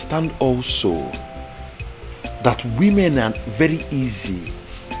to understand also that women are very easy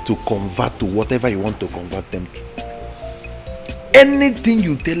to convert to whatever you want to convert them to. Anything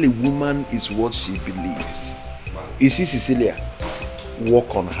you tell a woman is what she believes. You see, Cecilia,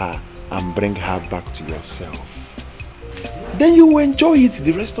 work on her and bring her back to yourself. Then you will enjoy it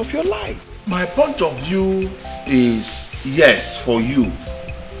the rest of your life. My point of view is, yes, for you,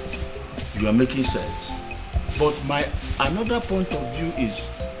 you are making sense. But my another point of view is...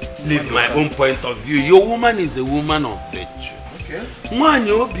 Leave my own point of view. Your woman is a woman of virtue. Okay. Man,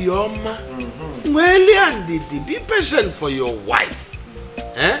 you'll be be patient for your wife.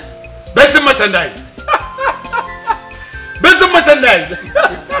 Eh? Best merchandise. Best merchandise.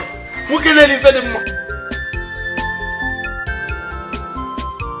 Who can anything anymore?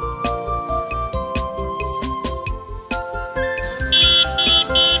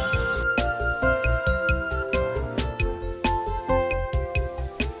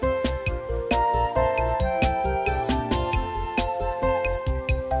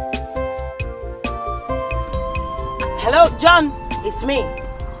 Hello, John. It's me.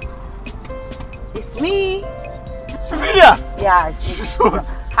 It's me. Cecilia! Yeah, it's Cecilia.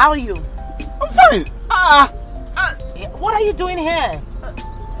 How are you? I'm fine. What are you doing here?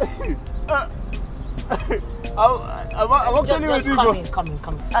 I'm actually waiting for... Come in.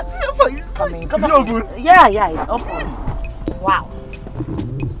 Come in. Is it open? Yeah, it's open. Wow.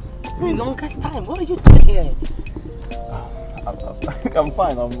 The longest time. What are you doing here? I'm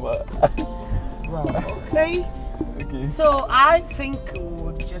fine. Okay. So I think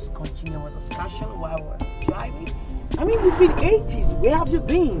we'll just continue our discussion while we're driving. I mean, it's been ages. Where have you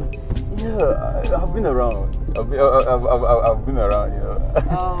been? Yeah, I've been around. I've been around, you know.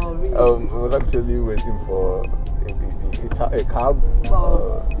 Oh, really? I was actually waiting for a cab.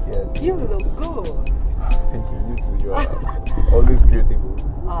 Oh, yes. You look good. Thank you. You too. You are always beautiful.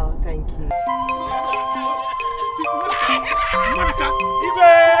 Oh, thank you.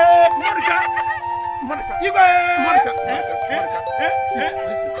 Monica!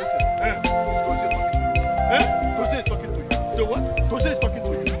 Jose is talking to you. So what? Jose is talking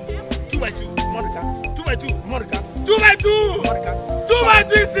to you. 2x2, Monica. 2x2, Monica. 2x2! Monica.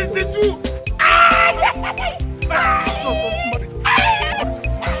 2x2 is 62!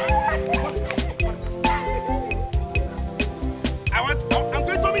 I'm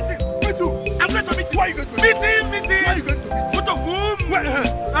going to meet him. Me too. I'm going to meet him. Why are you going to meet him? Where are you going to meet him? What of whom? What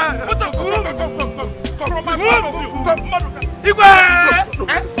of whom? Come from my point of view. Igwe! Who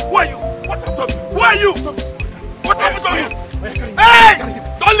are you? What happened to you? Who are you? What happened to you? Hey!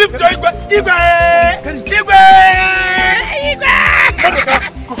 Don't lift your Igwe! Igwe!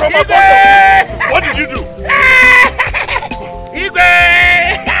 What did you do? Igwe!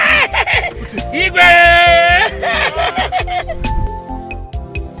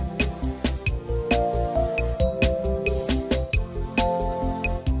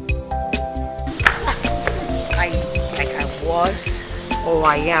 Or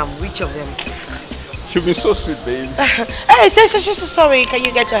I am. Which of them? You've been so sweet, babe. Hey, sorry. Can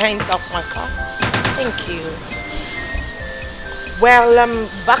you get your hands off my car? Thank you. Well,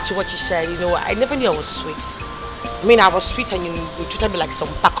 back to what you said. You know, I never knew I was sweet. I mean, I was sweet and you treated me like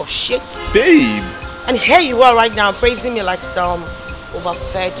some pack of shit. Babe! And here you are right now praising me like some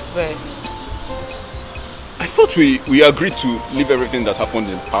overfed bird. I thought we agreed to leave everything that happened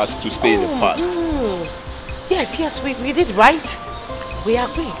in the past to stay in the past. Yes, we did, right? We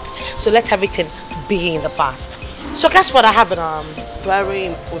agreed. So let everything be in the past. So guess what? I have a very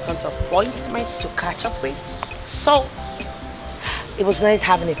important appointment to catch up with. So it was nice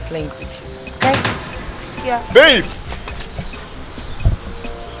having a fling with you. Okay? Yeah. Babe!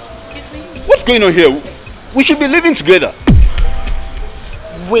 Excuse me? What's going on here? We should be living together.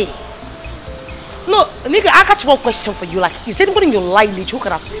 Wait. No, nigga, I got one question for you. Like, is anybody in your lineage who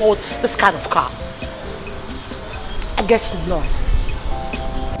can afford this kind of car? I guess not.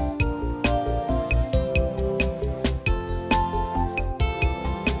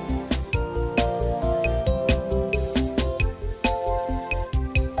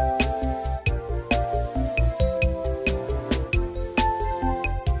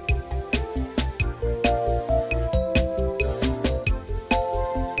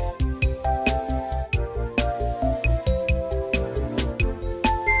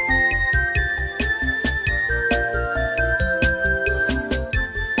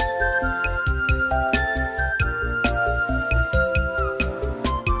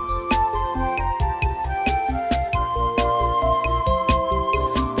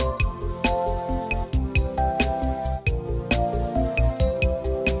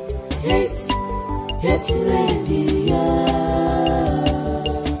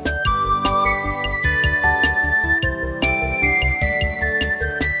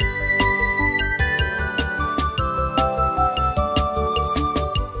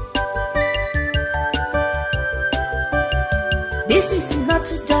 This is not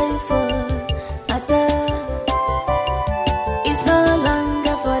joyful at all. It's no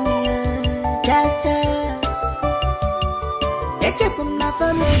longer funny. Cha-cha. Echepum na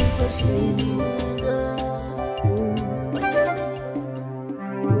family koshini.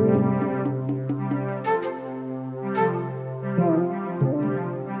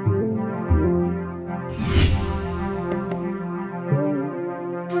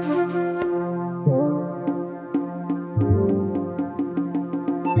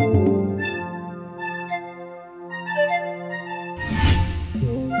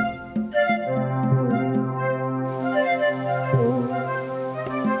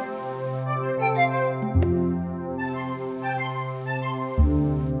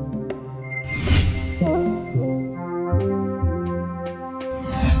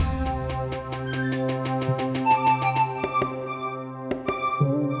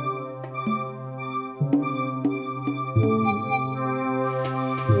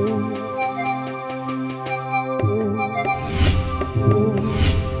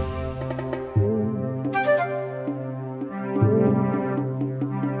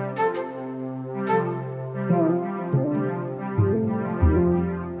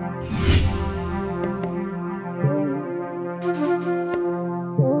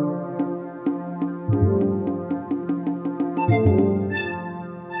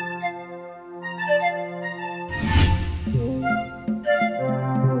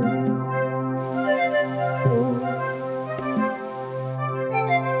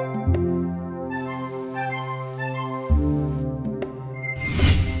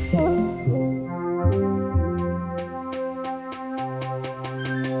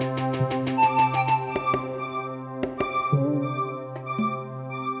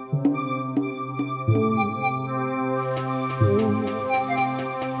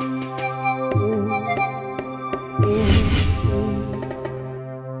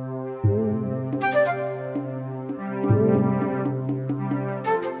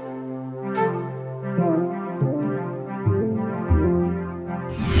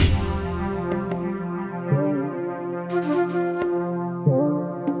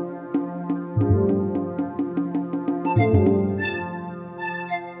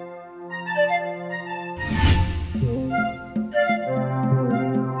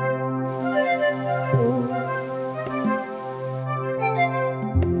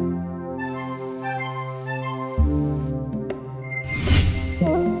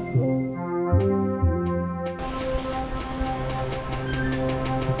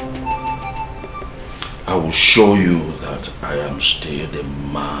 I will show you that I am still the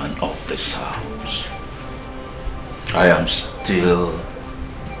man of this house. I am still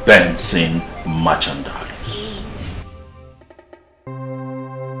Benson merchandise.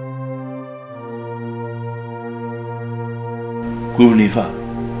 Queeneth,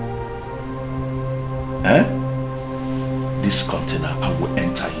 this container, I will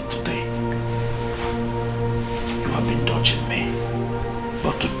enter it today. You have been dodging me,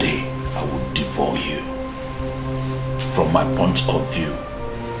 but today I will devour you. From my point of view,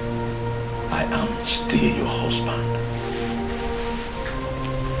 I am still your husband.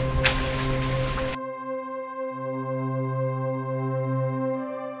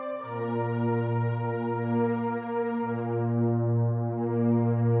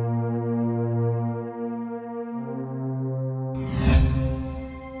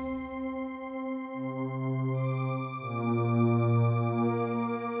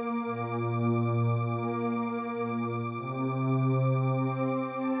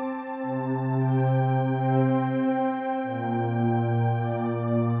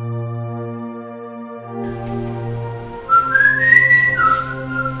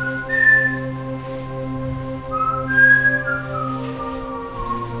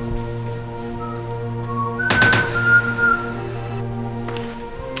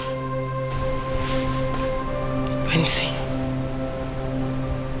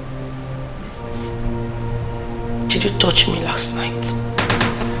 Did you touch me last night?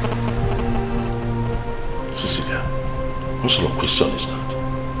 Cecilia, what sort of question is that?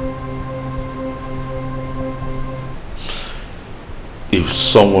 If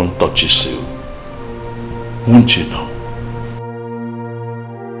someone touches you, won't you know?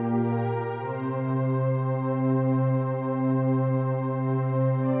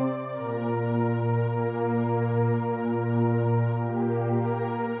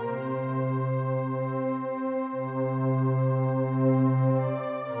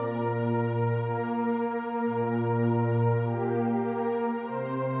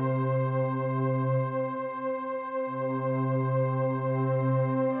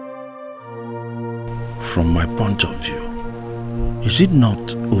 From my point of view, is it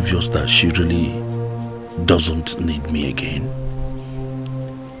not obvious that she really doesn't need me again?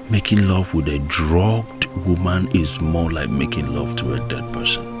 Making love with a drugged woman is more like making love to a dead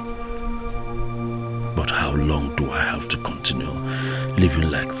person. But how long do I have to continue living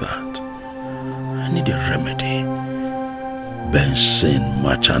like that? I need a remedy. Benson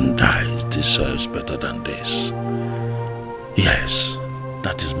merchandise deserves better than this. Yes,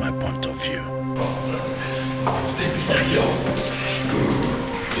 that is my point of view. Yo,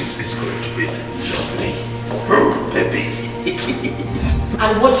 this is going to be lovely, baby.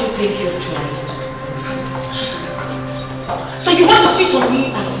 And what do you think you're trying to do? So you want to cheat on me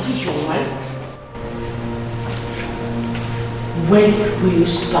as usual, right? When will you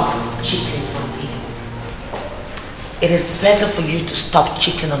stop cheating on me? It is better for you to stop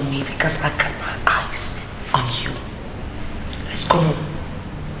cheating on me because I got my eyes on you. Let's go home.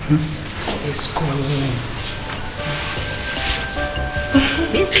 Let's go home.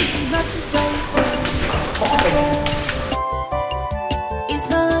 This is not joyful. It's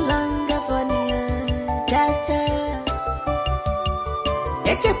no longer funny. Cha-cha.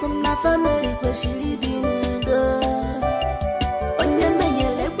 Echepum na family kwesiri binudo. Onye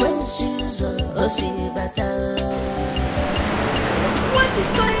menyele kwensuzo osibata. What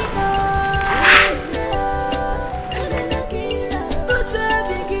is going on?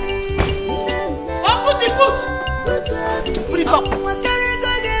 Put it up.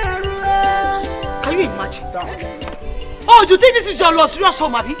 Can you imagine that? Oh, you think this is your luxurious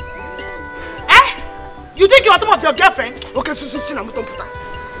home, Abi? Eh? You think you are some of your girlfriend? Okay, so I'm going to put that.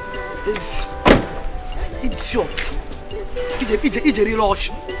 This idiot. It's a real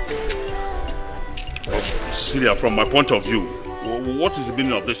rush. Cecilia, from my point of view, what is the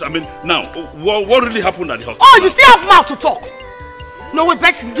meaning of this? I mean, now, what really happened at the hospital? Oh, you still have mouth to talk. No, wait,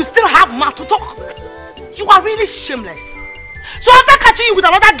 Bexy, you still have mouth to talk. You are really shameless. So after catching you with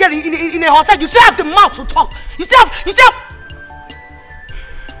another girl in a hotel, you still have the mouth to talk. You still have...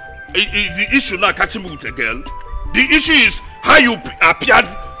 The issue not catching me with a girl. The issue is how you appeared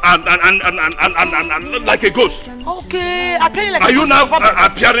and like a ghost. Okay, appearing like a ghost. Are you now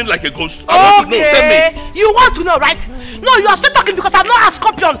appearing like a ghost? I want to know, tell me. You want to know, right? No, you are still talking because I've not asked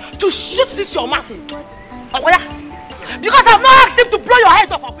Scorpion to shoot this your mouth. Oh, yeah? Because I've not asked him to blow your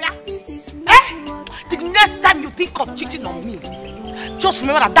head off, yeah? Eh? The next time you think of cheating on me, just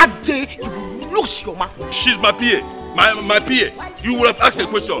remember that day you will lose your mouth. She's my PA. My PA. You would have asked a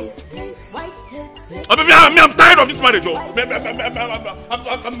question. I'm tired of this marriage. Wait.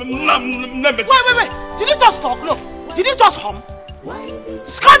 Did you just talk? No. Did you just hum?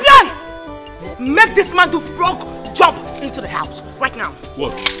 Scorpion! Make this man do frog jump into the house right now.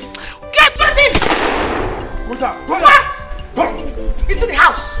 What? Get ready! Go into the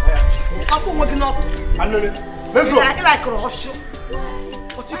house. I'm waking up. Let's go. Like rush.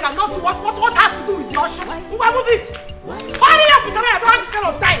 But you cannot do what has to do with your show. Move it. Hurry up, because I don't have this kind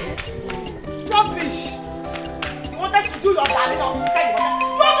of time. Rubbish. You wanted to do your darling on the side.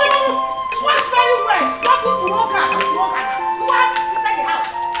 No. What's very well? Stop to walk out. What? Inside the house.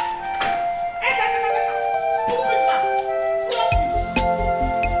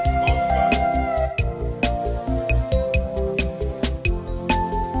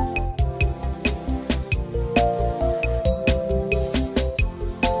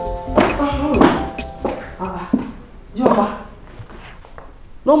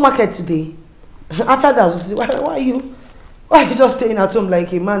 No market today. After that, why are you just staying at home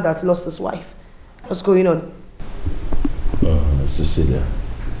like a man that lost his wife? What's going on? Cecilia,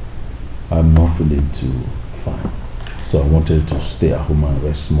 I'm not feeling too fine. So I wanted to stay at home and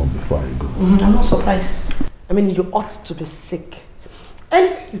rest more before I go. I'm not surprised. I mean, you ought to be sick.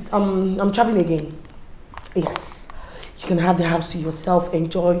 And I'm traveling again. Yes. You can have the house to yourself,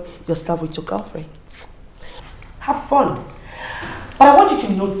 enjoy yourself with your girlfriends. Have fun. But I want you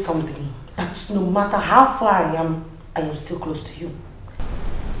to note something. That no matter how far I am still close to you.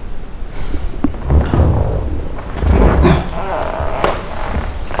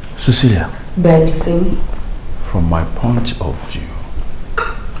 Cecilia. Benson. From my point of view,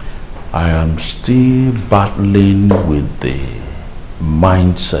 I am still battling with the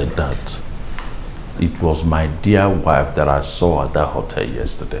mindset that it was my dear wife that I saw at that hotel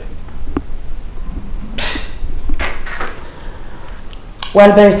yesterday.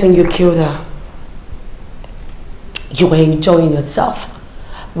 Well, Benson, you killed her. You were enjoying yourself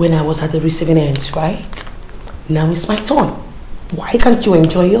when I was at the receiving end, right? Now it's my turn. Why can't you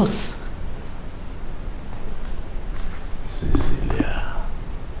enjoy yours? Cecilia,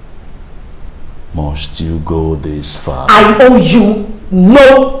 must you go this far? I owe you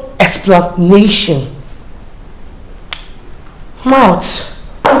no explanation. Mouth,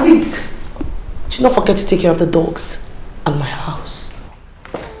 please. Do not forget to take care of the dogs and my house.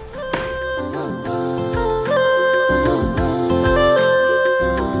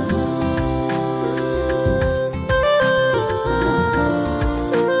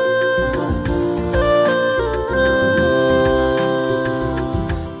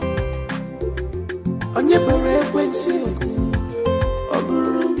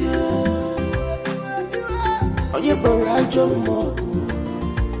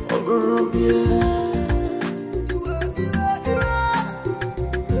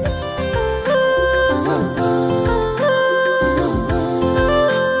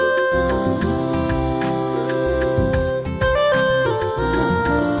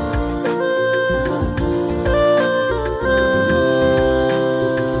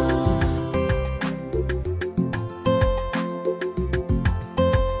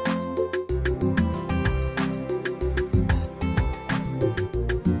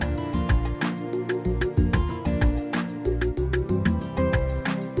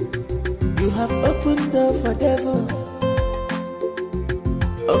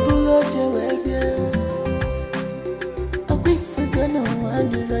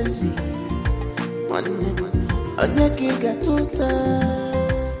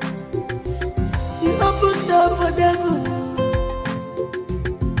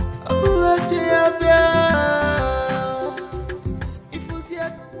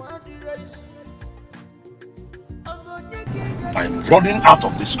 I'm running out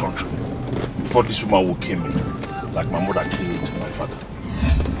of this country before this woman will kill me, like my mother killed my father.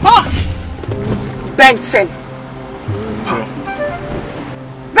 Ha! Benson!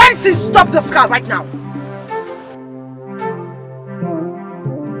 Benson, stop this car right now!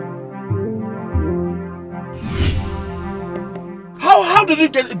 How did you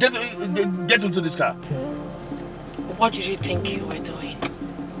get into this car? What did you think you were doing?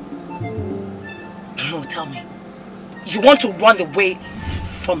 No, tell me. You want to run away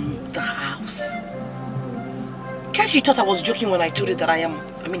from the house? Guess you thought I was joking when I told you that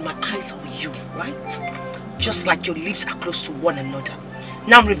my eyes are on you, right? Just like your lips are close to one another.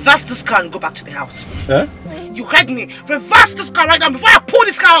 Now reverse this car and go back to the house. Eh? You heard me. Reverse this car right now before I pull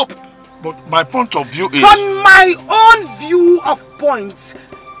this car up. But my point of view is... From my own view of points,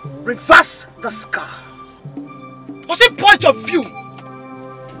 reverse this car. What's the point of view?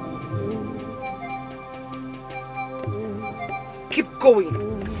 Keep going.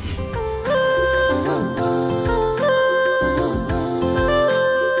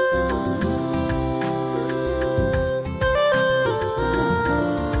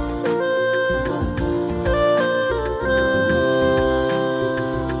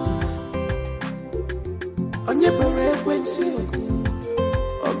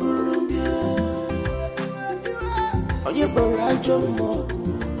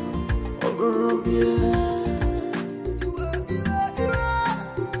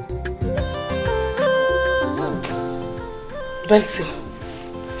 Benson,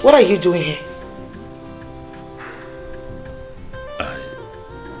 what are you doing here?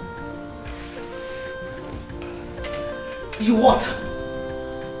 You what?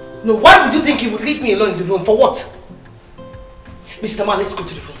 No, why would you think you would leave me alone in the room? For what? Mr. Man, let's go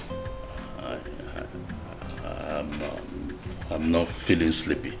to the room. I'm not feeling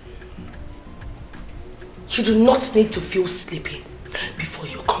sleepy. You do not need to feel sleepy before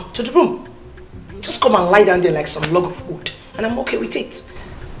you come to the room. Just come and lie down there like some log of wood, and I'm okay with it.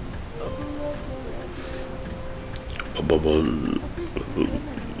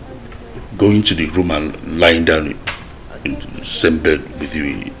 Going to the room and lying down in the same bed with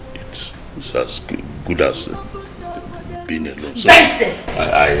you, it's as good as being alone. So Benson!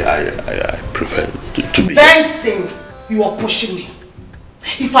 I prefer to be... Benson! You are pushing me.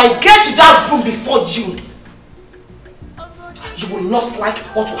 If I get to that room before you, you will not like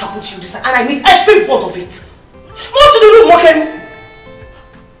what will happen to you this time. And I mean every word of it. Go to the room, okay?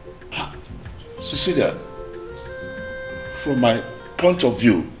 Cecilia, from my point of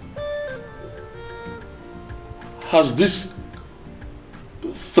view, has this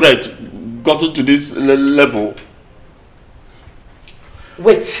threat gotten to this level?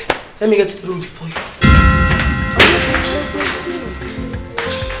 Wait, let me get to the room before you.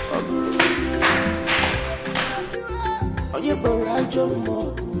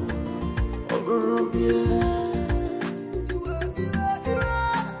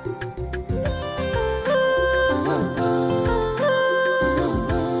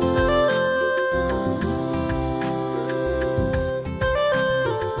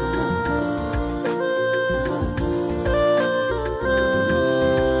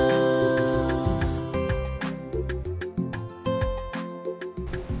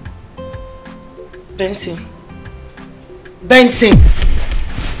 Benson. Benson!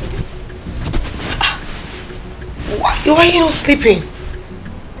 Why are you not sleeping?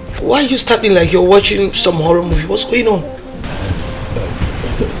 Why are you starting like you're watching some horror movie? What's going on?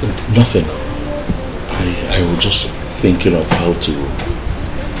 Nothing. I was just thinking of how to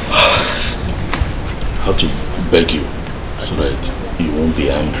beg you so that you won't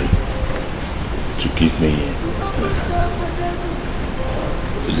be angry to give me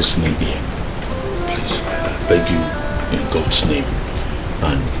listening ear. Please, I beg you in God's name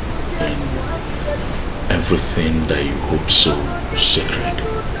and everything that you hold so sacred,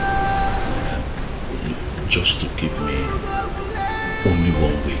 just to give me only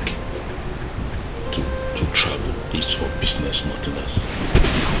 1 week to travel. It's for business, nothing else.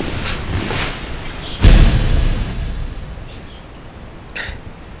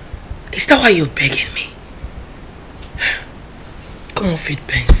 Is that why you're begging me? Come on, Faith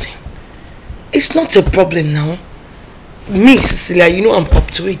Benson. It's not a problem now. Me, Cecilia, you know I'm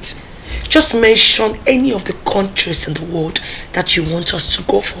up to it. Just mention any of the countries in the world that you want us to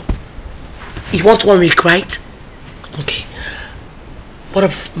go for. You want 1 week, right? Okay. What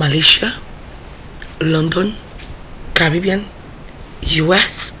of Malaysia, London, Caribbean,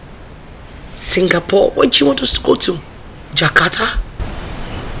 US, Singapore? Where do you want us to go to? Jakarta?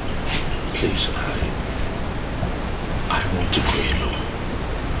 Please, I want to go alone.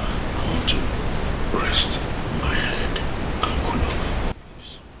 I want to rest my head and cool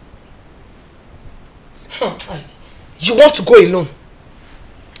off. You want to go alone?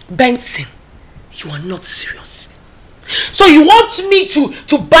 Benson, you are not serious. So you want me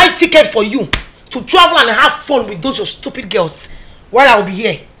to buy ticket for you to travel and have fun with those your stupid girls while I'll be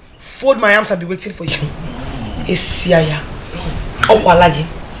here? Fold my arms and be waiting for you. It's Siaya.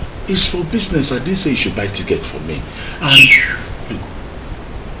 It's for business. I didn't say you should buy tickets for me. And look,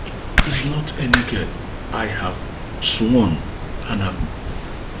 it's not any girl. I have sworn and I've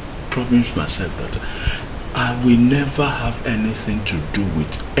promised myself that I will never have anything to do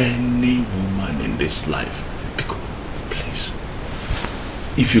with any woman in this life. Because, please,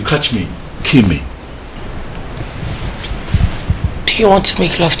 if you catch me, kill me. Do you want to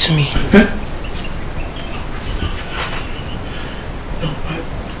make love to me? Huh?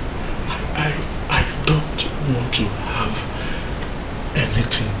 I don't want to have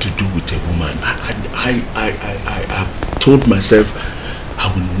anything to do with a woman. I have told myself I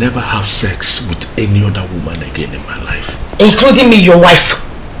will never have sex with any other woman again in my life. Including me, your wife?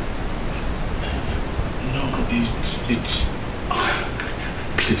 No, it's...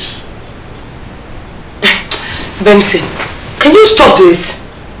 Please. Benson, can you stop this?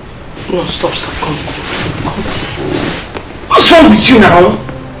 No, stop, come. What's wrong with you now?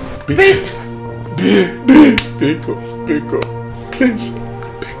 Pick up, please.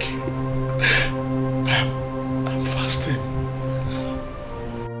 Beg you. I'm fasting.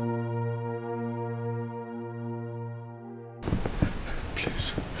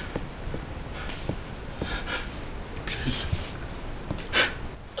 Please. Please.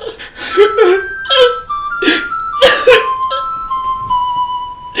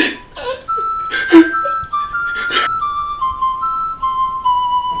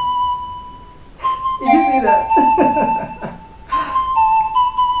 Did you see that?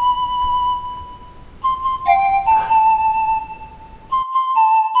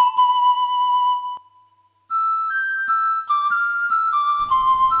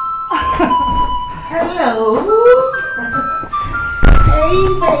 Hello. Hey,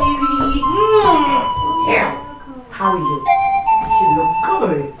 baby. Yeah. How are you? You look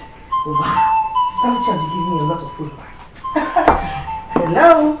good. Wow. Savage has given me a lot of food.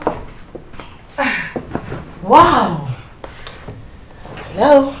 Hello. Wow.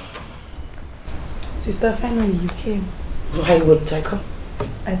 Hello. Sister, finally you came. Why would I come?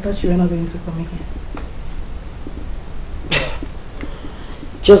 I thought you were not going to come again.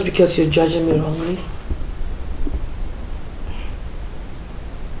 Just because you're judging me wrongly?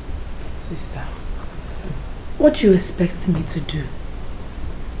 Sister, What do you expect me to do?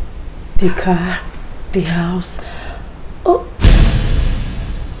 The car, the house. Oh,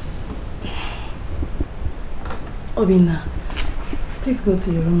 Obina, please go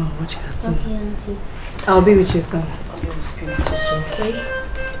to your room and watch cartoon. Okay, Auntie. I'll be with you soon. I'll be with you soon, okay?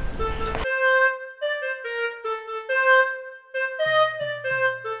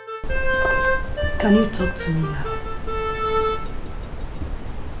 Can you talk to me now?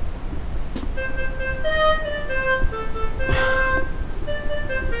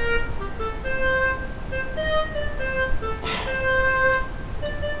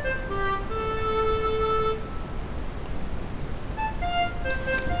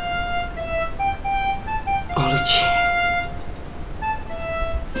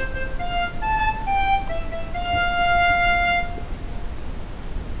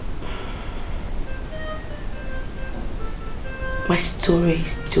 My story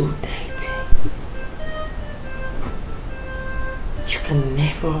is too dirty. You can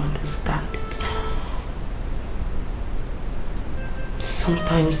never understand it.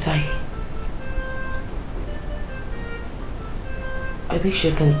 Sometimes I wish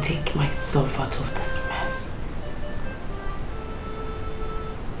I can take myself out of this mess.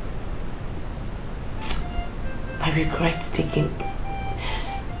 I regret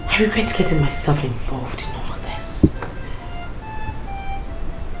getting myself involved in all of this.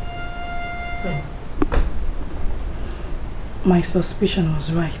 So, my suspicion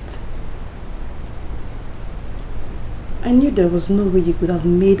was right. I knew there was no way you could have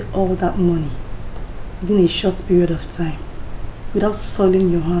made all that money within a short period of time without soiling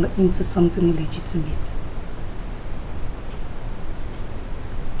your hand into something illegitimate.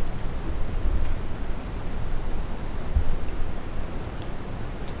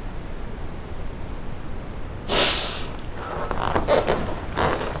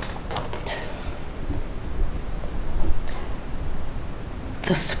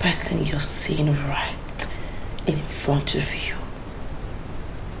 This person you're seeing right in front of you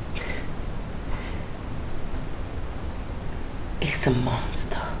is a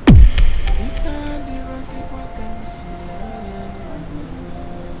monster.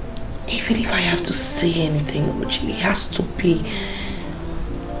 Even if I have to say anything, which it has to be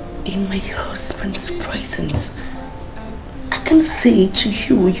in my husband's presence, I can say it to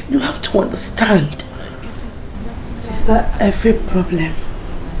you. You have to understand. Sister, every problem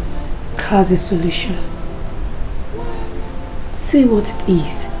has a solution. Say what it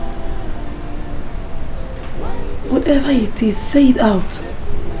is. Whatever it is, say it out.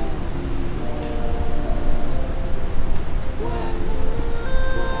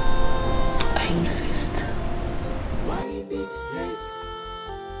 I insist. Why this hate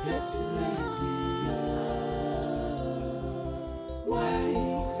radio?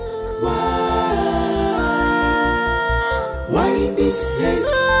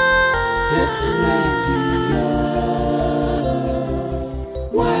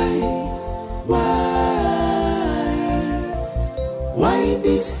 Why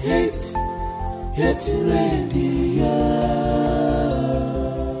this hate radio?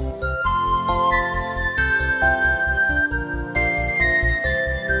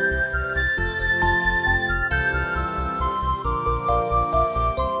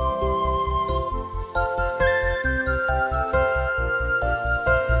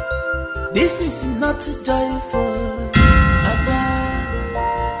 This is not joyful at all.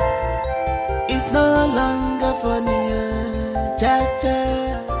 It's no longer funny, cha-cha.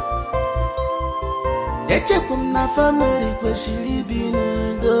 Echepum na family kwesịrị ibi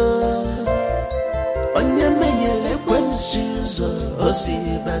n'udo. Onye menyere ekwensu ụzọ o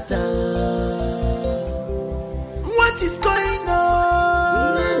siri bata. What is going on?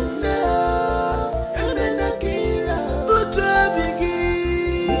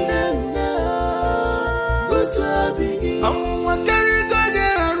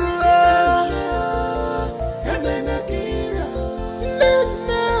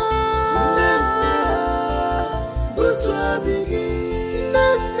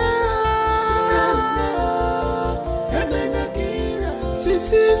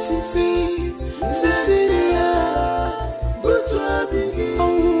 Cecilia, Butwa Bigi,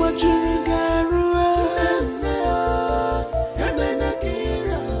 Onwajurugarua,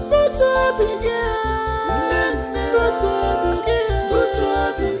 Emenakira, Butwa Bigi, Butwa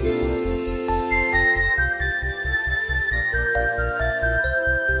Bigi.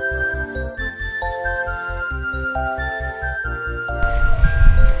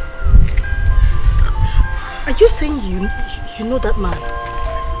 Are you saying you know that man?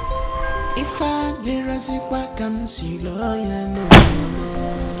 If I did Razikwa come see lawyer no,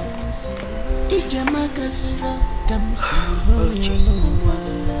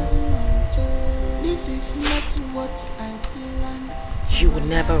 This is not what I planned. You will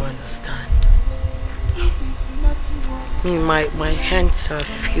never understand. This is not what My hands are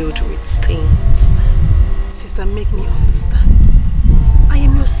filled with stains. Sister, make me understand. I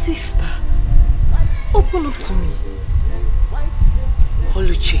am your sister. Open up to me.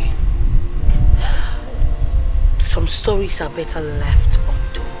 Oluchi, some stories are better left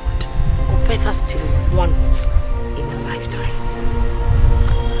untold, or better still once in a lifetime.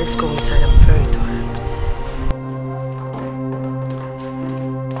 Let's go inside, I'm very tired.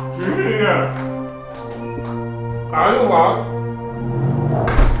 Yeah. Are you what?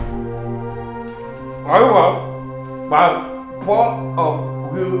 What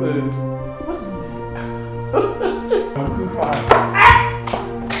of you is? I'm too fine.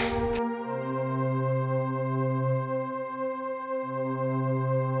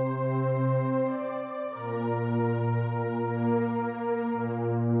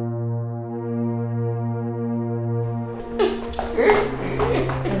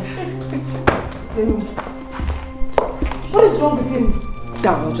 What is wrong with him?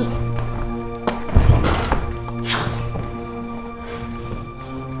 Down, just...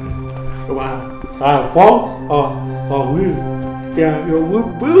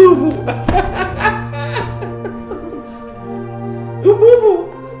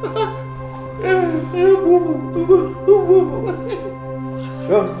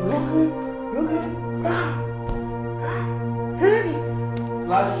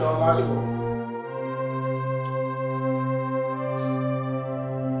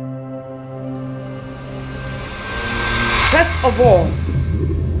 First of all,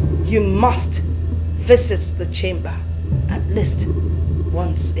 you must visit the chamber at least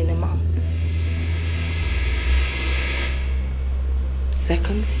once in a month.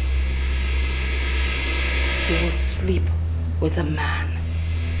 Secondly, you will sleep with a man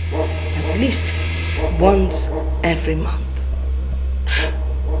at least once every month.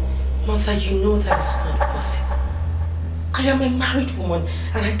 Mother, you know that is not possible. I am a married woman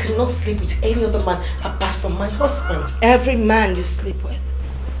and I cannot sleep with any other man apart from my husband. Every man you sleep with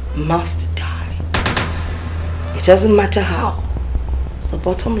must die. It doesn't matter how. The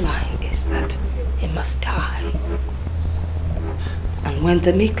bottom line is that he must die. And when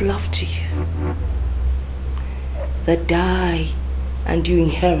they make love to you, they die and you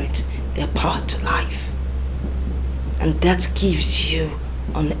inherit their part to life. And that gives you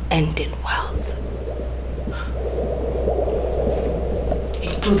unending wealth.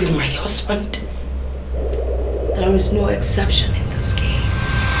 Including my husband? There is no exception in this game.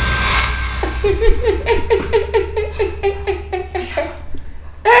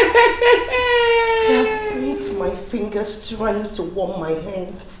 I have burnt my fingers trying to warm my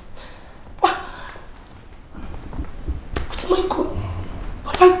hands. What am I going?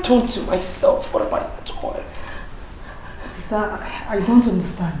 What have I done to myself? What have I done? Sister, I don't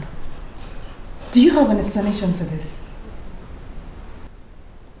understand. Do you have an explanation to this?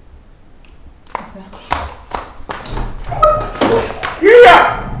 Sister? Here!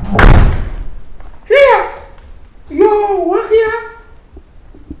 Here! Yo, work here?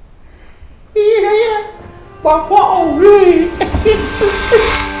 Here! Papa, oh, really?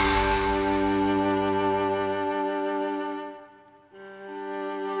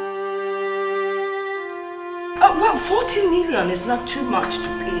 Well, 40 million is not too much to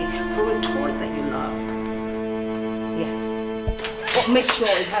pay for a toy that you love. Yes. But make sure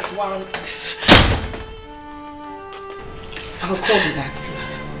it has warranty. I'll call you back,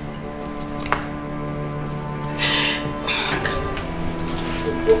 please.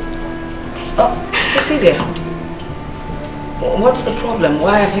 Oh, Cecilia. What's the problem?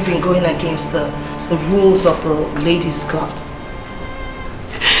 Why have you been going against the rules of the ladies' club?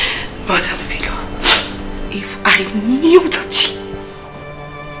 Madam Philo, if I knew that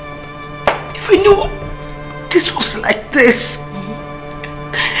if I knew this was like this,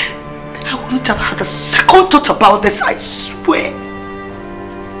 I wouldn't have had a second thought about this, I swear.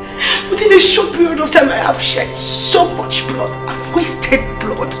 Within a short period of time, I have shed so much blood. I've wasted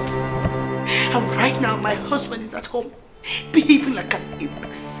blood. And right now, my husband is at home, behaving like an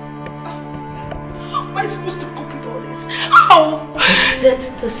imbecile. How am I supposed to cope with all this? How? Is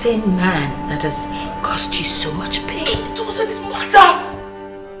it the same man that has caused you so much pain? It doesn't matter.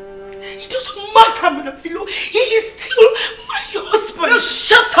 It doesn't matter, Madam Philo. He is still my husband. You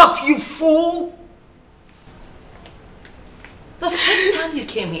shut up, you fool! The first time you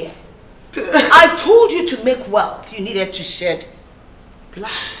came here, I told you to make wealth. You needed to shed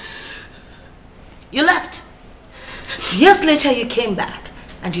blood. You left. Years later, you came back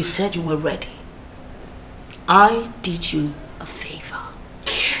and you said you were ready. I did you a favor.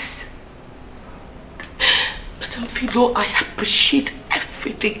 Yes. Madam Philo, I appreciate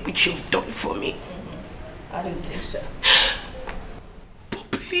everything which you've done for me. I don't think so.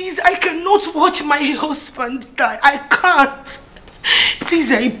 But please, I cannot watch my husband die. I can't.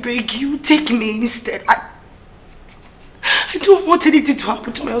 Please, I beg you, take me instead. I don't want anything to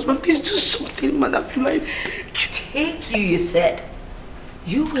happen to my husband. Please do something, Madam Philo. I beg you. Take you said.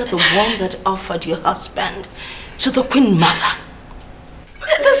 You were the one that offered your husband to the Queen Mother.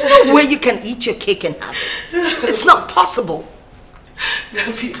 There's no way you can eat your cake and have it. It's not possible.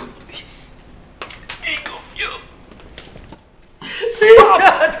 Madam Philo, please. Beg of you.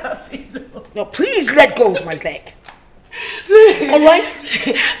 Stop. No, please let go of my leg. All right?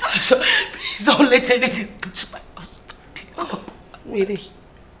 I'm sorry. Please don't let anything happen to my husband. Oh, really?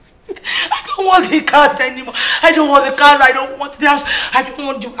 I don't want the cars anymore. I don't want the cars. I don't want the house. I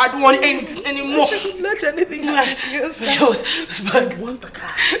don't want anything anymore. I shouldn't let anything happen to your husband. You want the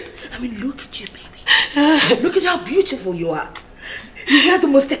car? I mean, look at you, baby. Look at how beautiful you are. You wear the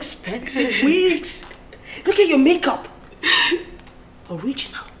most expensive wigs. Look at your makeup.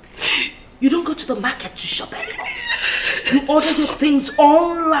 Original. You don't go to the market to shop anymore. You order your things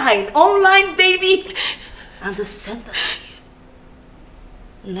online. Online, baby. And they send them to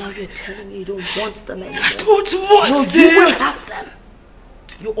you. Now you're telling me you don't want them anymore. I don't want them. You will have them.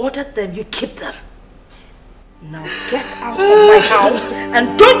 You ordered them, you keep them. Now get out of my house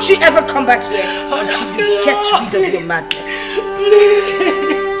and don't you ever come back here until you get rid of your madness. Please.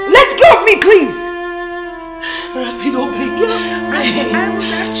 Let go of me, please. Rapino, please. I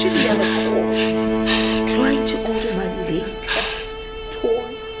was actually on a call trying to order my latest toy.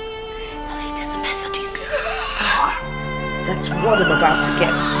 The latest Mercedes car. That's what I'm about to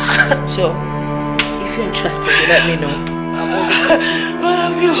get. So, if you're interested, you let me know.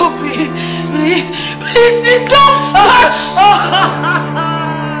 Rapino, please, please, don't touch.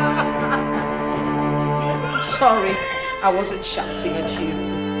 Sorry, I wasn't shouting at you.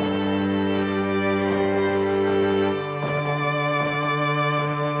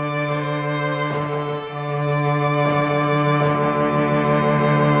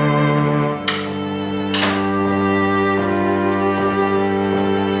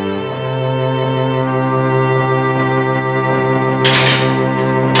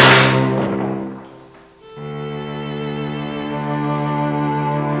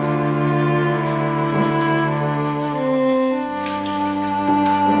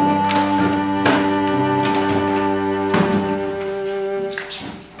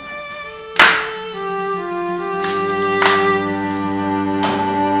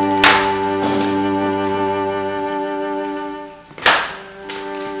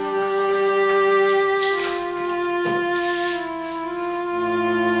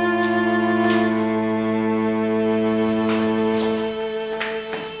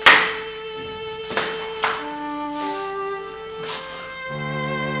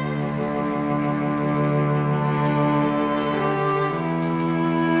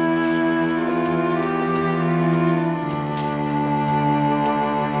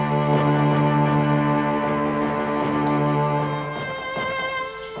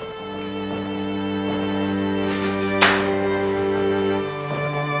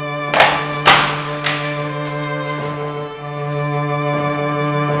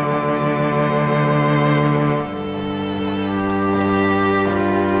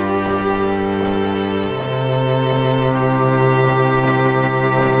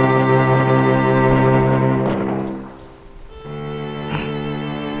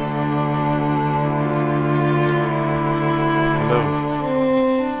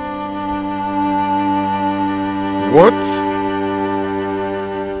 What?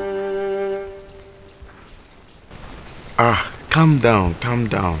 Calm down,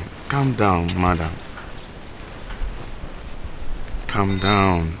 madam. Calm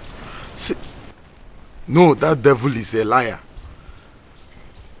down. See, no, that devil is a liar.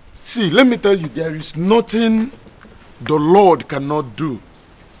 See, let me tell you, there is nothing the Lord cannot do.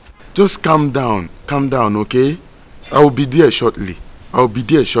 Just calm down, okay? I will be there shortly,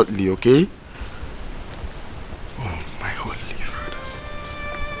 okay? Oh, my Holy Father,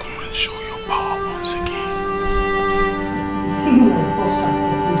 come and show your power once again. See my husband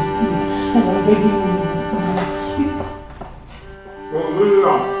for me, please. And I'm begging you.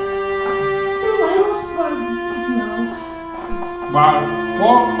 My husband, please now. My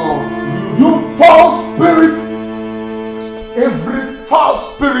God of you foul spirits, every foul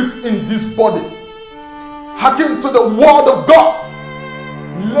spirit in this body, hearken to the word of God.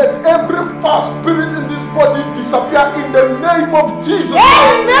 Let every foul spirit in this body disappear in the name of Jesus.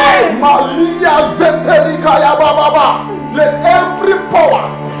 Amen. Malia Zenterikaya Baba. Let every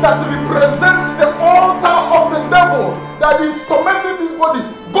power that represents the altar of the devil that is tormenting this body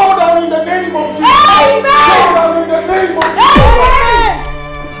go down in the name of Jesus. Amen. Go down in the name of Jesus.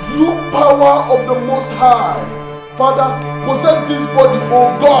 You power of the Most High, Father, possess this body, oh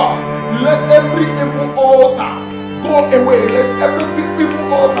God. Let every evil altar go away. Let every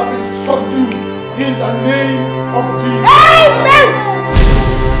evil altar be subdued in the name of Jesus. Amen.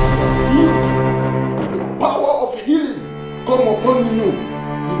 The power of healing come upon you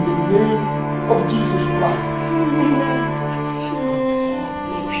in the name of Jesus Christ. Amen.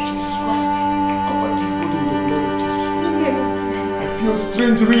 Jesus Christ, cover this body with the blood of Jesus Christ. I feel a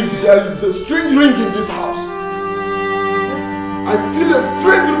strange ring. There is a strange ring in this house. I feel a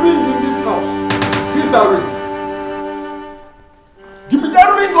strange ring in this house. Here's that ring. Give me that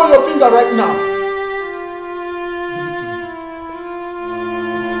ring on your finger right now. Give it to me.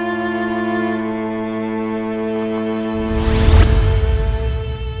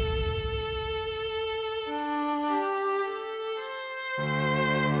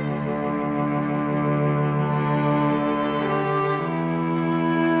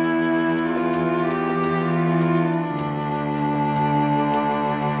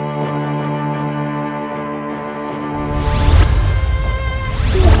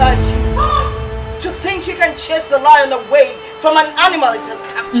 Chase the lion away from an animal it has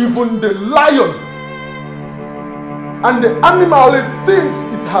captured. Even the lion and the animal it thinks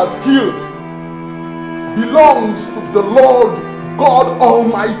it has killed belongs to the Lord God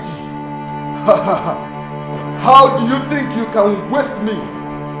Almighty. How do you think you can waste me?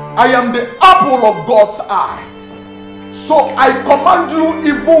 I am the apple of God's eye. So I command you,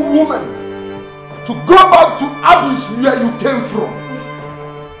 evil woman, to go back to Abyss where you came from.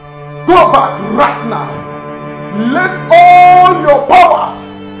 Go back right now. Let all your powers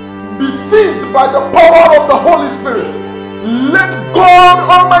be seized by the power of the Holy Spirit. Let God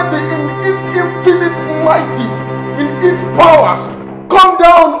Almighty in its infinite mighty, in its powers, come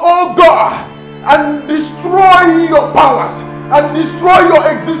down, oh God, and destroy your powers and destroy your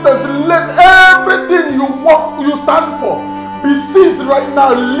existence. Let everything you walk, you stand for, be seized right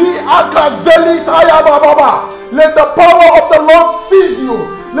now. Let the power of the Lord seize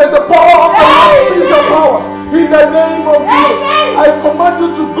you. Let the power of the Lord seize your powers. In the name of Jesus, I command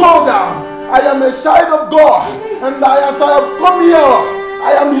you to go down. I am a child of God, and as I have come here,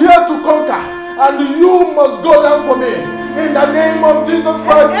 I am here to conquer, and you must go down for me. In the name of Jesus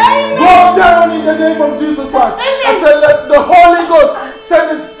Christ, go down in the name of Jesus Christ. I said, let the Holy Ghost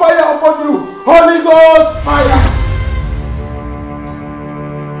send its fire upon you. Holy Ghost fire.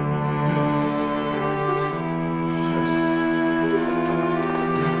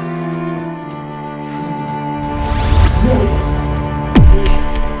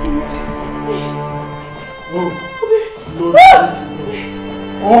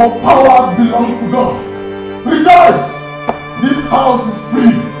 All powers belong to God. Rejoice! This house is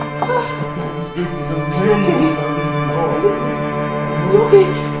free. Okay.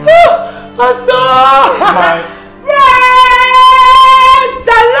 Pastor! Praise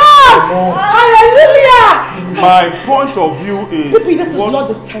the Lord! Hallelujah! My point of view is... Baby, this is not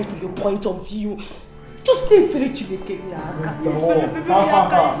the time for your point of view. Just stay very chibeke.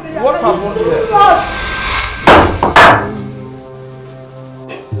 What happened here?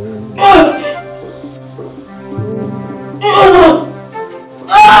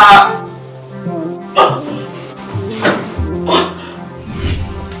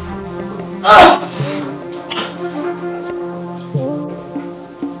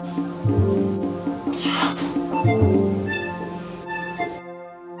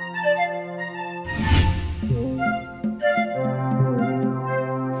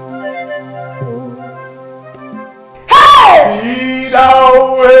 Be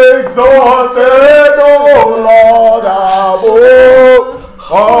thou exalted, O Lord, above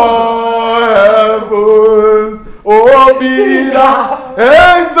all heavens. Oh, be thou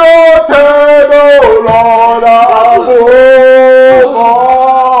exalted, O Lord, above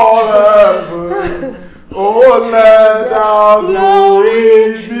all heavens. Oh, let thy glory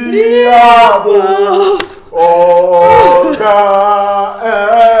be above all the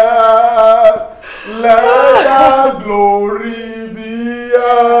earth. Let thy glory be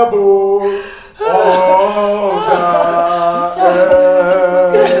above all the earth.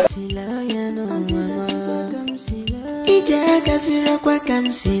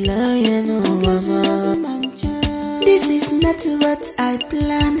 This is not what I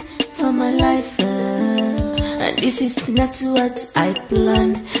planned for my life. This is not what I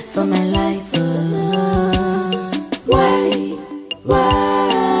planned for my life.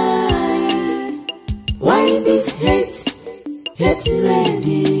 Why this hate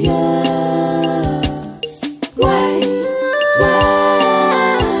radio?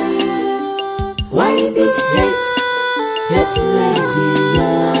 Why this hate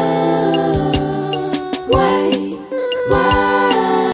radio?